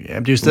 Ja,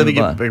 det er jo stadigvæk...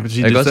 Jeg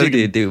kan godt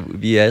sige,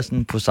 vi er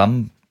sådan på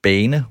samme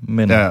bane,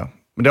 men... Ja,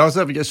 men det er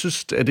også, jeg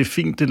synes, at det er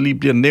fint, det lige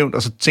bliver nævnt,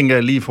 og så tænker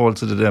jeg lige i forhold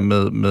til det der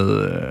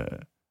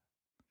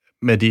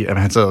med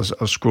at han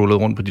sad og scrollede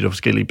rundt på de der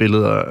forskellige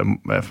billeder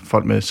af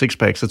folk med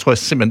sixpack, så tror jeg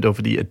simpelthen, det var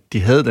fordi, at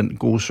de havde den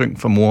gode syng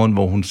fra moren,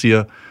 hvor hun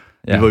siger,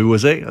 vi var i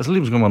USA, og så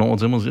lige kommer man over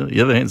til mig og siger,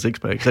 jeg vil have en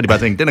sixpack. Så har de bare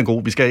tænkt, den er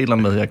god, vi skal have et eller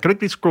andet med her. Kan du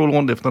ikke lige scrolle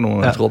rundt efter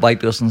nogen? Jeg tror bare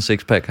ikke, det var sådan en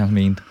sixpack, han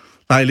mente.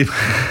 Nej, lige.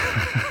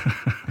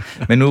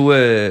 Men nu,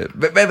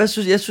 hvad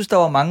synes jeg synes, der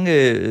var mange,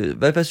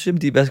 hvad synes jeg om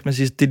de, hvad skal man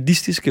sige,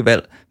 stilistiske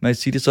valg? Man kan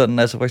sige det sådan,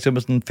 altså for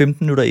eksempel sådan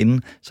 15 minutter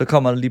inden, så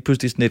kommer der lige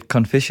pludselig sådan et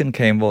confession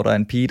cam, hvor der er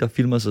en pige, der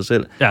filmer sig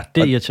selv. Ja,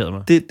 det irriterede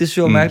mig. Det synes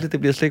jeg var mærkeligt, det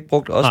bliver slet ikke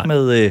brugt. Også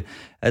med,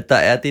 at der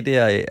er det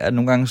der, at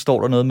nogle gange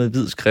står der noget med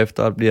hvid skrift,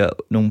 og der bliver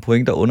nogle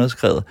pointer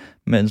underskrevet,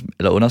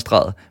 eller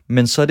understreget,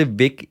 men så er det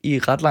væk i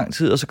ret lang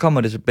tid, og så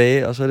kommer det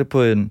tilbage, og så er det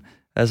på en...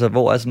 Altså,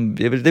 hvor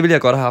det ville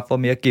jeg godt have haft for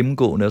mere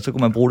gennemgående, og så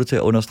kunne man bruge det til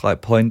at understrege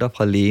pointer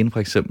fra lægen, for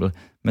eksempel.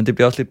 Men det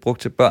bliver også lidt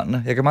brugt til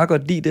børnene. Jeg kan meget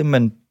godt lide det,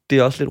 men det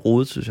er også lidt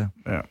rodet, synes jeg.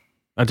 Ja.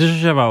 Og det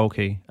synes jeg var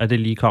okay, at det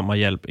lige kom og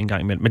hjalp en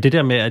gang imellem. Men det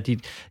der med, at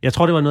jeg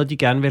tror, det var noget, de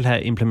gerne ville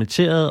have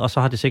implementeret, og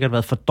så har det sikkert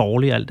været for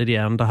dårligt, alt det de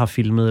andre har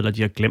filmet, eller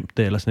de har glemt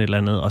det, eller sådan et eller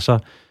andet, og så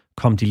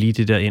kom de lige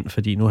det der ind,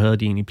 fordi nu havde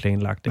de egentlig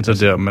planlagt det. Så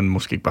der, man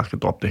måske ikke bare skal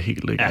droppe det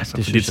helt, ikke? Ja, altså,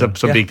 det fordi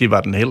så vigtigt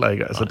var den heller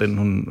ikke. Altså,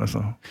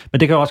 Men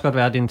det kan også godt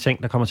være, at det er en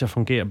ting, der kommer til at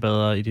fungere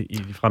bedre i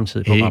de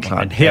fremtidige programmer.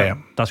 Klart. Men her,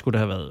 der skulle det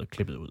have været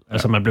klippet ud. Ja.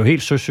 Altså, man blev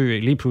helt søsyg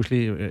lige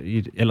pludselig i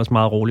et ellers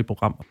meget roligt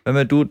program.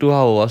 Men du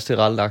har jo også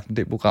tilrettelagt en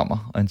del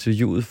programmer og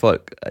interviewet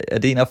folk. Er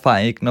det en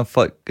erfaring, ikke, når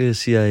folk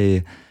siger,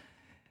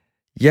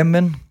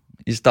 jamen,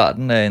 i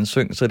starten af en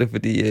syng, så er det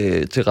fordi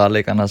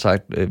tilrettelæggeren har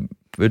sagt,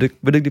 vil du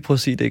ikke lige prøve at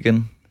sige det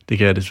igen? Det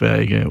kan jeg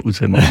desværre ikke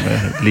udtale mig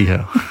med lige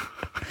her.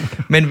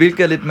 Men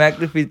hvilket er lidt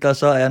mærkeligt, fordi der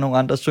så er nogle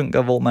andre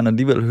synker, hvor man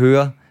alligevel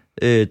hører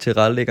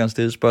tilrettelæggeren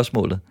stille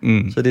spørgsmålet.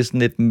 Så det er sådan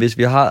lidt, hvis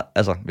vi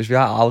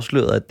har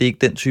afsløret, at det ikke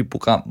er den type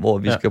program, hvor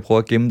vi skal prøve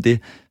at gemme det,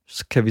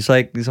 så kan vi så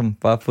ikke ligesom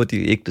bare få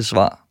de ægte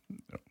svar?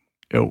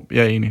 Jo,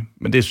 jeg er enig.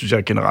 Men det synes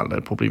jeg generelt er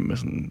et problem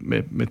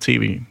med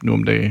tv nu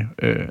om dagen.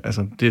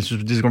 Altså, det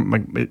synes det skal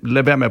man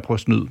lad være med at prøve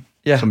at snyde,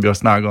 som vi også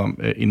snakker om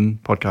inden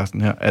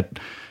podcasten her, at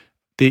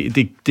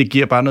det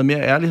giver bare noget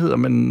mere ærlighed,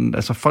 men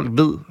altså, folk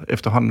ved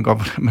efterhånden godt,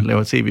 hvordan man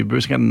laver tv. Vi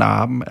behøver ikke at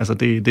narre dem. Altså,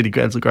 det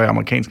de altid gør i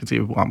amerikanske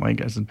tv-programmer,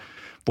 ikke? Altså,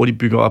 hvor de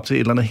bygger op til et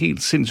eller andet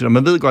helt sindssygt. Og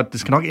man ved godt, det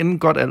skal nok ende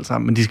godt alt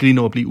sammen, men de skal lige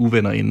nå at blive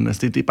uvenner inden.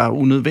 Altså, det er bare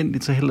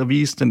unødvendigt til at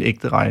vise den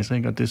ægte rejse,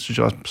 ikke? Og det synes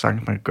jeg også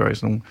sagtens, man kan gøre i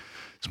sådan nogle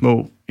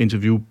små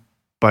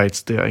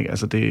interview-bites der, ikke?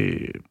 Altså,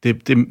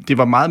 det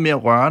var meget mere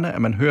rørende,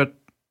 at man hørte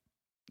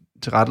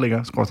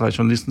tilrettelægger,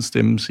 journalistens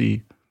stemme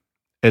sige,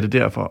 er det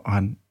derfor, og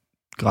han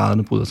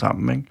grædende bryder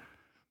sammen, ikke?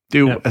 Det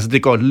er jo, altså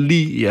det går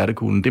lige i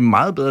hjertekuglen. Det er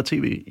meget bedre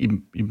tv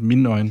i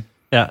mine øjne.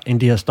 Ja, end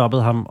de har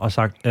stoppet ham og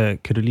sagt,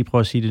 kan du lige prøve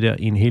at sige det der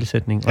i en hel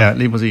sætning? Ja,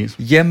 lige præcis.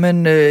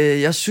 Jamen,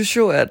 jeg synes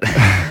jo, at...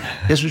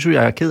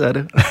 jeg er ked af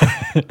det.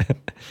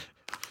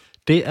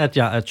 Det, at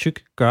jeg er tyk,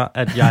 gør,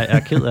 at jeg er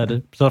ked af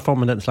det. Så får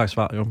man den slags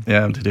svar, jo.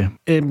 Ja, det er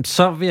det.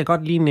 Så vil jeg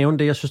godt lige nævne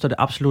det, jeg synes, er det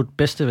absolut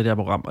bedste ved det her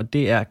program, og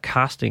det er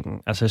castingen.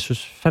 Altså, jeg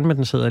synes fandme,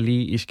 den sidder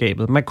lige i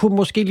skabet. Man kunne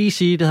måske lige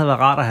sige, at det havde været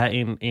rart at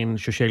have en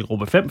social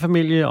gruppe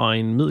 5-familie, og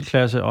en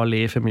middelklasse og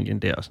lægefamilien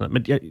der og sådan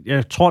noget. Men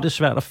jeg tror, det er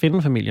svært at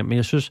finde familier, men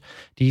jeg synes,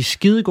 de er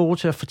skide gode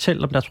til at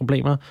fortælle om deres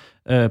problemer.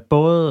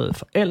 Både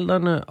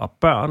forældrene og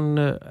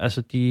børnene,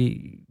 altså,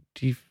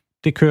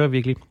 det kører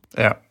virkelig.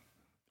 Ja.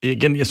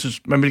 Igen, jeg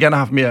synes, man vil gerne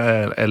have haft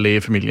mere af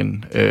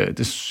lægefamilien.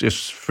 Jeg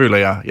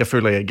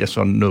føler, jeg ikke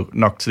så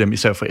nok til dem,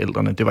 især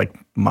forældrene. Det var ikke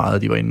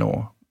meget, de var inde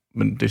over.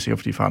 Men det er sikkert,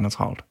 fordi faren er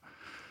travlt.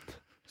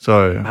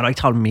 Så, han er ikke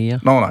travlt mere?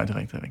 Nej, det er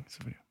rigtigt.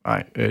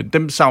 Nej,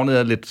 dem savnede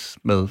jeg lidt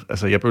med.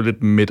 Altså, jeg blev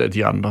lidt midt af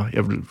de andre.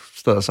 Jeg vil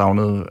stadig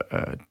savne...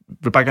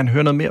 vil bare gerne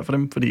høre noget mere fra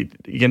dem, fordi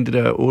igen, det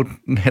der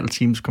 8,5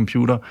 times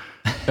computer,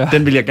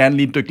 den vil jeg gerne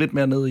lige dykke lidt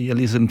mere ned i. Jeg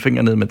lige sætte en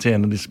finger ned med til,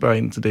 når de spørger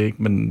ind til det,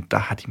 ikke? Men der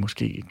har de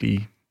måske ikke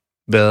lige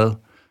været...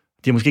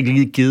 De har måske ikke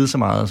lige givet så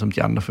meget som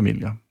de andre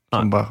familier,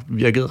 som var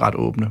virket ret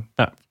åbne.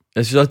 Ja.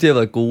 Jeg synes også, de har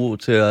været gode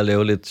til at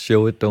lave lidt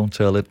show it, don't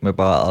tell it, med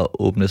bare at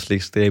åbne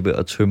slikskabet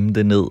og tømme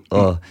det ned,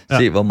 og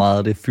se, hvor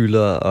meget det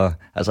fylder, og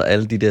altså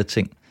alle de der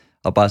ting.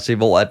 Og bare se,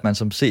 hvor at man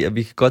som ser,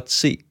 vi kan godt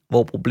se,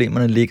 hvor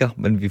problemerne ligger,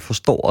 men vi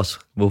forstår også,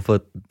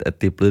 hvorfor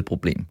at det er blevet et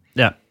problem.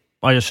 Ja,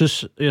 og jeg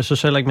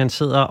synes heller ikke, man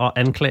sidder og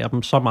anklager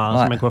dem så meget,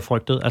 som man kunne have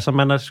frygtet. Altså,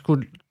 man er sgu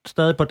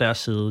stadig på deres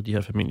side, de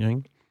her familier,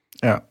 ikke?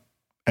 Ja.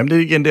 Jamen, det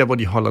er igen der, hvor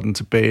de holder den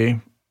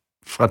tilbage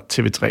fra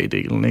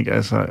TV3-delen, ikke?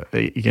 Altså,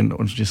 igen,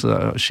 undskyld, jeg sidder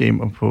og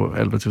shamer på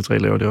alt, hvad TV3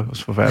 laver, det er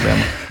også forfærdeligt af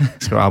mig. Jeg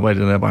skal jo arbejde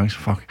i den her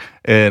branche, fuck.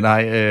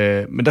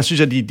 Men der synes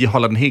jeg, de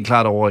holder den helt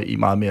klart over i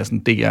meget mere sådan,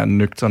 det er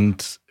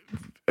nøgternt.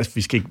 Altså,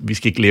 vi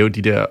skal ikke lave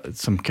de der,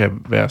 som kan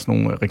være sådan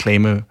nogle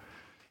reklame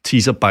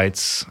teaser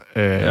bites.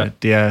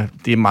 Det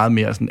er meget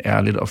mere sådan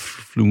ærligt og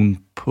fluen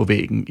på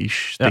væggen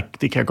ish.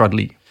 Det kan jeg godt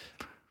lide.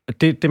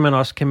 Det, man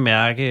også kan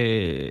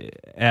mærke,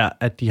 er,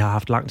 at de har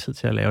haft lang tid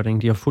til at lave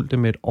det. De har fulgt det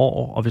med et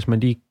år, og hvis man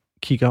lige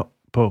kigger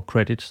på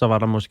credits, så var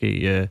der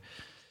måske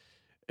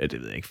det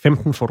ved jeg ikke,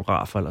 15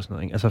 fotografer eller sådan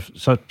noget. Ikke? Altså,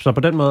 så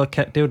på den måde,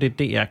 det er jo det,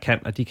 DR kan,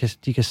 at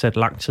de kan sætte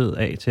lang tid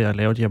af til at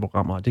lave de her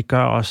programmer. Det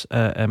gør også,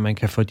 at man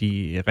kan få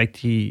de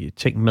rigtige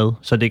ting med,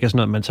 så det ikke er sådan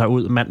noget, man tager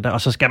ud mandag,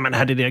 og så skal man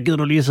have det der, gider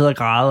du lige sidde og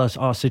græde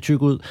og se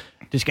tyk ud.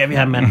 Det skal vi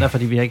have mandag,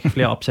 fordi vi har ikke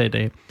flere optag i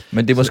dag.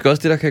 Men det er måske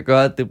også det, der kan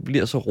gøre, at det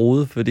bliver så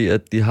rodet, fordi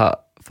at de har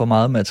for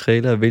meget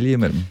materiale at vælge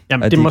imellem.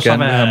 Jamen, at det de må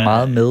gerne så være, vil have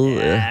meget med.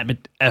 Ja, men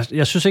altså,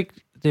 jeg synes ikke,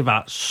 det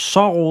var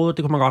så rodet,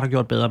 det kunne man godt have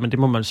gjort bedre, men det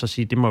må man så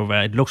sige, det må jo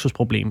være et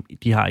luksusproblem,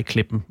 de har i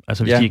klippen.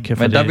 Altså, hvis de ikke kan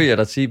få men der det... vil jeg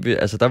da sige,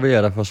 altså der vil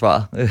jeg da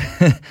forsvare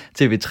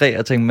TV3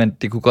 og tænke, men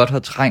det kunne godt have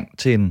trængt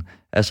til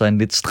en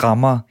lidt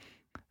strammere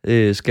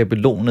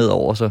skabelon ned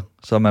over sig,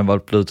 så man var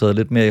blevet taget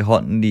lidt mere i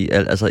hånden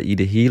i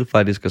det hele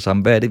faktisk, og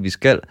sammen, hvad er det, vi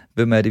skal,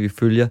 hvem er det, vi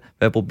følger,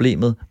 hvad er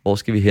problemet, hvor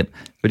skal vi hen?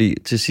 Fordi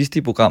til sidst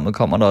i programmet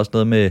kommer der også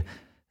noget med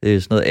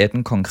sådan noget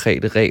 18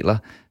 konkrete regler,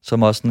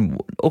 som også sådan,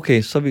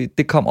 okay, så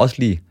det kom også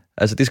lige.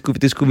 Altså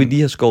det skulle vi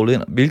lige have skovlet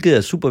ind, hvilket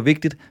er super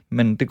vigtigt,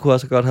 men det kunne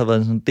også godt have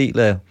været en del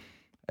af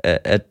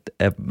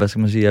hvad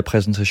skal man sige, af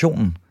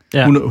præsentationen.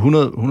 Ja.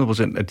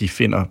 100% at de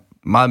finder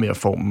meget mere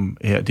formen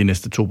her de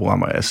næste 2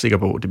 programmer, er jeg sikker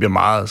på. Det bliver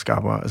meget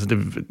skarpere. Altså det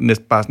er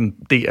næsten bare sådan,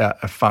 det er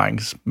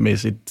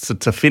erfaringsmæssigt.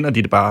 Så finder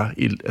de det bare.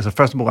 Altså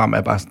første program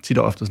er bare tit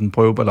og ofte sådan en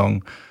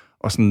prøveballon,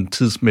 og sådan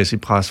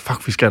tidsmæssig pres.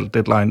 Fuck, vi skal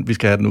deadline, vi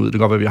skal have den ud. Det kan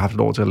godt være, vi har haft et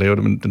år til at lave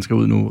det, men den skal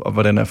ud nu. Og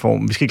hvordan er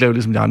formen? Vi skal ikke lave det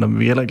ligesom de andre, men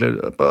vi heller ikke lave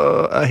det.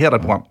 Her er der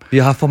et program. Vi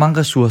har for mange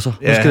ressourcer.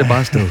 Nu skal det bare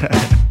afsted.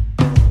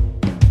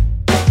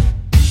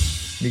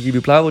 Vi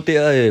plejer at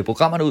vurdere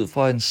programmerne ud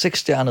fra en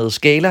 6-stjernet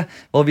skala,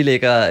 hvor vi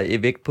lægger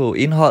vægt på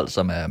indhold,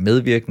 som er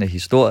medvirkende,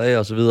 historie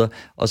osv.,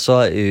 og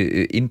så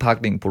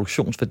indpakningen,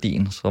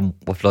 produktionsværdien, som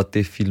hvor flot det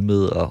er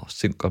filmet, og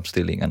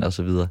synkopstillingerne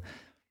osv.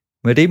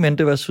 Med det i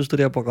mente, hvad synes du,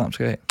 det her program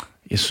skal have?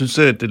 Jeg synes,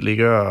 det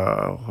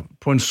ligger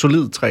på en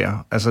solid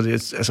 3'er.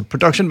 Altså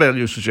production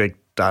value, synes jeg ikke,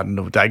 der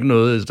er ikke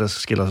noget, der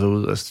skiller sig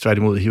ud. Altså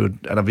tværtimod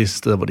er der visse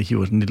steder, hvor det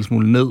hiver sådan en lille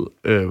smule ned,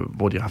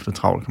 hvor de har haft det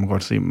travlt, kan man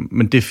godt se.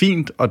 Men det er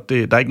fint, og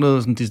der er ikke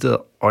noget sådan de steder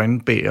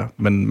øjenbæger,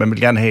 men man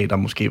vil gerne have, der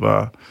måske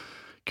var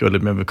gjort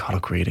lidt mere med color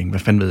grading. Hvad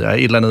fanden ved jeg?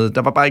 Et eller andet.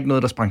 Der var bare ikke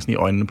noget, der sprang sådan i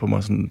øjnene på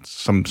mig sådan,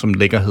 som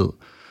lækkerhed.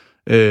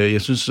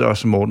 Jeg synes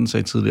også, som Morten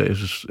sagde tidligere, jeg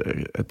synes,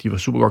 at de var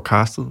super godt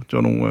castet. Det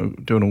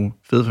var nogle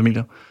fede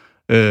familier.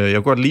 Jeg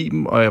kunne godt lide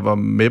dem, og jeg var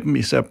med dem,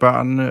 især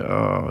børnene,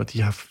 og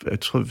jeg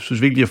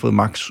synes virkelig, de har fået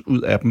max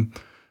ud af dem.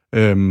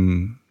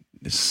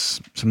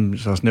 Som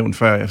jeg også nævnt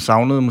før, jeg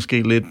savnede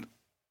måske lidt,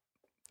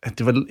 at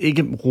det var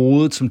ikke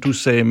rodet, som du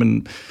sagde,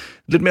 men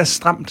lidt mere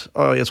stramt,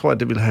 og jeg tror, at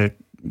det ville have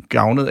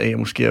gavnet af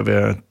måske at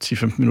være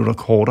 10-15 minutter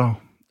kortere.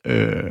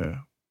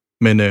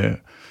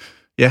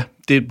 Ja,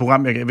 det er et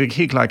program, jeg vil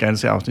helt klart gerne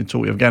se afsnit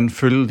 2. Jeg vil gerne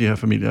følge de her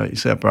familier,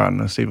 især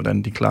børnene, og se,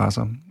 hvordan de klarer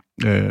sig.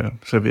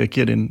 Så jeg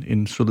giver det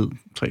en solid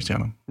 3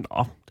 stjerner.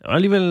 Nå, det var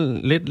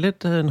alligevel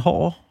lidt en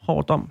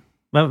hård dom.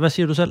 Hvad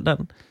siger du selv, Dan?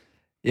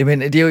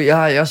 Jamen, det er jo,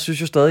 jeg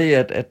synes jo stadig,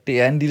 at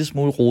det er en lille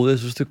smule rodet. Jeg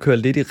synes, det kører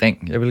lidt i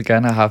ring. Jeg ville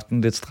gerne have haft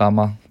en lidt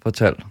strammere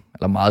fortalt,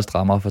 eller meget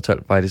strammere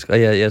fortalt faktisk.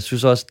 Og jeg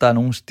synes også, der er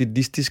nogle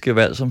stilistiske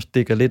valg, som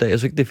stikker lidt af. Jeg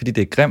synes ikke, det er, fordi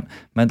det er grimt,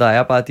 men der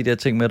er bare de der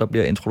ting med, at der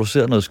bliver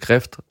introduceret noget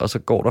skrift, og så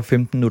går der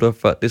 15 minutter,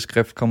 før det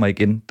skrift kommer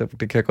igen. Det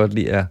kan jeg godt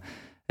lide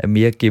er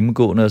mere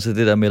gennemgående, og så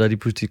det der med, at der lige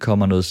pludselig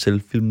kommer noget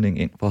selvfilmning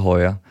ind fra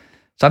højre.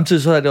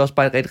 Samtidig så er det også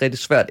bare et rigtig, rigtig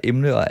svært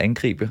emne at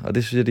angribe, og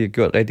det synes jeg, de har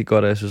gjort rigtig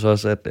godt, og jeg synes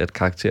også, at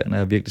karaktererne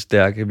er virkelig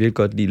stærke. Jeg vil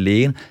godt lide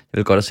lægen, jeg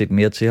vil godt have set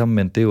mere til ham,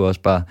 men det er jo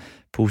også bare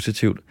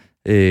positivt.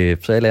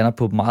 Så jeg lander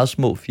på meget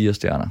små 4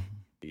 stjerner.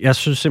 Jeg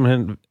synes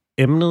simpelthen,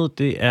 emnet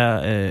det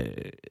er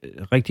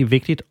rigtig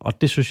vigtigt,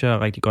 og det synes jeg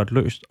er rigtig godt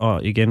løst,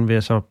 og igen vil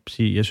jeg så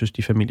sige, jeg synes,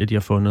 de familier, de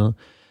har fundet,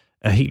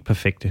 er helt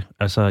perfekte.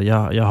 Altså,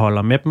 jeg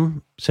holder med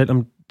dem,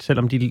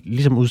 selvom de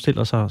ligesom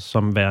udstiller sig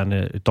som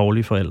værende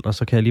dårlige forældre,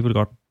 så kan jeg alligevel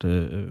godt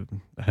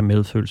have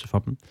medfølelse for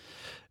dem.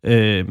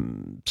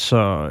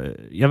 Så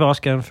jeg vil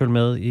også gerne følge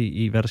med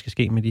i, hvad der skal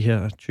ske med de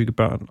her tykke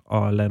børn,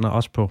 og lander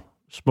også på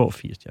små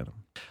 4 stjerner.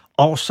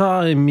 Og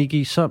så,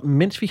 Miki, så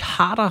mens vi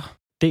har der,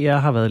 DR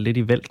har været lidt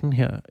i vælten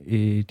her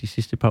i de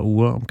sidste par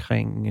uger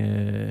omkring,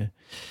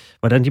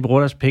 hvordan de bruger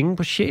deres penge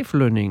på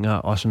cheflønninger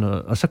og sådan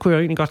noget. Og så kunne jeg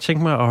egentlig godt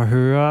tænke mig at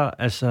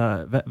høre, altså,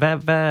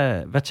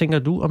 hvad tænker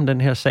du om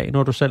den her sag? Nu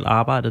har du selv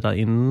arbejdet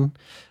derinde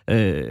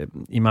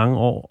i mange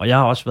år, og jeg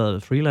har også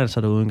været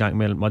freelancer derude en gang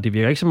imellem, og det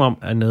virker ikke som om,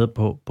 at nede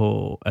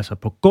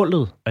på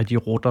gulvet, at de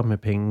rutter med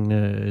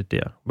pengene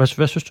der.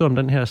 Hvad synes du om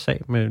den her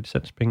sag med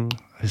licenspenge?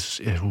 Jeg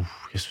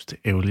synes, det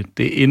er ærgerligt.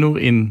 Det er endnu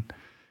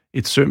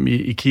et søm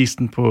i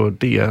kisten på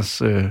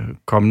DR's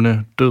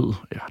kommende død.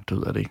 Ja,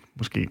 død er det ikke,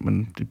 måske,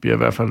 men det bliver i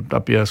hvert fald, der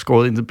bliver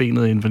skåret ind til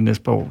benet inden for det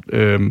næste år.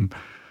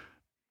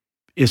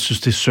 Jeg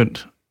synes, det er synd,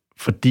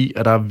 fordi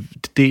at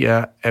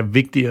DR er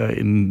vigtigere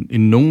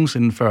end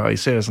nogensinde før,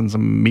 især sådan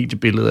som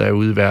mediebilledet er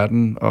ude i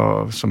verden,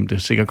 og som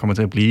det sikkert kommer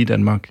til at blive i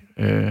Danmark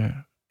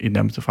i den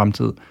nærmeste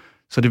fremtid.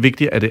 Så det er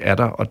vigtigt, at det er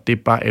der, og det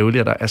er bare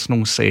ærgerligt, at der er sådan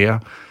nogle sager,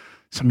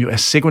 som jo er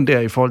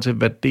sekundære i forhold til,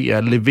 hvad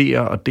DR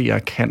leverer og DR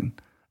kan,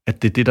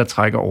 at det er det, der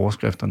trækker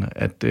overskrifterne,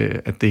 at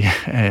det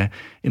er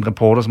en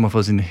reporter, som har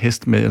fået sin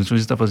hest med, en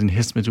journalist, der har fået sin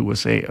hest med til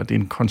USA, og det er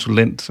en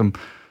konsulent, som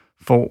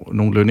får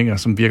nogle lønninger,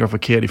 som virker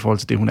forkert i forhold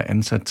til det, hun er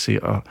ansat til.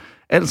 Og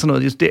alt sådan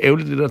noget, det er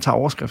ærgerligt, det der tager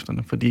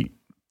overskrifterne, fordi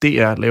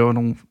DR laver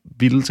nogle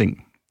vilde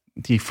ting.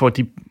 De får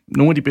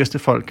nogle af de bedste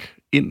folk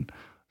ind,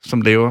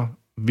 som laver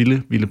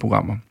vilde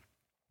programmer.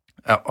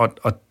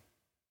 Og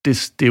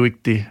det er jo ikke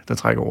det, der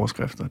trækker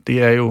overskrifter.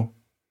 Det er jo,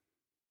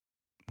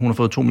 hun har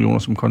fået 2 millioner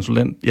som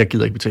konsulent. Jeg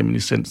gider ikke betale min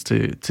licens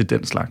til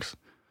den slags.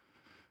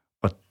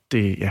 Og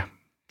det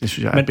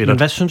synes jeg er bittert. Men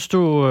hvad synes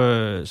du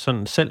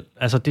sådan selv?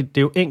 Altså, det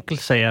er jo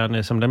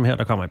enkeltsagerne, som dem her,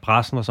 der kommer i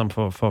pressen, og som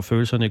får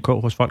følelserne i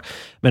kog hos folk.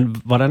 Men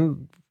hvordan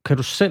kan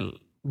du selv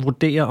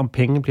vurdere, om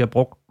penge bliver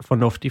brugt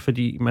fornuftigt?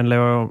 Fordi man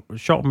laver jo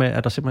sjov med,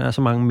 at der simpelthen er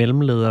så mange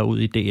mellemledere ud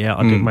i DR,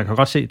 og man kan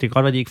godt se, det kan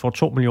godt være, at de ikke får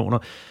 2 millioner,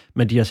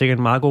 men de har sikkert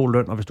en meget god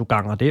løn, og hvis du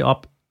ganger det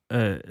op,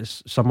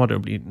 så må det jo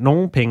blive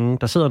nogle penge.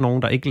 Der sidder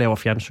nogen, der ikke laver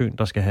fjernsyn,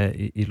 der skal have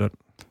i løn.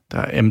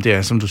 Det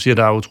er, som du siger,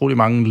 der er utrolig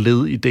mange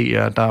led i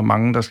DR. Der er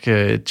mange, der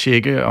skal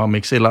tjekke, om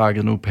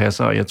Excel-arket nu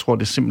passer, og jeg tror,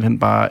 det er simpelthen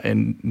bare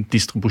en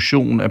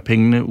distribution af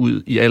pengene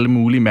ud i alle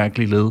mulige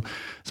mærkelige led,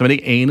 som man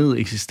ikke anede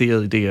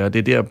eksisterede i DR. Det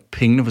er der,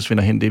 pengene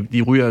forsvinder hen.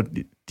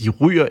 De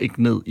ryger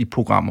ikke ned i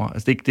programmer.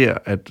 Altså, det er ikke der,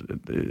 at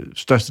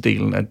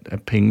størstedelen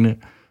af pengene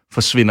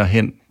forsvinder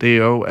hen. Det er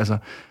jo, altså,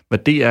 hvad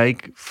DR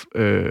ikke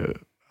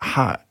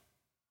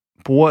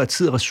bruger af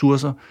tid og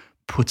ressourcer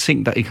på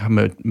ting, der ikke har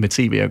med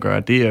tv at gøre.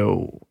 Det er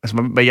jo,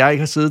 altså, hvad jeg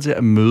ikke har siddet til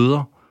at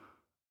møder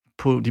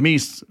på de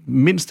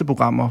mindste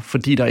programmer,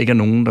 fordi der ikke er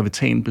nogen, der vil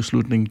tage en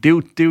beslutning. Det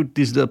er jo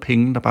deciderede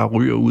penge, der bare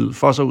ryger ud,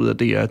 fosser ud af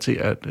DR til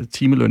at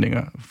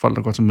timelønninger, folk,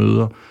 der går til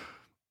møder,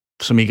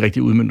 som ikke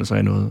rigtig udmønter sig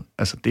i noget.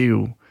 Altså, det er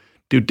jo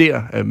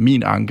der, at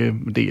min anke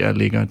med DR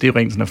ligger. Det er jo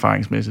rent sådan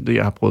erfaringsmæssigt, det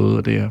jeg har prøvet,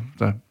 og det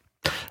der.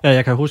 Ja,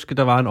 jeg kan huske,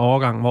 der var en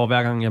overgang, hvor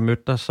hver gang jeg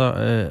mødte dig, så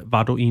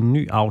var du i en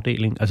ny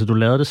afdeling. Altså, du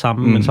lavede det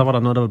samme, men så var der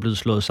noget, der var blevet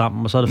slået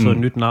sammen, og så havde det fået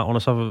et nyt navn,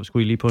 og så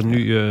skulle I lige på en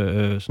ny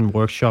sådan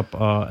workshop,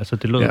 og altså,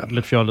 det lød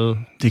lidt fjollet.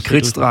 Det er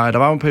kridtstreger. Der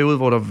var en periode,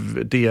 hvor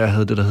DR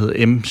havde det, der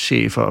hed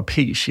M-chefer og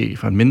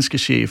P-chefer, en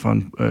menneskechef og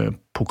en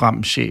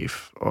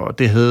programchef, og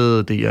det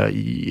havde DR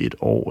i et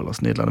år eller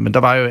sådan et eller andet. Men der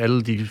var jo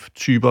alle de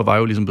typer, var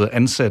jo ligesom blevet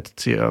ansat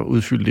til at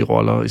udfylde de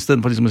roller, i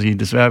stedet for ligesom at sige,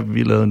 desværre,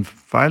 vi lavede en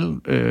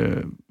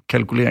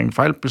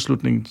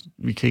fejlbeslutning,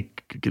 vi kan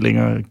ikke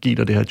længere give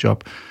dig det her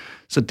job,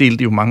 så delte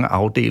de jo mange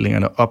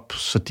afdelingerne op,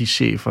 så de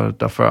chefer,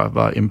 der før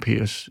var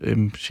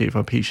M-chefer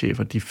og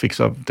P-chefer, de fik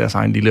så deres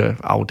egen lille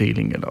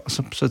afdeling, eller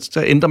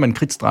så ændrer man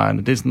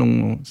kridtstregerne. Det er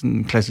sådan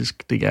en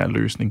klassisk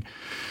DR-løsning.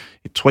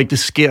 Jeg tror ikke, det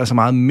sker så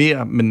meget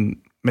mere, men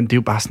det er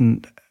jo bare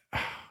sådan,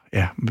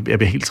 ja, jeg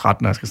bliver helt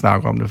træt, når jeg skal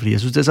snakke om det, fordi jeg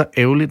synes, det er så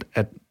ærgerligt,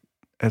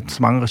 at så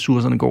mange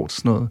ressourcerne går til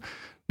sådan noget,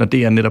 når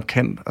det er netop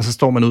kan, og så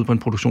står man ude på en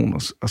produktion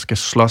og skal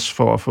slås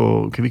for at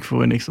få, kan vi ikke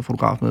få en ekstra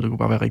fotograf med, det kunne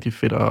bare være rigtig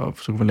fedt, og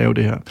så kunne man lave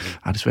det her.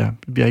 Desværre,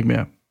 det bliver ikke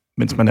mere.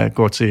 Mens man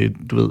går til,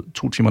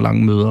 2 timer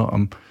lange møder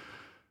om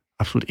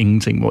absolut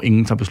ingenting, hvor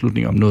ingen tager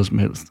beslutninger om noget som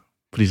helst.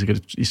 Fordi så kan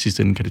det, i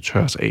sidste ende kan det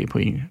tørres af på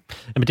en.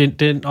 Jamen,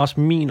 det er også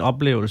min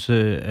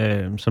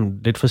oplevelse, som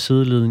lidt fra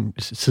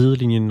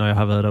sidelinjen, når jeg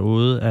har været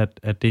derude,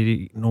 at det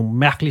er nogle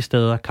mærkelige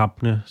steder,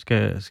 kampene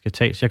skal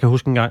tages. Jeg kan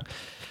huske en gang,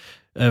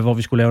 hvor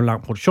vi skulle lave en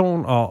lang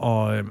produktion,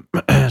 og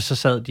så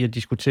sad de og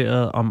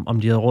diskuterede, om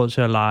de havde råd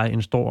til at leje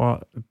en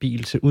stor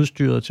bil til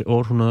udstyret til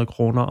 800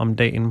 kroner om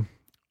dagen,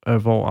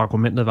 hvor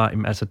argumentet var,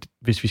 altså,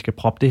 hvis vi skal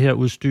proppe det her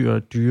udstyr,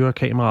 dyre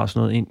kameraer og sådan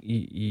noget ind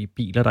i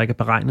biler, der ikke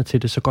er beregnet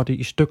til det, så går det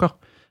i stykker.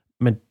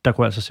 Men der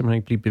kunne altså simpelthen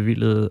ikke blive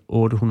bevilget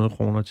 800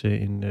 kroner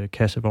til en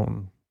kassevogn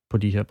på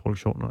de her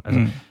produktioner.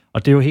 Altså,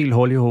 og det er jo helt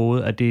hul i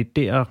hovedet, at det er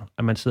der,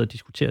 at man sidder og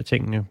diskuterer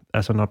tingene,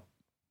 altså når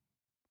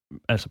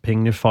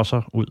pengene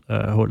fosser ud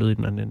af hullet i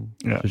den anden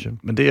ende, synes jeg.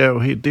 Men det er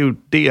jo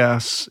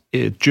DR's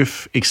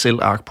Djøf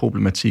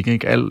Excel-ark-problematik,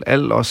 ikke?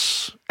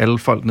 Alle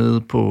folk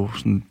nede på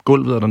sådan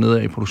gulvet og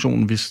dernede i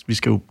produktionen, vi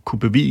skal jo kunne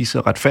bevise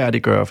og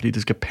retfærdiggøre, fordi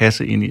det skal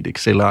passe ind i et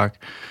Excel-ark,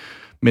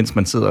 mens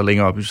man sidder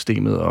længere op i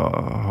systemet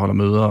og holder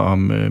møder om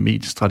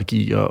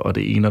mediestrategi og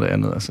det ene og det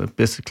andet. Altså,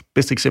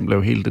 bedste eksempel er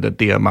jo hele det der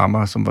DR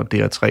Mama, som var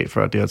DR3,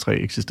 før DR3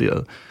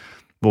 eksisterede,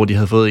 hvor de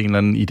havde fået en eller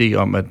anden idé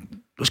om, at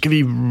nu skal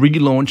vi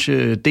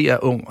relaunche DR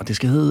Ung, og det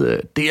skal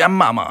hedde DR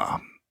Mama.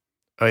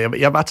 Og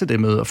jeg var til det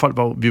møde,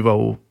 og vi var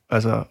jo,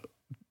 altså,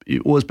 i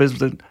ordets bedste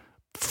forstand,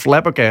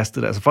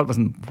 flabbergasted. Altså, folk var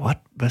sådan,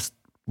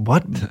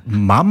 what?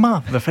 Mama?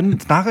 Hvad fanden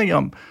snakker I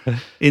om?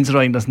 Indtil der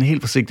var en, der sådan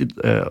helt forsigtigt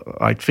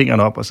rækte fingeren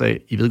op og sagde,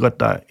 I ved godt,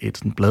 der er et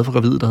sådan blad for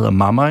gravide, der hedder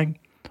Mama, ikke?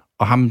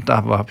 Og ham,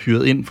 der var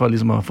hyret ind for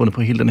ligesom at have fundet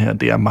på hele den her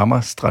DR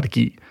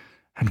Mama-strategi,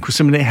 han kunne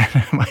simpelthen,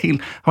 han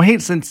var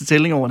helt sendt til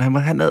tælling over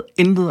det. Han havde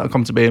intet at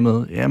komme tilbage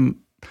med. Jamen,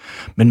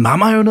 men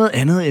Mama er jo noget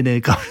andet end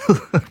et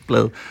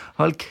gravidblad.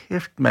 Hold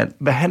kæft, mand.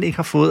 Hvad han ikke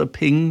har fået af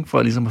penge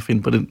for ligesom at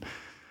finde på den.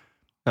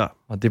 Ja,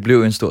 og det blev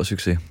jo en stor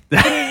succes.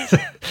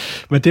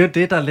 Men det er jo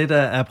det, der lidt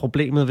er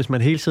problemet, hvis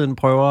man hele tiden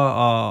prøver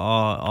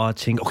at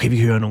tænke, okay,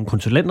 vi hører nogle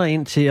konsulenter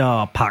ind til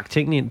at pakke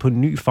tingene ind på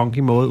en ny, funky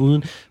måde,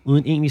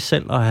 uden egentlig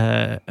selv at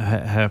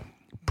have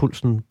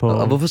pulsen på...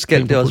 Og hvorfor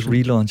skal det også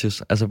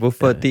relaunches? Altså,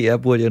 hvorfor DR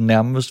burde jo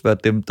nærmest være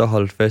dem, der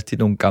holdt fast i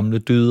nogle gamle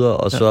dyder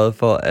og sørgede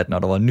for, at når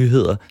der var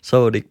nyheder, så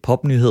var det ikke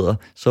popnyheder,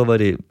 så var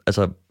det,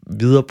 altså,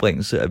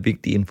 viderebringelse af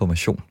vigtig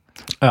information.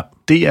 Ja.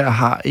 DR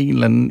har en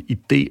eller anden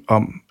idé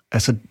om,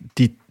 altså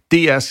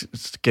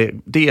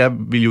DR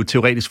vil jo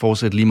teoretisk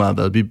fortsætte lige meget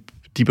hvad.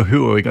 De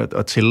behøver jo ikke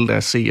at tælle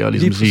deres seere og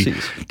ligesom sige.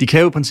 De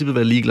kan jo i princippet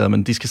være ligeglade,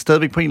 men de skal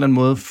stadigvæk på en eller anden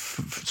måde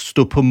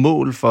stå på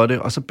mål for det,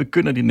 og så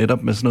begynder de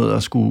netop med sådan noget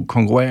at skulle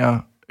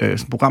konkurrere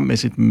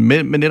programmæssigt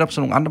med netop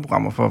sådan nogle andre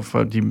programmer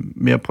for de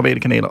mere private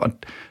kanaler, og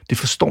det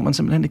forstår man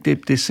simpelthen ikke.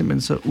 Det er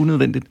simpelthen så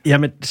unødvendigt. Ja,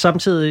 men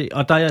samtidig,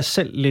 og der er jeg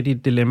selv lidt i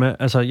et dilemma,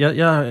 altså jeg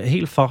er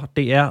helt for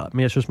DR,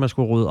 men jeg synes, man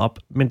skulle rydde op.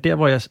 Men der,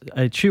 hvor jeg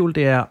er i tvivl,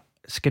 det er,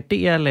 skal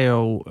DR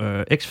lave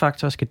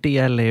X-Factor, skal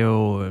DR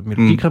lave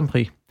Melodi Grand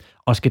Prix,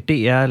 og skal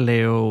DR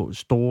lave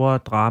store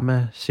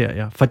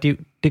dramaserier? For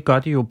det gør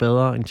de jo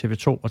bedre, end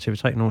TV2 og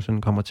TV3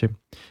 nogensinde kommer til.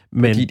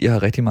 Men, fordi de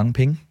har rigtig mange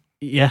penge.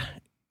 Ja,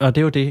 og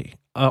det er jo det.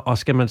 Og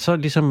skal man så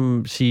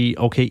ligesom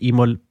sige, okay, I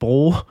må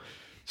bruge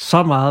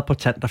så meget på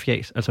tand og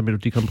fjæs, altså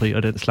Melodi Grand Prix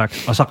og den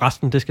slags, og så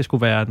resten, det skal sgu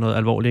være noget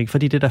alvorligt, ikke?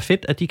 Fordi det er da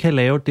fedt, at de kan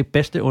lave det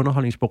bedste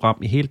underholdningsprogram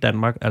i hele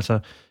Danmark, altså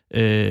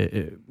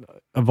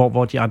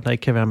hvor de andre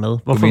ikke kan være med.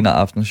 Hvorfor? Du mener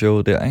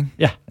aftenshowet der, ikke?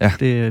 Ja,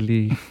 det er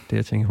lige det,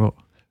 jeg tænker på.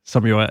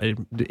 Som jo er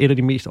et af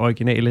de mest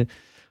originale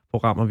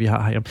programmer, vi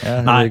har herhjemme.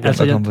 Ja, nej,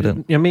 altså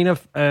jeg mener,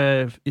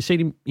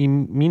 set i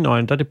mine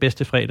øjne, der er det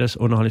bedste fredags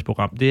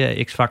underholdningsprogram, det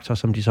er X-Factor,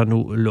 som de så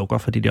nu lukker,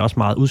 fordi det er også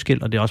meget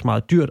udskilt, og det er også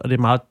meget dyrt, og det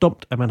er meget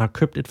dumt, at man har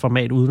købt et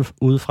format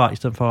udefra, i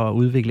stedet for at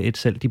udvikle et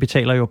selv. De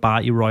betaler jo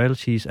bare i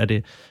royalties, er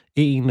det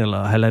 1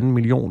 eller 1,5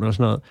 million eller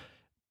sådan noget.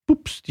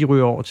 Ups, de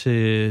ryger over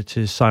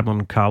til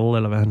Simon Cowell,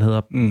 eller hvad han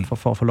hedder,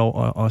 for at få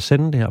lov at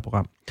sende det her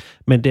program.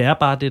 Men det er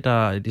bare det,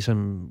 der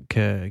ligesom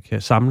kan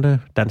samle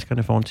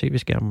danskerne foran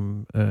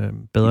tv-skærmen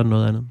bedre end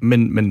noget andet.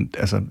 Men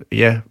altså,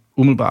 ja,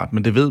 umiddelbart,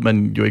 men det ved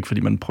man jo ikke,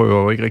 fordi man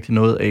prøver jo ikke rigtig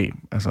noget af.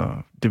 Altså,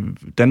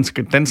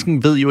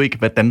 dansken ved jo ikke,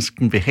 hvad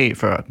dansken vil have,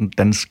 før den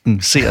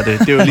dansken ser det.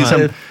 Det er jo ligesom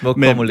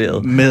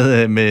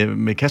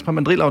med Kasper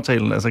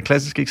Mandrill-aftalen, altså et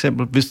klassisk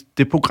eksempel. Hvis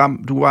det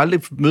program, du kunne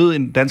aldrig møde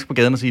en dansk på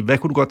gaden og sige, hvad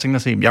kunne du godt tænke dig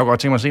at se? Jeg kunne godt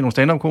tænke mig at se nogle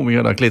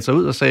stand-up-komikere, der klædte sig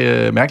ud og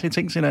sagde mærkelige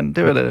ting til hinanden.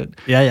 Det var det.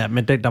 Ja,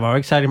 men der var jo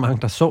ikke særlig mange,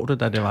 der så det,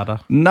 da det var der.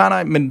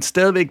 Nej, men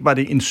stadigvæk var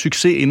det en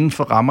succes inden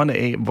for rammerne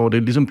af, hvor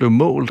det ligesom blev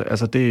målt.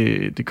 Altså,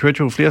 det kørte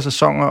jo flere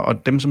sæsoner,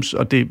 og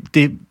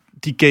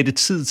de gav det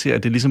tid til,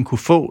 at det ligesom kunne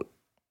få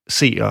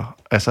seere.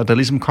 Altså, der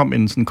ligesom kom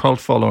en sådan cult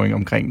following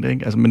omkring det,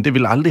 ikke? Altså, men det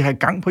ville aldrig have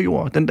gang på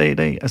jord den dag i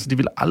dag. Altså, det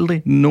ville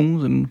aldrig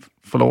nogensinde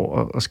få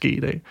lov at ske i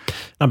dag.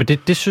 Nå, men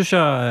det synes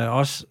jeg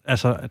også,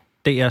 altså,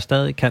 det er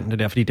stadig kan det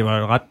der, fordi det var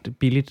et ret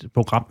billigt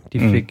program, de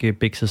fik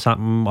bikset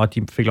sammen, og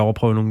de fik lov at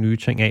prøve nogle nye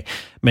ting af.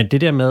 Men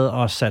det der med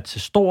at satse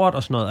stort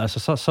og sådan noget, altså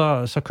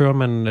så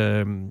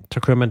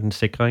kører man den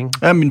sikre, ikke?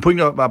 Ja, min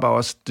pointe var bare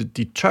også,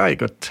 de tør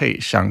ikke at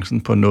tage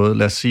chancen på noget.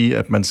 Lad os sige,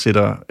 at man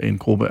sætter en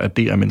gruppe af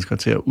DR-mennesker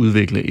til at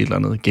udvikle et eller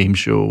andet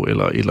gameshow,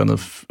 eller et eller andet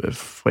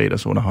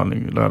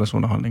fredagsunderholdning,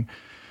 lørdagsunderholdning.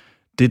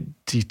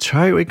 De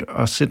tør jo ikke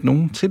at sætte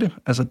nogen til det.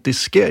 Altså, det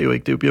sker jo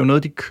ikke. Det bliver jo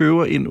noget, de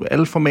køber ind.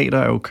 Alle formater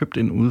er jo købt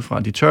ind udefra.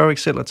 De tør jo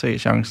ikke selv at tage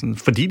chancen,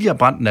 fordi de har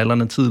brændt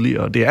nallerne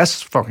tidligere. Det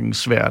er fucking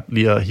svært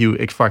lige at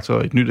hive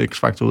et nyt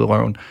X-Factor ud af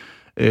røven.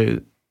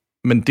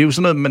 Men det er jo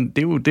sådan noget, det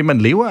er jo det,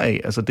 man lever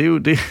af. Altså, det er jo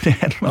det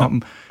handler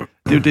om.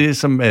 Det er jo det,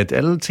 som at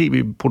alle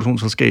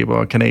tv-produktionsselskaber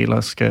og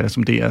kanaler,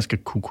 som DR skal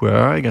kunne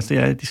gøre. Ikke?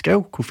 Altså, de skal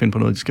jo kunne finde på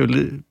noget.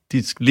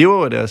 De lever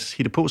jo af deres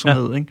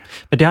hittepåsomhed, ikke?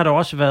 Men det har der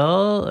også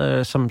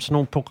været, som sådan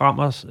nogle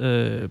programmer.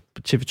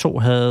 TV2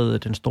 havde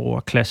den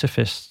store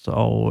klassefest,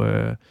 og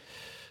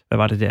hvad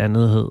var det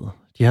andet hed?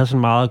 De havde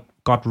sådan meget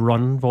godt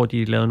run, hvor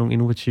de lavede nogle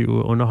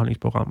innovative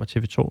underholdningsprogrammer,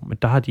 TV2. Men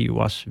der har de jo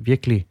også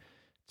virkelig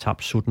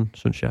tabt sutten,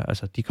 synes jeg.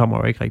 Altså, de kommer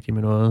jo ikke rigtig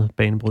med noget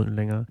banebrydende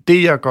længere.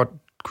 Det, jeg godt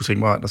kunne tænke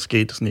mig, der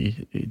skete sådan i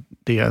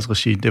DR's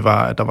regi, det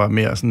var, at der var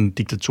mere sådan en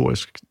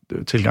diktatorisk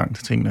tilgang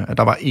til tingene. At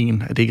der var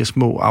at det ikke er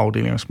små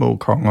afdelinger, små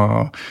konger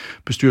og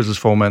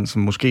bestyrelsesformand,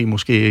 som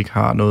måske ikke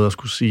har noget at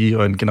skulle sige,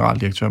 og en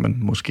generaldirektør, man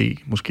måske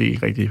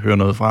ikke rigtig hører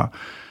noget fra.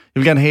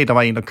 Jeg vil gerne have, at der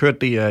var en, der kørte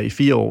DR i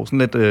 4 år, sådan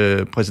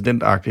lidt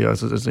præsidentagtigt, og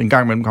så en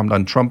gang imellem kom der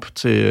en Trump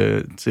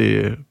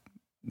til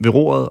ved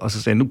roret, og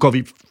så sagde nu går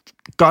vi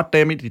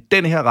goddammit i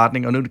den her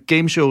retning, og nu er det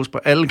gameshows på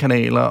alle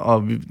kanaler,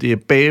 og det er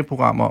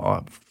bageprogrammer,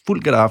 og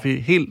fuld Gaddafi,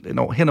 helt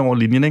hen over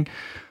linjen, ikke?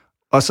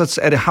 Og så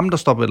er det ham, der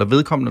stopper, eller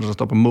vedkommende, der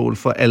står på mål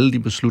for alle de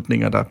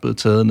beslutninger, der er blevet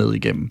taget ned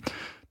igennem.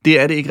 Det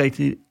er det ikke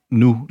rigtigt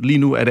nu. Lige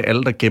nu er det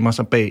alle, der gemmer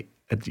sig bag.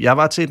 At jeg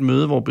var til et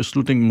møde, hvor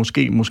beslutningen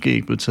måske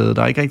ikke blev taget.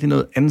 Der er ikke rigtig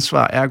noget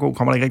ansvar. Ergo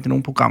kommer der ikke rigtig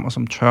nogen programmer,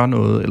 som tør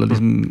noget, eller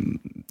ligesom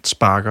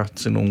sparker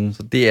til nogen.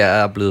 Så det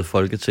er blevet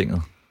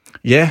Folketinget?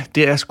 Ja,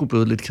 det er sgu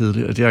blevet lidt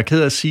kedeligt. Jeg er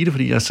ked af at sige det,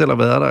 fordi jeg selv har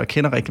været der, og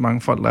kender rigtig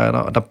mange folk, der er der,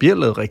 og der bliver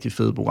lavet rigtig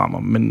fede programmer,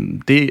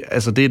 men det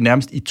er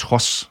nærmest i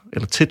trods,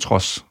 eller til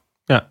trods,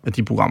 at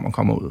de programmer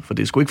kommer ud. For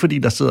det er sgu ikke, fordi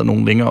der sidder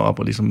nogen længere op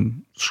og ligesom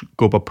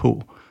skubber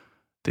på.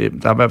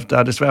 Der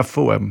er desværre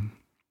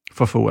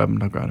for få af dem,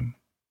 der gør det.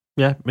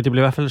 Ja, men det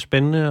bliver i hvert fald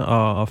spændende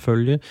at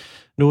følge.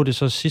 Nu er det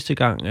så sidste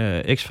gang,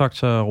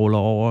 X-Factor ruller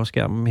over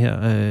skærmen her.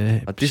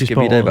 Og det skal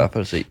vi da i hvert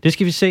fald se. Det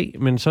skal vi se,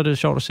 men så er det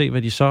sjovt at se,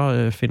 hvad de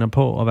så finder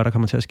på, og hvad der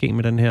kommer til at ske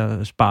med den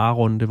her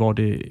sparerunde, hvor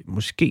det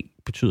måske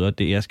betyder, at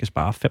DR skal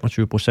spare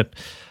 25%.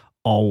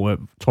 Og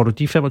tror du,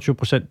 de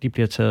 25% de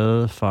bliver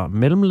taget fra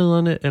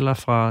mellemlederne, eller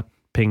fra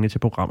pengene til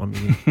programmer?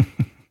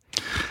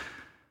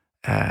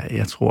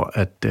 Jeg tror,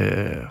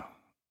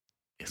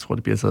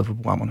 det bliver taget fra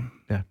programmerne.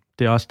 Ja,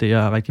 det er også det,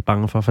 jeg er rigtig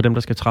bange for. For dem,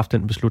 der skal træffe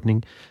den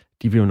beslutning,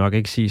 de vil jo nok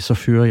ikke sige, så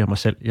fyrer jeg mig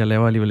selv. Jeg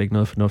laver alligevel ikke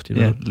noget fornuftigt.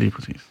 Ja, lige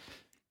præcis.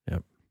 Ja.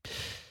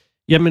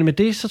 Jamen med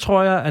det, så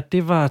tror jeg, at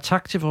det var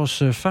tak til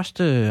vores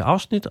første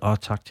afsnit,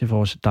 og tak til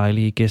vores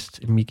dejlige gæst,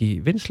 Miki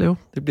Vindslev.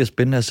 Det bliver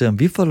spændende at se, om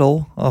vi får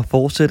lov at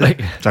fortsætte.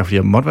 Tak fordi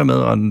jeg måtte være med,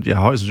 og jeg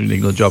har højst sandsynligt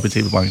ikke noget job i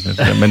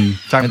tv-branchen. Men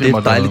tak fordi det er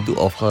dejligt, du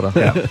offrer dig.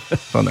 Ja,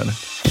 sådan er det.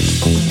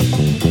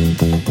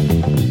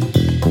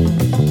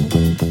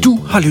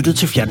 Du har lyttet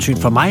til Fjernsyn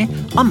for mig,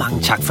 og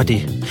mange tak for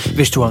det.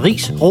 Hvis du har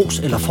ris, ros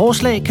eller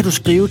forslag, kan du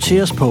skrive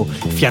til os på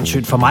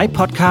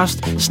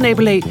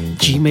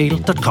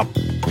fjernsynformigpodcast@gmail.com.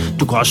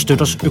 Du kan også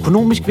støtte os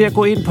økonomisk ved at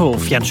gå ind på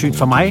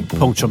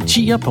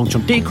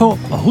fjernsynformig.tier.dk,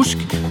 og husk,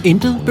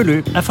 intet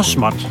beløb er for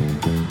småt.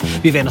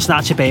 Vi vender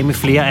snart tilbage med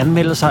flere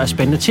anmeldelser af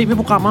spændende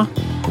tv-programmer.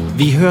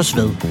 Vi høres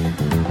ved.